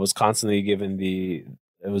was constantly given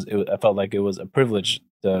I felt like it was a privilege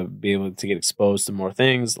to be able to get exposed to more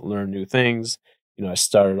things, learn new things. I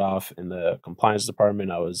started off in the compliance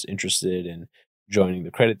department. I was interested in joining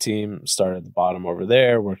the credit team, started at the bottom over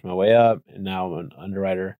there, worked my way up, and now I'm an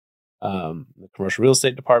underwriter in the commercial real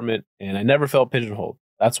estate department. And I never felt pigeonholed.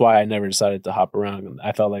 That's why I never decided to hop around.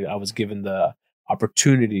 I felt like I was given the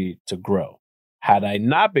opportunity to grow. Had I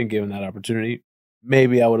not been given that opportunity,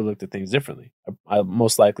 maybe I would have looked at things differently. I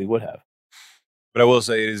most likely would have. But I will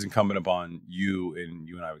say it is incumbent upon you, and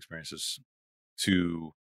you and I have experienced this,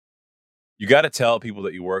 you got to tell people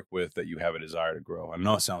that you work with that you have a desire to grow. I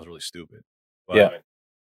know it sounds really stupid, but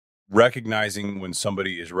recognizing when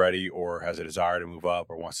somebody is ready or has a desire to move up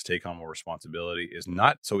or wants to take on more responsibility is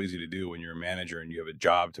not so easy to do when you're a manager and you have a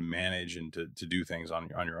job to manage and to do things on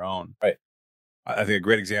your own. Right. I think a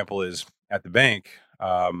great example is at the bank.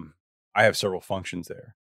 I have several functions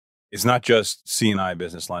there. It's not just C&I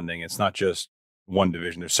business lending. It's not just one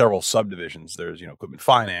division. There's several subdivisions. There's, equipment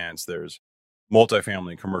finance. There's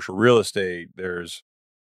multifamily commercial real estate. There's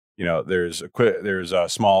a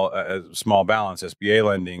small balance SBA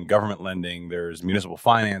lending, government lending. There's municipal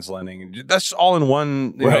finance lending. That's all in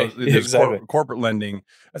one. Right. Exactly. Corporate lending.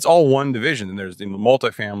 That's all one division. And there's the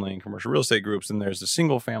multifamily and commercial real estate groups. And there's the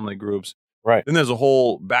single family groups. Right. Then there's a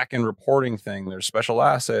whole back end reporting thing. There's special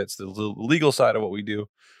assets. There's the legal side of what we do.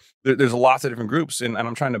 There's lots of different groups, and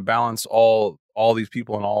I'm trying to balance all these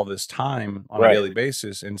people and all this time on a daily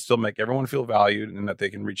basis, and still make everyone feel valued and that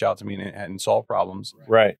they can reach out to me and solve problems.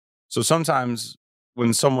 Right. So sometimes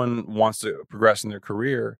when someone wants to progress in their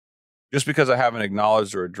career, just because I haven't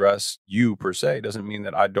acknowledged or addressed you per se, doesn't mean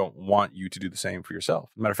that I don't want you to do the same for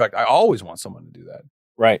yourself. Matter of fact, I always want someone to do that.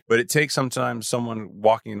 Right. But it takes sometimes someone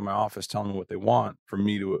walking into my office telling me what they want for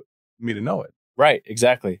me to know it. Right.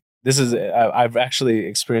 Exactly. I've actually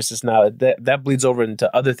experienced this now. That bleeds over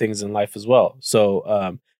into other things in life as well.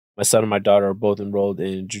 So my son and my daughter are both enrolled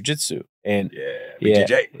in jiu-jitsu. And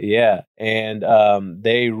and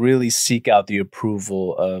they really seek out the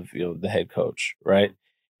approval of the head coach, right?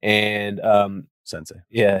 And Sensei.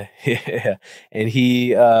 Yeah. And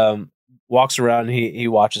he walks around and he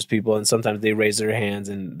watches people, and sometimes they raise their hands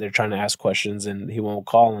and they're trying to ask questions and he won't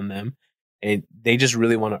call on them, and they just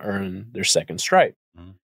really want to earn their second stripe.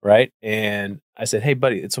 Mm-hmm. Right. And I said, hey,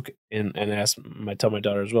 buddy, it's okay. And I tell my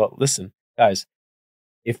daughter as well, listen, guys,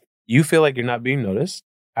 if you feel like you're not being noticed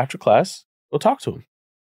after class, go talk to him.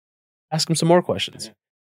 Ask him some more questions. Yeah.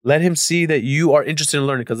 Let him see that you are interested in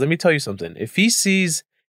learning. Because let me tell you something. If he sees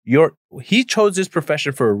he chose this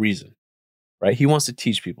profession for a reason, right? He wants to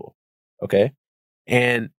teach people. Okay.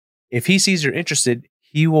 And if he sees you're interested,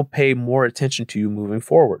 he will pay more attention to you moving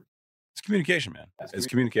forward. It's communication, man. It's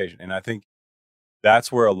communication. And I think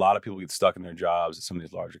that's where a lot of people get stuck in their jobs at some of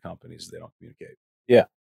these larger companies. They don't communicate. Yeah.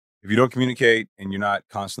 If you don't communicate and you're not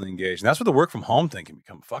constantly engaged, and that's where the work from home thing can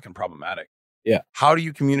become fucking problematic. Yeah. How do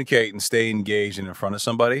you communicate and stay engaged and in front of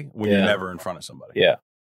somebody when you're never in front of somebody? Yeah.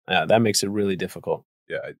 That makes it really difficult.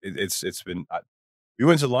 Yeah. It's been, we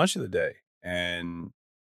went to lunch the other day, and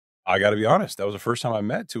I got to be honest, that was the first time I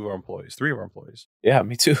met three of our employees. Yeah,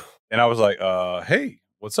 me too. And I was like, hey,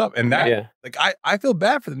 what's up? And that, like, I feel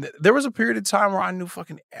bad for them. There was a period of time where I knew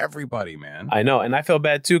fucking everybody, man. I know. And I felt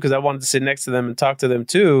bad too, because I wanted to sit next to them and talk to them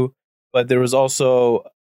too. But there was also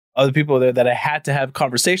other people there that I had to have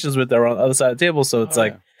conversations with that were on the other side of the table. So it's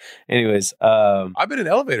anyways. I've been in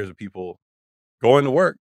elevators with people going to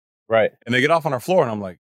work. Right. And they get off on our floor and I'm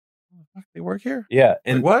like, oh, fuck, they work here? Yeah.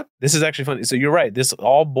 And like, what? This is actually funny. So you're right. This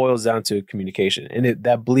all boils down to communication. And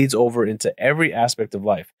that bleeds over into every aspect of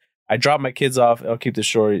life. I dropped my kids off. I'll keep the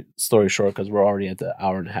story short because we're already at the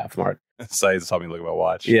 1.5 hour mark. Saeed's helping me look at my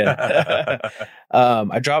watch. Yeah.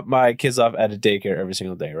 I drop my kids off at a daycare every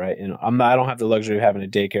single day, right? And I don't have the luxury of having a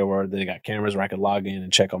daycare where they got cameras where I can log in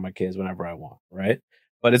and check on my kids whenever I want, right?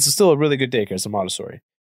 but it's still a really good daycare. It's a Montessori.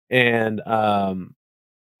 And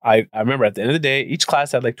I remember at the end of the day, each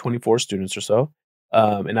class had like 24 students or so.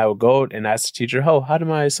 And I would go and ask the teacher, how did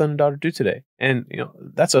my son and daughter do today? And,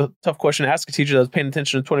 that's a tough question to ask a teacher that was paying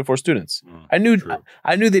attention to 24 students. I knew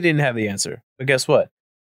they didn't have the answer. But guess what?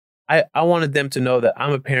 I wanted them to know that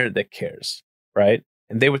I'm a parent that cares, right?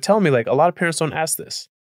 And they would tell me, like, a lot of parents don't ask this.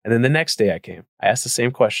 And then the next day I asked the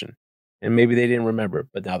same question. And maybe they didn't remember.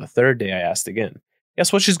 But now the third day I asked again.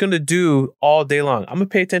 Guess what she's going to do all day long? I'm going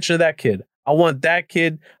to pay attention to that kid. I want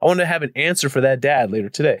to have an answer for that dad later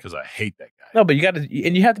today. Because I hate that guy. No, but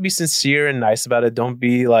you have to be sincere and nice about it. Don't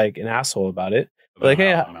be like an asshole about it. Like,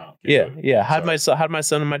 hey, how did my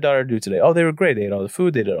son and my daughter do today? Oh, they were great. They ate all the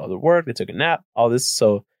food. They did all the work. They took a nap. All this.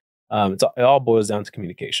 So it all boils down to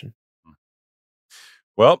communication.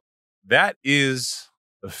 Well, that is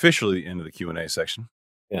officially the end of the Q&A section.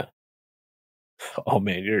 Yeah. Oh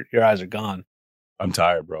man, your eyes are gone. I'm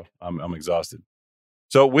tired, bro. I'm exhausted.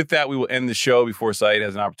 So with that, we will end the show before Saeed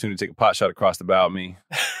has an opportunity to take a pot shot across the bow at me.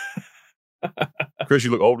 Chris,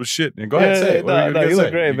 you look old as shit. Go ahead and say it. No, you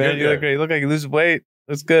look great, man. You look great. You look like you lose weight.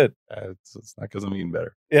 That's good. It's not because I'm eating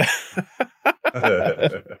better. Yeah.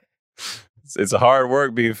 It's a hard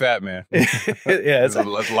work being fat, man. It's a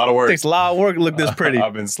lot of work. It takes a lot of work to look this pretty.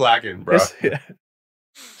 I've been slacking, bro.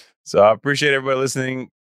 So I appreciate everybody listening.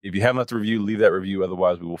 If you haven't left a review, leave that review.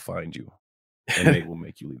 Otherwise, we will find you. And Nate will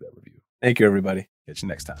make you leave that review. Thank you, everybody. Catch you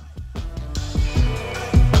next time.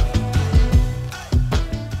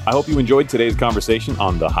 I hope you enjoyed today's conversation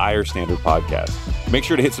on the Higher Standard Podcast. Make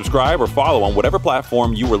sure to hit subscribe or follow on whatever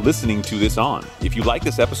platform you are listening to this on. If you like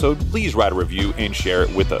this episode, please write a review and share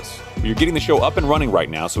it with us. You're getting the show up and running right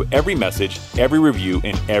now, so every message, every review,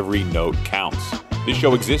 and every note counts. This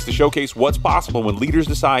show exists to showcase what's possible when leaders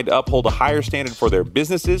decide to uphold a higher standard for their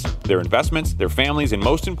businesses, their investments, their families, and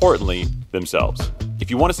most importantly, themselves.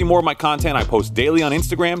 If you want to see more of my content, I post daily on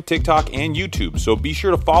Instagram, TikTok, and YouTube, so be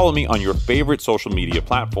sure to follow me on your favorite social media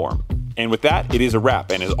platform. And with that, it is a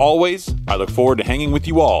wrap. And as always, I look forward to hanging with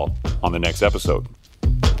you all on the next episode.